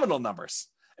phenomenal numbers.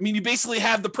 I mean, you basically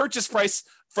have the purchase price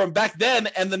from back then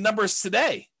and the numbers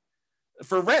today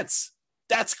for rents.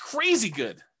 That's crazy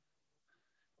good,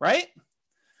 right?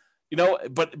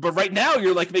 But right now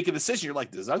you're like making a decision. You're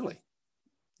like, this is ugly.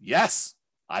 Yes,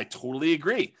 I totally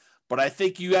agree. But I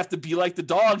think you have to be like the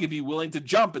dog and be willing to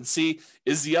jump and see,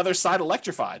 is the other side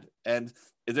electrified? And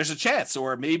if there's a chance,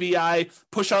 or maybe I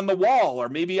push on the wall, or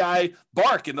maybe I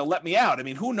bark and they'll let me out. I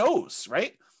mean, who knows,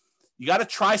 right? You got to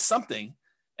try something.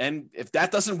 And if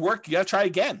that doesn't work, you got to try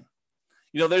again.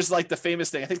 There's like the famous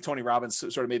thing. I think Tony Robbins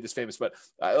sort of made this famous, but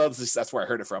that's where I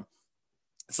heard it from.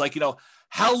 It's like,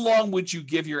 how long would you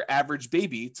give your average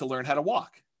baby to learn how to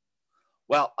walk?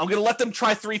 Well, I'm going to let them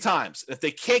try 3 times. If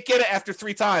they can't get it after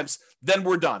 3 times, then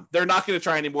we're done. They're not going to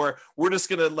try anymore. We're just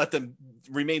going to let them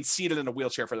remain seated in a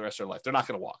wheelchair for the rest of their life. They're not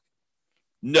going to walk.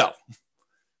 No.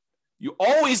 You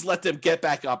always let them get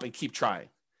back up and keep trying.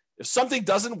 If something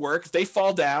doesn't work, if they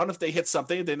fall down, if they hit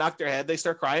something, they knock their head, they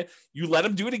start crying, you let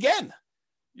them do it again.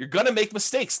 You're going to make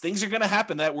mistakes. Things are going to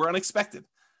happen that were unexpected.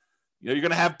 You're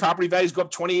going to have property values go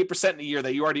up 28% in a year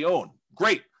that you already own.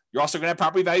 Great. You're also going to have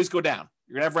property values go down.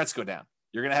 You're going to have rents go down.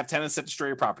 You're going to have tenants that destroy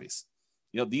your properties.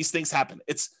 These things happen.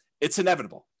 It's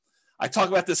inevitable. I talk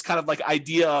about this kind of like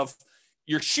idea of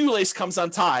your shoelace comes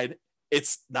untied.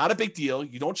 It's not a big deal.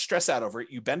 You don't stress out over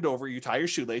it. You bend over, you tie your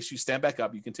shoelace, you stand back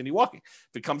up, you continue walking.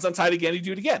 If it comes untied again, you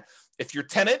do it again. If your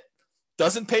tenant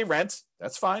doesn't pay rent,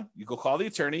 that's fine. You go call the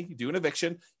attorney, you do an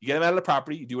eviction, you get them out of the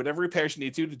property, you do whatever repairs you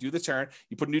need to do the turn,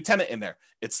 you put a new tenant in there.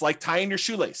 It's like tying your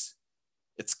shoelace.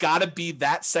 It's got to be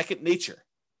that second nature.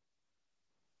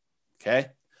 Okay?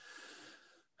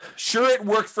 Sure, it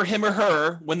worked for him or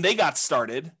her when they got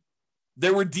started.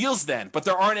 There were deals then, but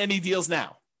there aren't any deals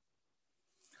now.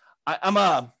 I'm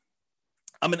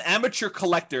an amateur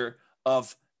collector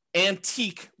of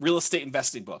antique real estate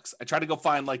investing books. I try to go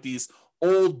find like these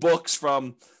old books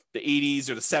from the 80s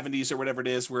or the 70s or whatever it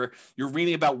is, where you're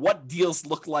reading about what deals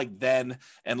looked like then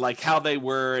and like how they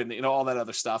were and all that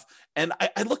other stuff. And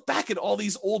I look back at all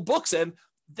these old books and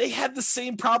they had the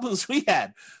same problems we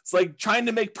had. It's like trying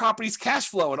to make properties cash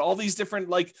flow and all these different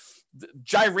like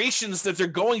gyrations that they're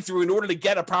going through in order to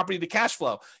get a property to cash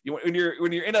flow. When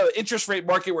you're in an interest rate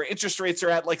market where interest rates are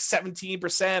at like 17%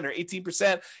 or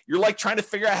 18%, you're like trying to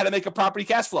figure out how to make a property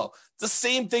cash flow. It's the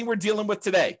same thing we're dealing with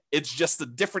today. It's just the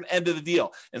different end of the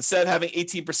deal. Instead of having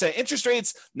 18% interest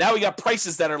rates, now we got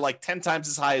prices that are like 10 times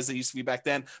as high as they used to be back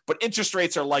then, but interest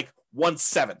rates are like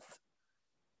 1/7.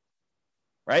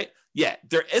 Right? Yeah,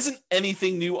 there isn't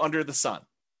anything new under the sun.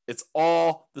 It's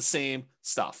all the same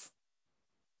stuff.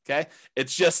 Okay?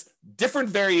 It's just different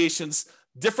variations,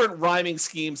 different rhyming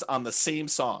schemes on the same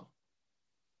song.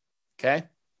 Okay?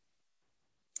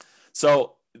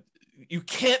 So you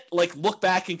can't like look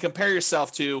back and compare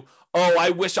yourself to, oh, I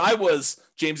wish I was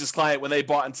James's client when they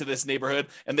bought into this neighborhood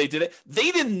and they did it.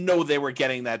 They didn't know they were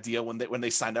getting that deal when they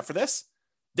signed up for this.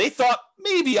 They thought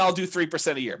maybe I'll do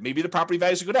 3% a year. Maybe the property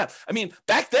values would go down. I mean,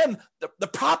 back then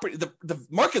the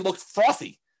market looked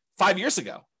frothy 5 years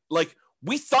ago. Like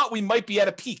we thought we might be at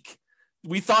a peak.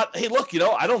 We thought, hey, look,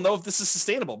 I don't know if this is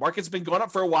sustainable. Market's been going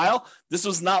up for a while. This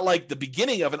was not like the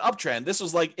beginning of an uptrend. This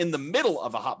was like in the middle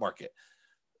of a hot market.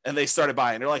 And they started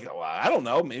buying. They're like, well, I don't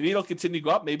know. Maybe it'll continue to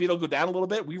go up. Maybe it'll go down a little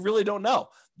bit. We really don't know.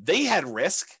 They had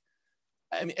risk.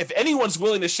 I mean, if anyone's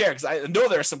willing to share, because I know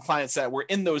there are some clients that were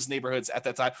in those neighborhoods at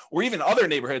that time, or even other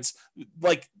neighborhoods,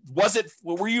 like,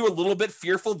 were you a little bit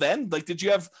fearful then? Like, did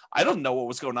you have, I don't know what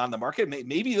was going on in the market.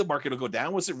 Maybe the market will go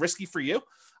down. Was it risky for you?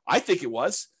 I think it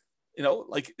was.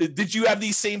 Like, did you have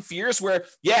these same fears where,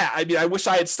 yeah, I mean, I wish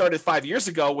I had started 5 years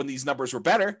ago when these numbers were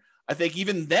better. I think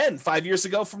even then, 5 years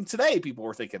ago from today, people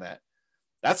were thinking that.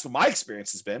 That's what my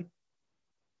experience has been.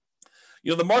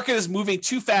 The market is moving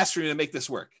too fast for me to make this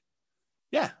work.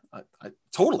 Yeah, I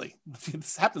totally.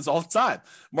 This happens all the time.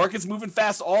 Market's moving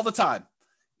fast all the time,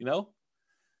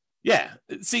 Yeah.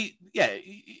 See, yeah,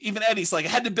 even Eddie's like, I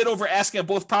had to bid over asking on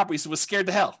both properties. So was scared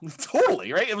to hell.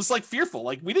 Totally, right? It was like fearful.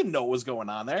 Like we didn't know what was going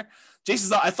on there.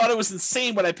 Jason's, I thought it was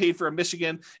insane what I paid for a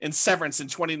Michigan in Severance in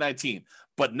 2019.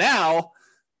 But now,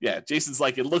 yeah, Jason's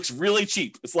like, it looks really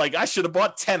cheap. It's like, I should have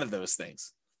bought 10 of those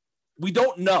things. We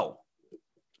don't know.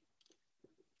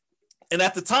 And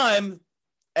at the time,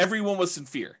 everyone was in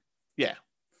fear. Yeah.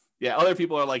 Yeah. Other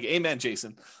people are like, amen,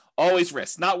 Jason. Always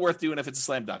risk. Not worth doing if it's a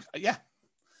slam dunk. Yeah.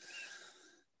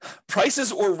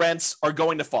 prices or rents are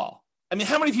going to fall. I mean,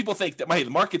 how many people think that the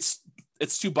market's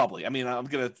it's too bubbly? I mean, I'm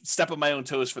going to step on my own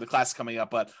toes for the class coming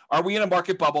up, but are we in a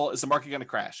market bubble? Is the market going to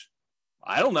crash?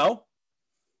 I don't know.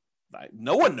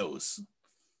 No one knows.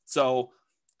 So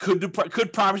could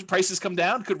prices come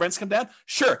down? Could rents come down?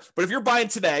 Sure. But if you're buying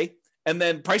today and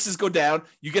then prices go down,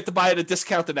 you get to buy at a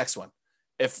discount the next one.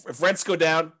 If rents go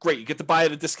down, great. You get to buy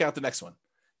at a discount the next one.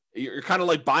 You're kind of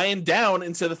like buying down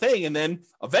into the thing, and then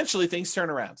eventually things turn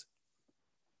around.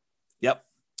 Yep.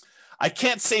 I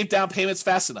can't save down payments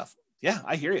fast enough. Yeah,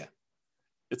 I hear you.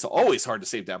 It's always hard to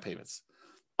save down payments.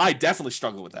 I definitely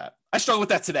struggle with that. I struggle with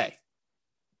that today.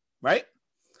 Right?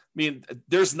 I mean,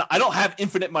 I don't have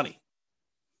infinite money.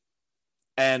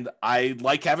 And I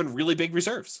like having really big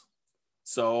reserves.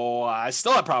 So I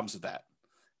still have problems with that.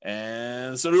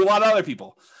 And so do a lot of other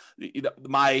people. You know,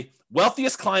 my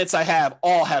wealthiest clients I have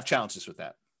all have challenges with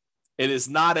that. It is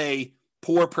not a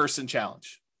poor person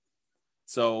challenge.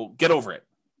 So get over it,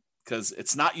 because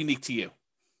it's not unique to you.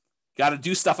 Got to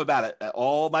do stuff about it.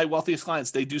 All my wealthiest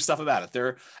clients, they do stuff about it.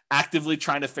 They're actively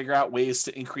trying to figure out ways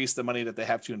to increase the money that they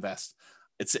have to invest.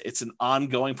 It's an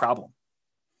ongoing problem.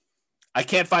 I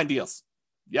can't find deals.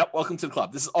 Yep, welcome to the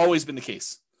club. This has always been the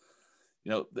case.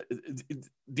 You know,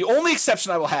 the only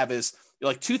exception I will have is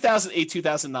like 2008,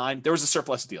 2009, there was a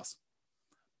surplus of deals.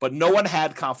 But no one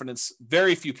had confidence.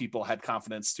 Very few people had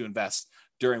confidence to invest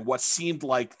during what seemed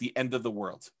like the end of the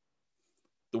world.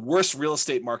 The worst real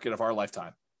estate market of our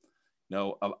lifetime. You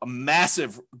know, a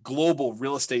massive global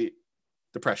real estate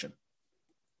depression.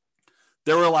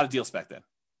 There were a lot of deals back then.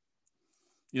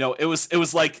 You know, it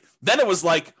was like,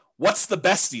 what's the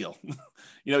best deal?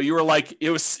 You know, you were like, it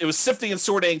was sifting and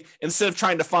sorting instead of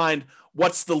trying to find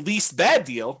what's the least bad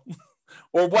deal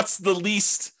or what's the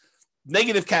least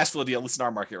negative cash flow deal, at least in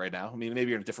our market right now. I mean,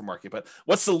 maybe you're in a different market, but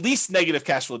what's the least negative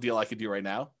cash flow deal I could do right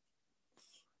now?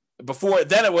 Before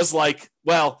then it was like,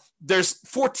 well, there's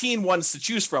 14 ones to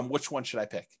choose from. Which one should I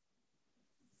pick?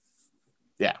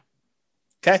 Yeah.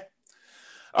 Okay.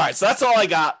 All right. So that's all I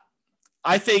got.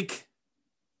 I think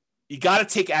you got to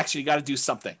take action. You got to do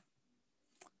something.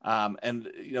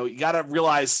 And you know, you got to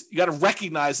realize, you got to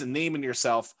recognize and name in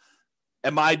yourself,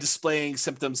 am I displaying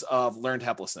symptoms of learned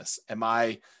helplessness? Am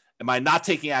I not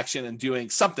taking action and doing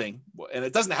something? And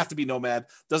it doesn't have to be Nomad,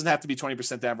 doesn't have to be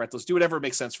 20% down rentals. Do whatever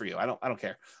makes sense for you. I don't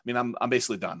care. I mean, I'm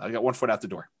basically done. I got 1 foot out the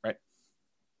door, right?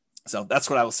 So that's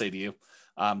what I will say to you.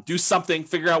 Do something,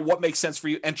 figure out what makes sense for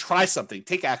you, and try something.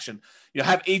 Take action. You know,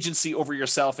 have agency over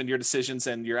yourself and your decisions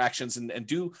and your actions, and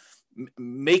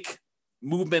make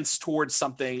movements towards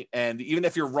something. And even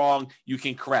if you're wrong, you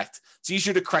can correct. It's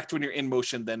easier to correct when you're in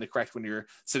motion than to correct when you're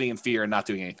sitting in fear and not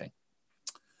doing anything.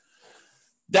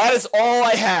 That is all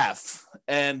I have.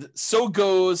 And so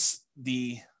goes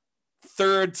the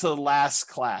third to last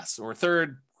class, or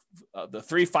the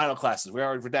 3 final classes.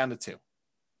 We're down to 2.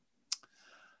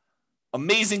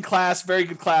 Amazing class, very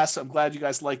good class. I'm glad you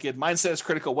guys like it. Mindset is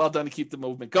critical. Well done to keep the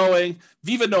movement going.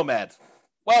 Viva Nomad.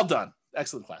 Well done.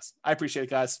 Excellent class. I appreciate it,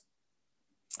 guys.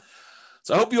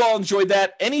 So I hope you all enjoyed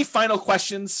that. Any final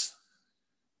questions?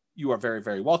 You are very,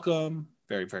 very welcome.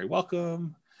 Very, very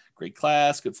welcome. Great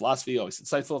class, good philosophy, always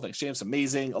insightful. Thanks, James.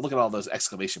 Amazing. Look at all those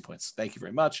exclamation points. Thank you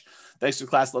very much. Thanks for the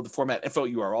class. Love the format info.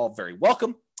 You are all very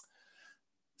welcome.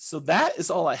 So that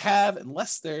is all I have,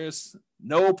 unless there's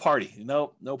no party.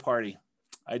 No party.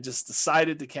 I just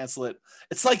decided to cancel it.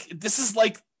 It's like, this is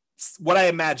like what I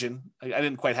imagine. I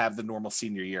didn't quite have the normal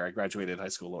senior year. I graduated high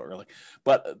school a little early,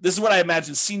 but this is what I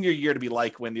imagine senior year to be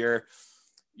like when you're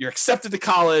accepted to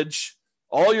college.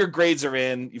 All your grades are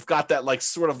in. You've got that like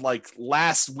sort of like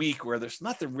last week where there's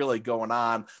nothing really going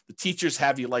on. The teachers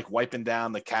have you like wiping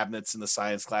down the cabinets in the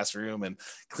science classroom and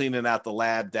cleaning out the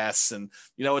lab desks. And,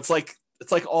 you know, it's like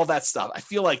all that stuff. I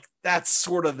feel like that's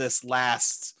sort of this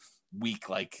last week.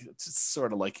 Like it's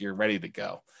sort of like you're ready to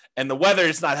go. And the weather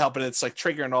is not helping. It's like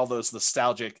triggering all those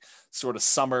nostalgic sort of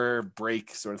summer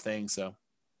break sort of thing. So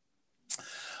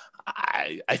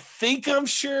I think I'm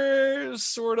sure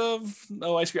sort of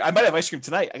no ice cream. I might have ice cream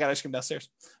tonight. I got ice cream downstairs,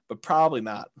 but probably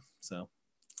not. So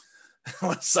I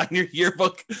want to sign your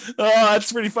yearbook. Oh,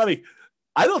 that's pretty funny.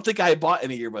 I don't think I bought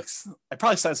any yearbooks. I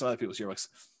probably signed some other people's yearbooks.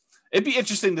 It'd be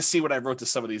interesting to see what I wrote to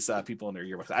some of these people in their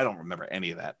yearbooks. I don't remember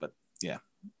any of that, but yeah.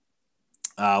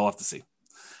 We'll have to see.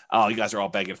 Oh, you guys are all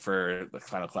begging for the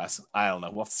final class. I don't know.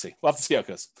 We'll have to see. We'll have to see how it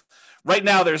goes. Right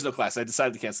now, there's no class. I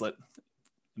decided to cancel it.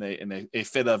 In a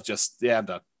fit of just, yeah, I'm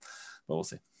done. But we'll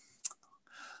see.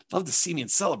 Love to see me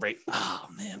and celebrate. Oh,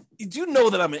 man. You do know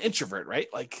that I'm an introvert, right?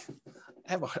 Like,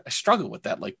 I struggle with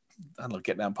that. Like, I don't know,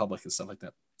 getting out in public and stuff like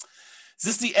that. Is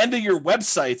this the end of your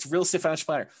website, Real Estate Financial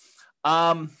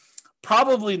Planner?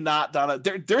 Probably not, Donna.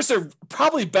 There's a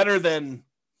probably better than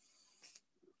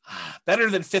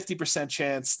 50%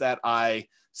 chance that I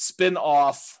spin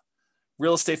off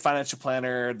Real Estate Financial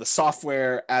Planner, the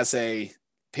software, as a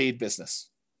paid business.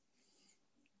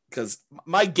 Because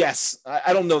my guess,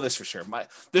 I don't know this for sure.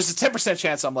 There's a 10%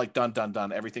 chance I'm like,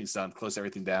 done. Everything's done. Close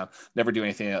everything down. Never do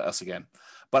anything else again.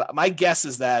 But my guess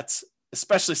is that,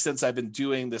 especially since I've been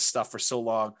doing this stuff for so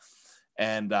long,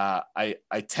 and I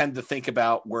tend to think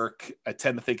about work. I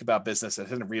tend to think about business. I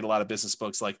tend to read a lot of business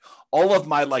books. Like all of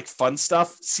my like fun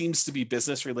stuff seems to be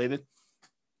business related.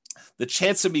 The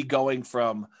chance of me going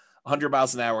from 100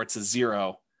 miles an hour to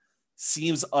 0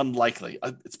 seems unlikely.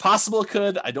 It's possible it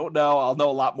could. I don't know. I'll know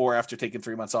a lot more after taking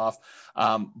 3 months off.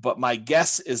 But my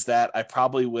guess is that I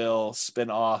probably will spin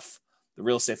off the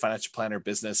Real Estate Financial Planner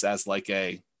business as like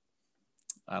a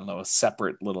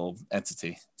separate little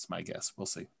entity. It's my guess. We'll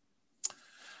see.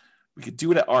 We could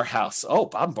do it at our house. Oh,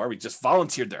 Bob and Barbie just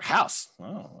volunteered their house.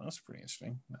 Oh, that's pretty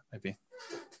interesting. Maybe.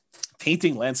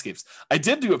 Painting landscapes. I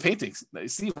did do a painting.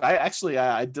 See,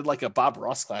 I did like a Bob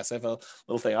Ross class. I have a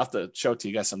little thing. I'll have to show it to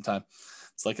you guys sometime.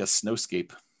 It's like a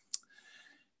snowscape.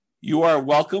 You are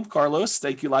welcome, Carlos.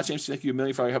 Thank you a lot, James. Thank you a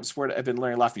million for all your help and support. I've been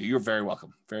learning a lot from you. You're very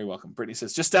welcome. Very welcome. Brittany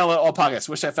says, just download all podcasts.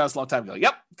 Wish I found this a long time ago.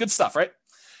 Yep. Good stuff, right?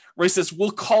 Ray says,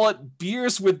 we'll call it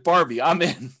Beers with Barbie. I'm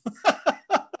in.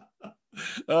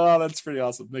 Oh, that's pretty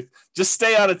awesome. Just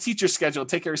stay on a teacher schedule and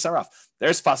take your summer off.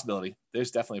 There's a possibility.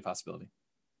 There's definitely a possibility.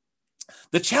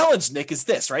 The challenge, Nick, is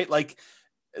this, right? Like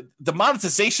the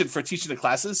monetization for teaching the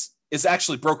classes is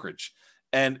actually brokerage.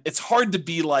 And it's hard to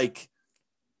be like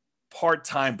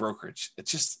part-time brokerage.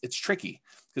 It's tricky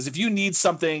because if you need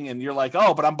something and you're like,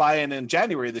 oh, but I'm buying in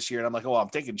January this year. And I'm like, oh, I'm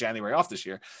taking January off this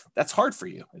year. That's hard for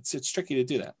you. It's tricky to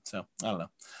do that. So I don't know.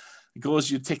 The goal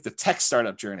is you take the tech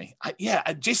startup journey.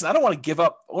 Jason, I don't want to give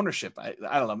up ownership.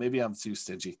 I don't know. Maybe I'm too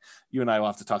stingy. You and I will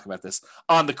have to talk about this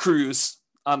on the cruise.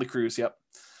 Yep.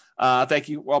 Thank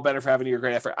you. Well, better for having your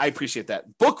great effort. I appreciate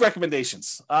that. Book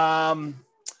recommendations.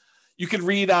 You can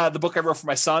read the book I wrote for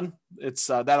my son. It's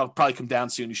that'll probably come down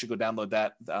soon. You should go download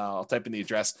that. I'll type in the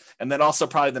address. And then also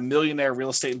probably The Millionaire Real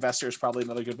Estate Investor is probably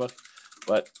another good book.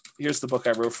 But here's the book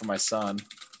I wrote for my son.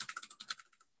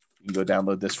 You can go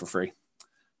download this for free.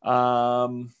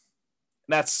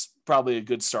 That's probably a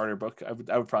good starter book.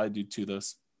 I would probably do 2 of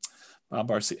those.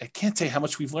 Barcy, I can't tell you how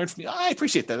much we've learned from you. I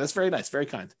appreciate that. That's very nice. Very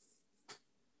kind.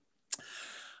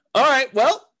 All right.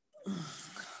 Well,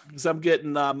 because I'm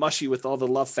getting mushy with all the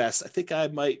love fest, I think I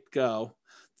might go.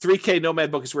 3K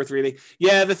Nomad book is worth reading.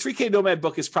 Yeah, the 3K Nomad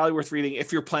book is probably worth reading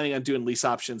if you're planning on doing lease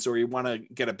options or you want to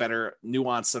get a better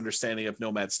nuanced understanding of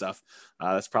Nomad stuff.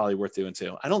 That's probably worth doing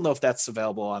too. I don't know if that's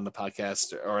available on the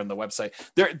podcast or on the website.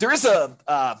 There is a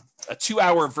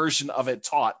 2-hour version of it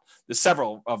taught. There's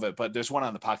several of it, but there's one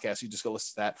on the podcast. You just go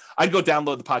listen to that. I'd go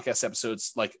download the podcast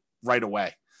episodes like right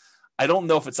away. I don't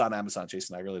know if it's on Amazon,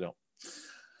 Jason. I really don't.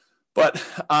 But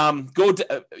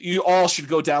you all should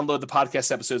go download the podcast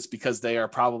episodes because they are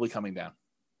probably coming down.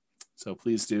 So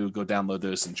please do go download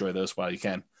those, enjoy those while you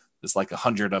can. There's like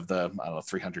 100 of the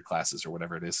 300 classes or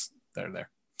whatever it is that are there.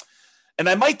 And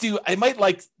I might do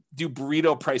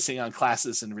burrito pricing on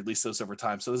classes and release those over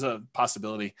time. So there's a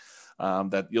possibility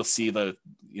that you'll see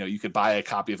you could buy a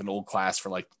copy of an old class for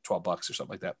like $12 or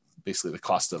something like that. Basically the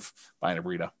cost of buying a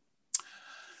burrito.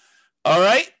 All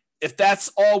right. If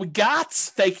that's all we got,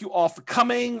 thank you all for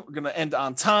coming. We're going to end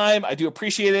on time. I do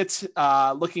appreciate it.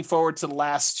 Looking forward to the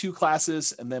last 2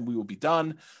 classes, and then we will be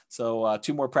done. So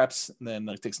 2 more preps, and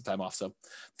then take some time off. So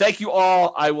thank you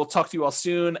all. I will talk to you all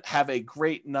soon. Have a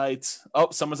great night.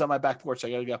 Oh, someone's on my back porch. I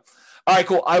got to go. All right,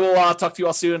 cool. I will talk to you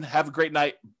all soon. Have a great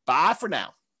night. Bye for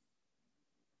now.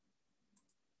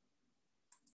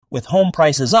 With home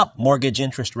prices up, mortgage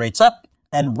interest rates up,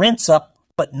 and rents up,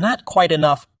 but not quite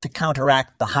enough to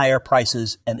counteract the higher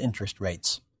prices and interest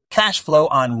rates. Cash flow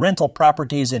on rental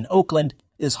properties in Oakland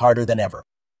is harder than ever.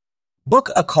 Book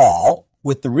a call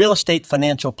with the Real Estate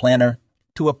Financial Planner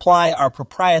to apply our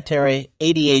proprietary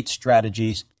 88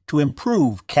 strategies to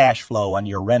improve cash flow on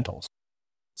your rentals.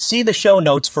 See the show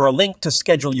notes for a link to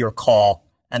schedule your call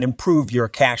and improve your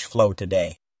cash flow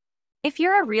today. If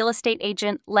you're a real estate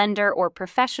agent, lender, or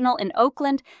professional in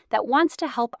Oakland that wants to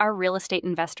help our real estate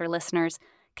investor listeners,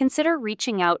 consider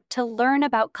reaching out to learn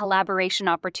about collaboration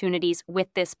opportunities with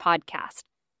this podcast.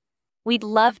 We'd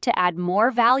love to add more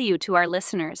value to our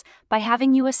listeners by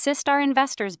having you assist our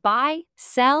investors buy,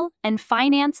 sell, and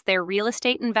finance their real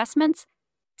estate investments.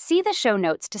 See the show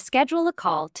notes to schedule a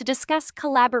call to discuss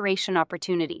collaboration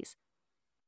opportunities.